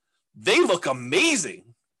for them? They look amazing.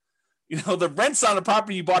 The rents on a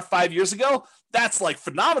property you bought 5 years ago, that's like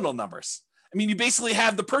phenomenal numbers. I mean, you basically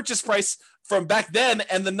have the purchase price from back then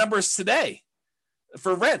and the numbers today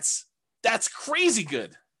for rents. That's crazy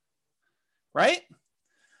good, right?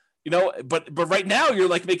 But right now you're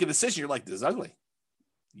like making a decision. You're like, this is ugly.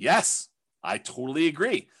 Yes, I totally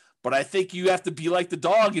agree. But I think you have to be like the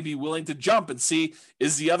dog and be willing to jump and see,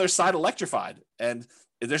 is the other side electrified? And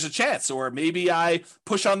there's a chance, or maybe I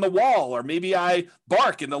push on the wall, or maybe I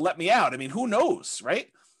bark and they'll let me out. I mean, who knows, right?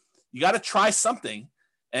 You got to try something.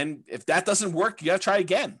 And if that doesn't work, you got to try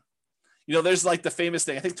again. There's like the famous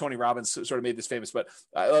thing. I think Tony Robbins sort of made this famous, but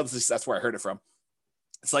that's where I heard it from.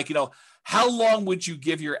 It's like, how long would you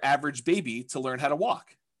give your average baby to learn how to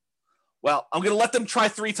walk? Well, I'm going to let them try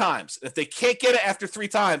 3 times. If they can't get it after 3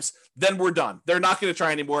 times, then we're done. They're not going to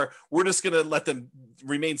try anymore. We're just going to let them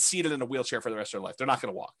remain seated in a wheelchair for the rest of their life. They're not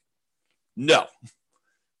going to walk. No.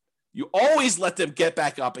 You always let them get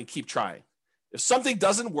back up and keep trying. If something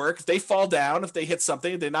doesn't work, if they fall down, if they hit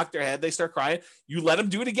something, they knock their head, they start crying, you let them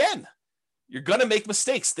do it again. You're going to make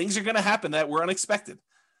mistakes. Things are going to happen that were unexpected.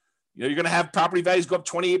 You're going to have property values go up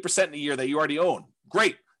 28% in a year that you already own.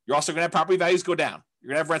 Great. You're also going to have property values go down. You're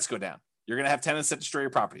going to have rents go down. You're going to have tenants that destroy your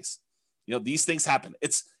properties. These things happen.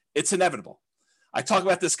 It's inevitable. I talk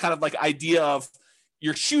about this kind of like idea of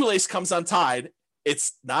your shoelace comes untied.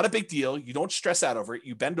 It's not a big deal. You don't stress out over it.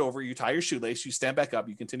 You bend over, you tie your shoelace, you stand back up,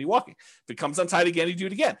 you continue walking. If it comes untied again, you do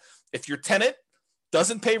it again. If your tenant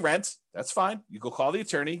doesn't pay rent, that's fine. You go call the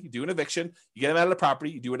attorney, you do an eviction, you get them out of the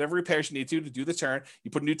property, you do whatever repairs you need to do the turn,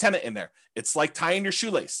 you put a new tenant in there. It's like tying your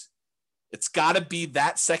shoelace. It's got to be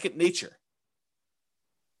that second nature.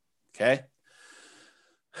 Okay?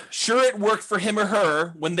 Sure, it worked for him or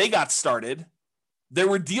her when they got started. There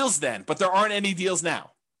were deals then, but there aren't any deals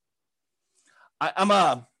now. I'm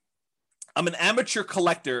an amateur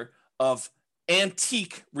collector of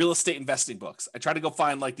antique real estate investing books. I try to go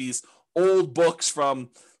find like these old books from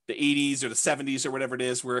the 80s or the 70s or whatever it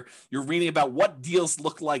is, where you're reading about what deals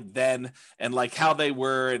looked like then and like how they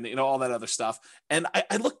were and all that other stuff. And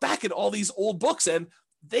I look back at all these old books and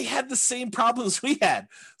they had the same problems we had.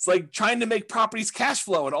 It's like trying to make properties cash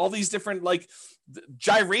flow and all these different like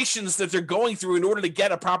gyrations that they're going through in order to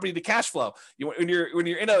get a property to cash flow. When you're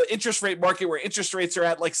in an interest rate market where interest rates are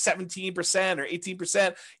at like 17% or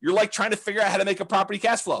 18%, you're like trying to figure out how to make a property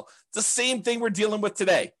cash flow. It's the same thing we're dealing with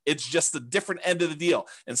today. It's just the different end of the deal.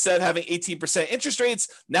 Instead of having 18% interest rates,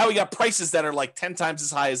 now we got prices that are like 10 times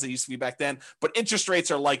as high as they used to be back then, but interest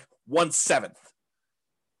rates are like 1/7.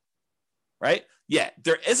 Right? Yeah,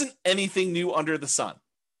 there isn't anything new under the sun.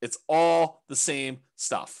 It's all the same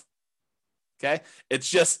stuff. Okay? It's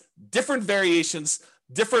just different variations,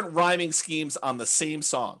 different rhyming schemes on the same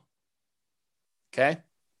song. Okay?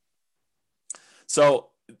 So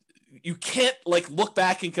you can't like look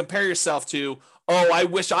back and compare yourself to, oh, I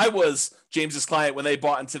wish I was James's client when they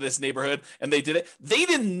bought into this neighborhood and they did it. They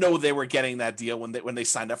didn't know they were getting that deal when they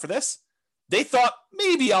signed up for this. They thought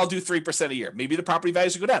maybe I'll do 3% a year. Maybe the property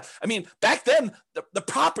values will go down. I mean, back then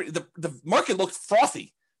the market looked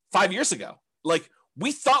frothy 5 years ago. Like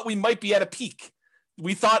we thought we might be at a peak.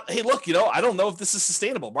 We thought, hey, look, I don't know if this is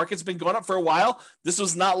sustainable. Market's been going up for a while. This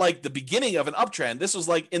was not like the beginning of an uptrend. This was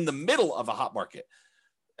like in the middle of a hot market.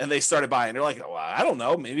 And they started buying. They're like, oh, I don't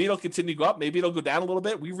know. Maybe it'll continue to go up. Maybe it'll go down a little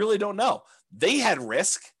bit. We really don't know. They had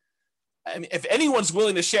risk. I mean, if anyone's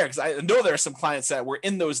willing to share, because I know there are some clients that were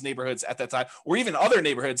in those neighborhoods at that time, or even other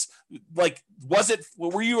neighborhoods, like,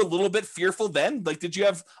 were you a little bit fearful then? Like,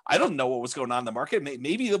 I don't know what was going on in the market.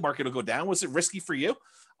 Maybe the market will go down. Was it risky for you?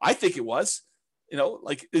 I think it was.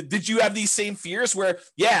 Like, did you have these same fears where,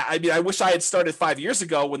 yeah, I mean, I wish I had started 5 years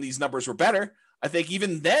ago when these numbers were better. I think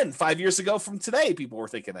even then, 5 years ago from today, people were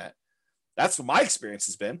thinking that. That's what my experience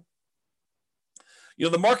has been.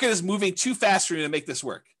 The market is moving too fast for me to make this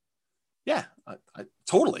work. Yeah, I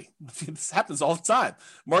totally. This happens all the time.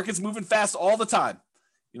 Market's moving fast all the time,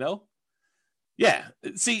 Yeah.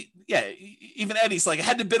 See, yeah, even Eddie's like, I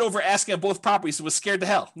had to bid over asking on both properties and was scared to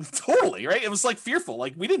hell. Totally, right? It was like fearful.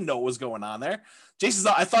 Like we didn't know what was going on there. Jason's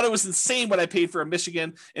I thought it was insane what I paid for a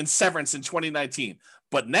Michigan in severance in 2019.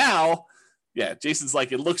 But now, yeah, Jason's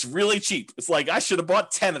like, it looks really cheap. It's like, I should have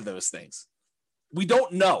bought 10 of those things. We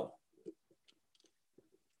don't know.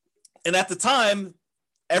 And at the time,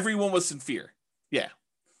 everyone was in fear. Yeah.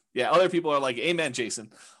 Yeah. Other people are like, amen,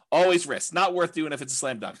 Jason. Always risk. Not worth doing if it's a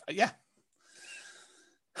slam dunk. Yeah.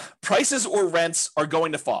 prices or rents are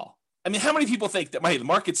going to fall. I mean, how many people think that the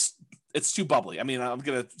market's it's too bubbly? I mean, I'm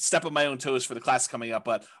going to step on my own toes for the class coming up,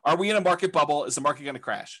 but are we in a market bubble? Is the market going to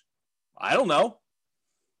crash? I don't know.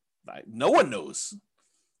 No one knows.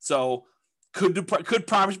 So could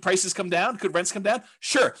prices come down? Could rents come down?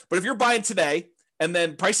 Sure. But if you're buying today and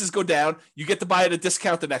then prices go down, you get to buy at a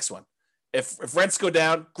discount the next one. If rents go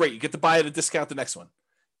down, great. You get to buy at a discount the next one.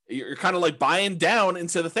 You're kind of like buying down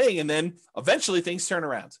into the thing, and then eventually things turn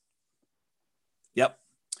around. Yep.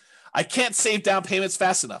 I can't save down payments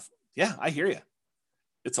fast enough. Yeah, I hear you.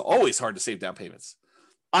 It's always hard to save down payments.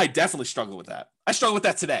 I definitely struggle with that. I struggle with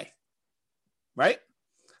that today. Right?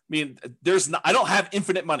 I mean, I don't have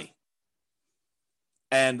infinite money.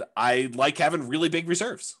 And I like having really big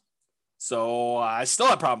reserves. So I still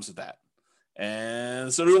have problems with that.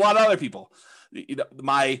 And so do a lot of other people. You know,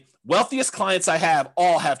 my wealthiest clients I have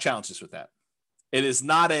all have challenges with that. It is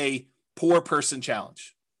not a poor person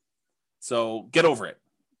challenge. So get over it,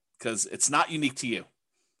 because it's not unique to you.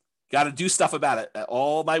 Got to do stuff about it.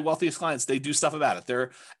 All my wealthiest clients, they do stuff about it.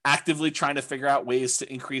 They're actively trying to figure out ways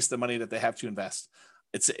to increase the money that they have to invest.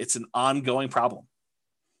 It's an ongoing problem.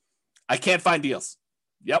 I can't find deals.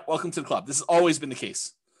 Yep, welcome to the club. This has always been the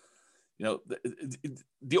case. You know,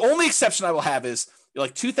 the only exception I will have is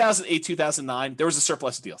like 2008, 2009, there was a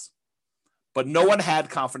surplus of deals. But no one had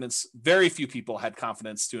confidence. Very few people had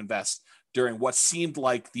confidence to invest during what seemed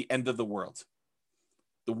like the end of the world.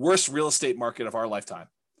 The worst real estate market of our lifetime.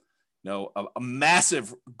 You know, a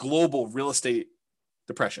massive global real estate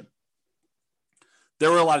depression.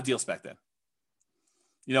 There were a lot of deals back then.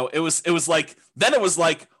 You know, it was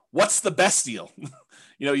like, what's the best deal?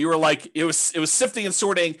 You know, you were like, it was sifting and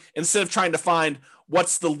sorting instead of trying to find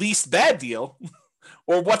what's the least bad deal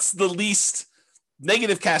or what's the least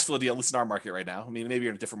negative cash flow deal, at least in our market right now. I mean, maybe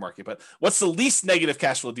you're in a different market, but what's the least negative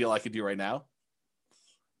cash flow deal I could do right now?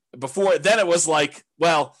 Before then it was like,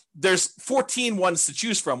 well, there's 14 ones to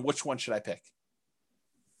choose from. Which one should I pick?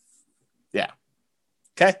 Yeah.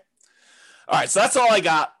 Okay. All right. So that's all I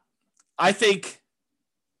got. I think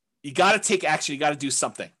you got to take action. You got to do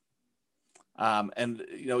something. And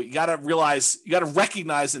you know, you got to realize, you got to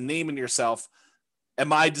recognize and name in yourself,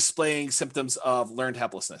 am I displaying symptoms of learned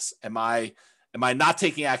helplessness? Am I not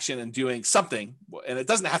taking action and doing something? And it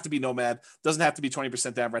doesn't have to be Nomad, doesn't have to be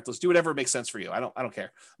 20% down rentals. Do whatever makes sense for you. I don't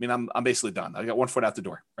care. I mean, I'm basically done. I got 1 foot out the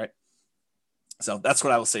door, right? So that's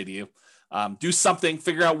what I will say to you. Do something,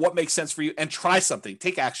 figure out what makes sense for you, and try something.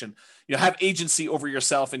 Take action. You know, have agency over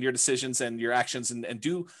yourself and your decisions and your actions, and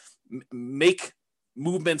make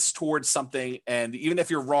movements towards something. And even if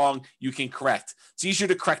you're wrong, you can correct. It's easier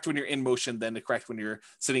to correct when you're in motion than to correct when you're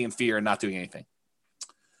sitting in fear and not doing anything.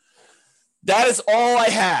 That is all I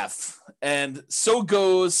have. And so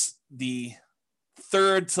goes the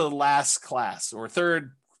third to last class, or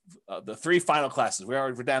the 3 final classes.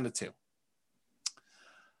 We're down to 2.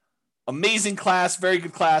 Amazing class, very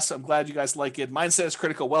good class. I'm glad you guys like it. Mindset is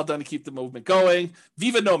critical. Well done to keep the movement going.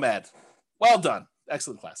 Viva Nomad. Well done.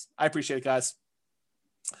 Excellent class. I appreciate it, guys.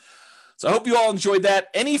 So I hope you all enjoyed that.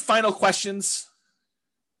 Any final questions?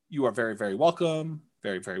 You are very, very welcome.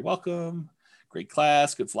 Very, very welcome. Great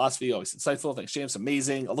class, good philosophy, always insightful. Thanks, James.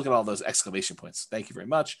 Amazing. I'll look at all those exclamation points. Thank you very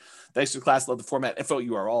much. Thanks for the class. Love the format info.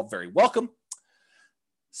 You are all very welcome.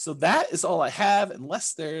 So that is all I have,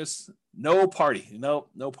 unless there's no party. No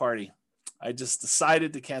party. I just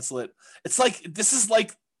decided to cancel it. It's like, this is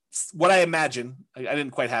like what I imagine. I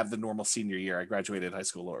didn't quite have the normal senior year. I graduated high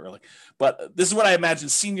school a little early. But this is what I imagine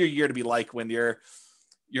senior year to be like, when you're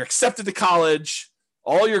accepted to college.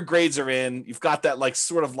 All your grades are in. You've got that like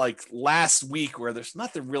sort of like last week where there's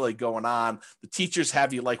nothing really going on. The teachers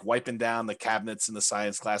have you like wiping down the cabinets in the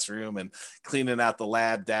science classroom and cleaning out the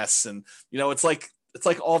lab desks. And, you know, it's like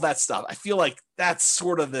all that stuff. I feel like that's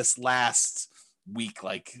sort of this last week.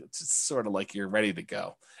 Like, it's sort of like you're ready to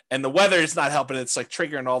go. And the weather is not helping. It's like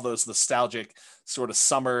triggering all those nostalgic sort of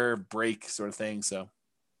summer break sort of thing. So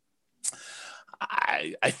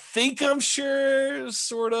I think, I'm sure,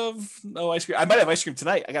 sort of, no ice cream. I might have ice cream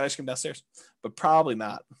tonight. I got ice cream downstairs, but probably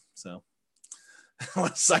not. So I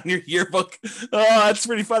want to sign your yearbook. Oh, that's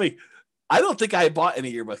pretty funny. I don't think I bought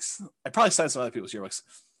any yearbooks. I probably signed some other people's yearbooks.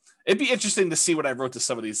 It'd be interesting to see what I wrote to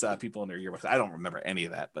some of these people in their yearbooks. I don't remember any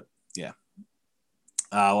of that, but yeah.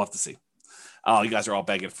 We'll have to see. Oh, you guys are all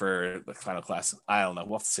begging for the final class. I don't know.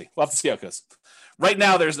 We'll have to see. We'll have to see how it goes. Right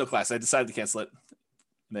now, there's no class. I decided to cancel it.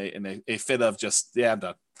 In a fit of just, yeah, I'm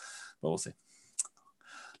done. But we'll see.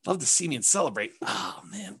 Love to see me and celebrate. Oh,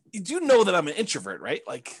 man. You do know that I'm an introvert, right?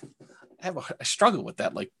 Like, I struggle with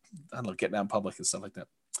that. Like, I don't know, getting out in public and stuff like that.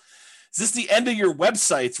 Is this the end of your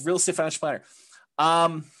website, Real Estate Financial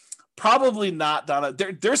Planner? probably not, Donna.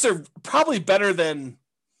 There's a probably better than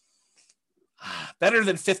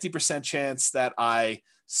 50% chance that I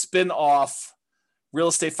spin off Real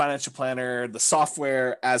Estate Financial Planner, the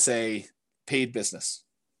software, as a paid business.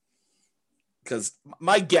 Because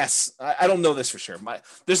my guess, I don't know this for sure.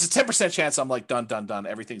 There's a 10% chance I'm like, done.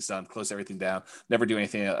 Everything's done. Close everything down. Never do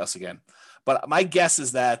anything else again. But my guess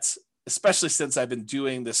is that, especially since I've been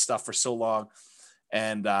doing this stuff for so long,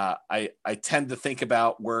 and I tend to think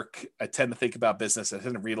about work. I tend to think about business. I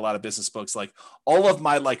tend to read a lot of business books. Like all of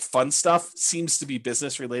my like fun stuff seems to be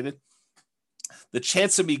business related. The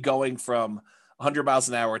chance of me going from 100 miles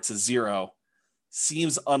an hour to 0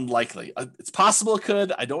 seems unlikely. It's possible it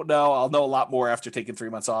could. I don't know. I'll know a lot more after taking 3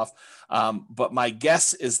 months off. But my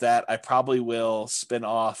guess is that I probably will spin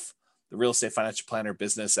off the Real Estate Financial Planner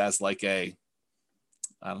business as like a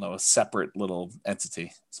separate little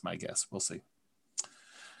entity. It's my guess. We'll see.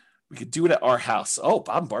 We could do it at our house. Oh,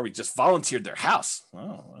 Bob and Barbie just volunteered their house.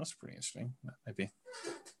 Oh, that's pretty interesting. That might be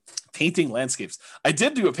painting landscapes. I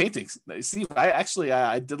did do a painting. Steve,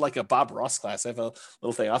 I did like a Bob Ross class. I have a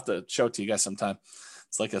little thing. I'll have to show it to you guys sometime.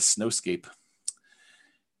 It's like a snowscape.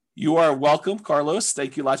 You are welcome, Carlos.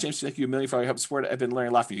 Thank you a lot, James. Thank you a million for all your help and support. I've been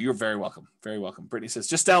learning a lot from you. You're very welcome. Very welcome. Brittany says,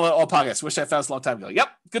 just download all podcasts. Wish I found this a long time ago. Yep.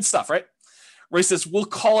 Good stuff, right? Roy says, we'll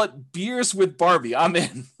call it Beers with Barbie. I'm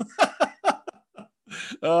in.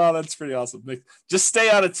 Oh, that's pretty awesome. Just stay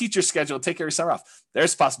on a teacher schedule. Take care of your summer off.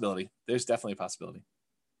 There's a possibility. There's definitely a possibility.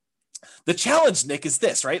 The challenge, Nick, is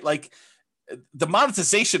this, right? Like the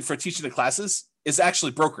monetization for teaching the classes is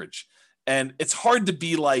actually brokerage. And it's hard to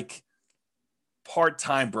be like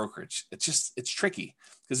part-time brokerage. It's tricky.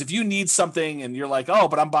 Because if you need something and you're like, oh,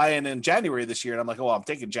 but I'm buying in January this year. And I'm like, oh, I'm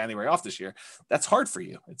taking January off this year. That's hard for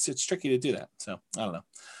you. It's tricky to do that. So I don't know.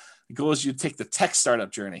 The goal is you take the tech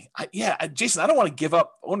startup journey. Jason, I don't want to give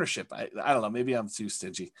up ownership. I don't know. Maybe I'm too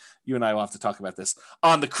stingy. You and I will have to talk about this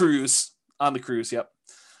on the cruise. Yep.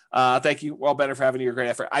 Thank you, Well Better, for having your great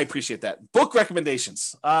effort. I appreciate that. Book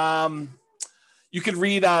recommendations. You can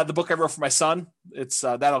read the book I wrote for my son. It's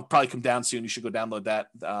that'll probably come down soon. You should go download that.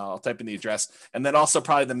 I'll type in the address. And then also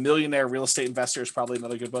probably The Millionaire Real Estate Investor is probably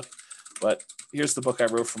another good book. But here's the book I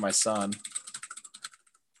wrote for my son.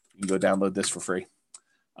 You can go download this for free.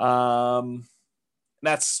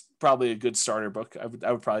 That's probably a good starter book. I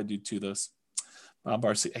would probably do 2 of those.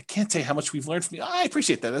 Barcy, I can't tell you how much we've learned from you. I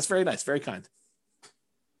appreciate that. That's very nice. Very kind.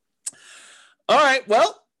 All right.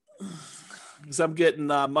 Well, because I'm getting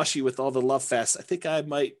mushy with all the love fest, I think I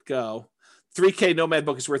might go. 3K Nomad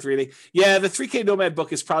book is worth reading. Yeah, the 3K Nomad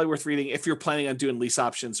book is probably worth reading if you're planning on doing lease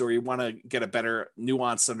options or you want to get a better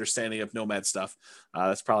nuanced understanding of Nomad stuff.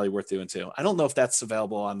 That's probably worth doing too. I don't know if that's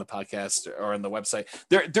available on the podcast or on the website.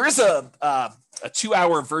 There is a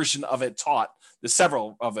 2-hour version of it taught. There's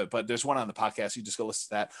several of it, but there's one on the podcast. You just go listen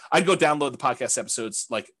to that. I'd go download the podcast episodes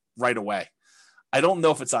like right away. I don't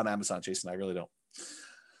know if it's on Amazon, Jason. I really don't.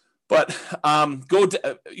 But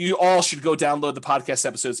you all should go download the podcast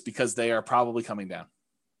episodes because they are probably coming down.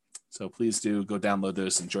 So please do go download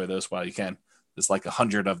those, enjoy those while you can. There's like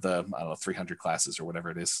 100 of the 300 classes or whatever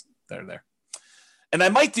it is that are there. And I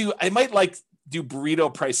might do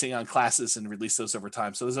burrito pricing on classes and release those over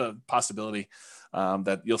time. So there's a possibility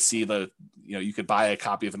that you'll see you could buy a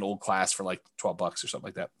copy of an old class for like $12 or something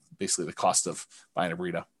like that. Basically the cost of buying a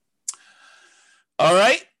burrito. All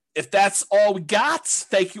right. If that's all we got,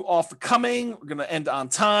 thank you all for coming. We're going to end on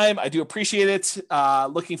time. I do appreciate it.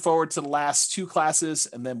 Looking forward to the last 2 classes,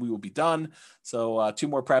 and then we will be done. So 2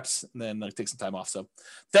 more preps, and then take some time off. So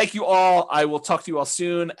thank you all. I will talk to you all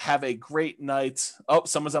soon. Have a great night. Oh,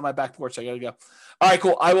 someone's on my back porch. I got to go. All right,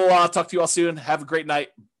 cool. I will talk to you all soon. Have a great night.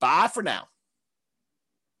 Bye for now.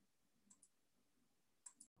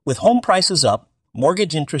 With home prices up,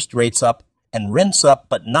 mortgage interest rates up, and rents up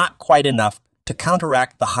but not quite enough to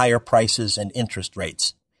counteract the higher prices and interest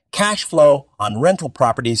rates, cash flow on rental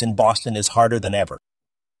properties in Boston is harder than ever.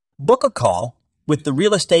 Book a call with the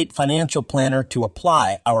Real Estate Financial Planner to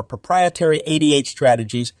apply our proprietary 88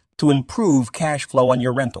 strategies to improve cash flow on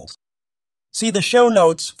your rentals. See the show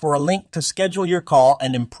notes for a link to schedule your call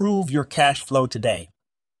and improve your cash flow today.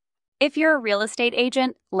 If you're a real estate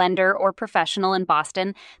agent, lender, or professional in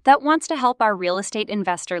Boston that wants to help our real estate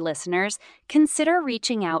investor listeners, consider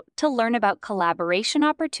reaching out to learn about collaboration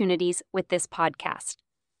opportunities with this podcast.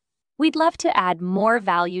 We'd love to add more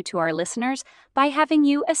value to our listeners by having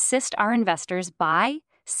you assist our investors buy,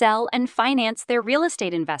 sell, and finance their real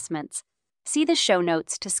estate investments. See the show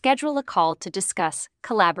notes to schedule a call to discuss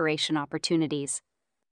collaboration opportunities.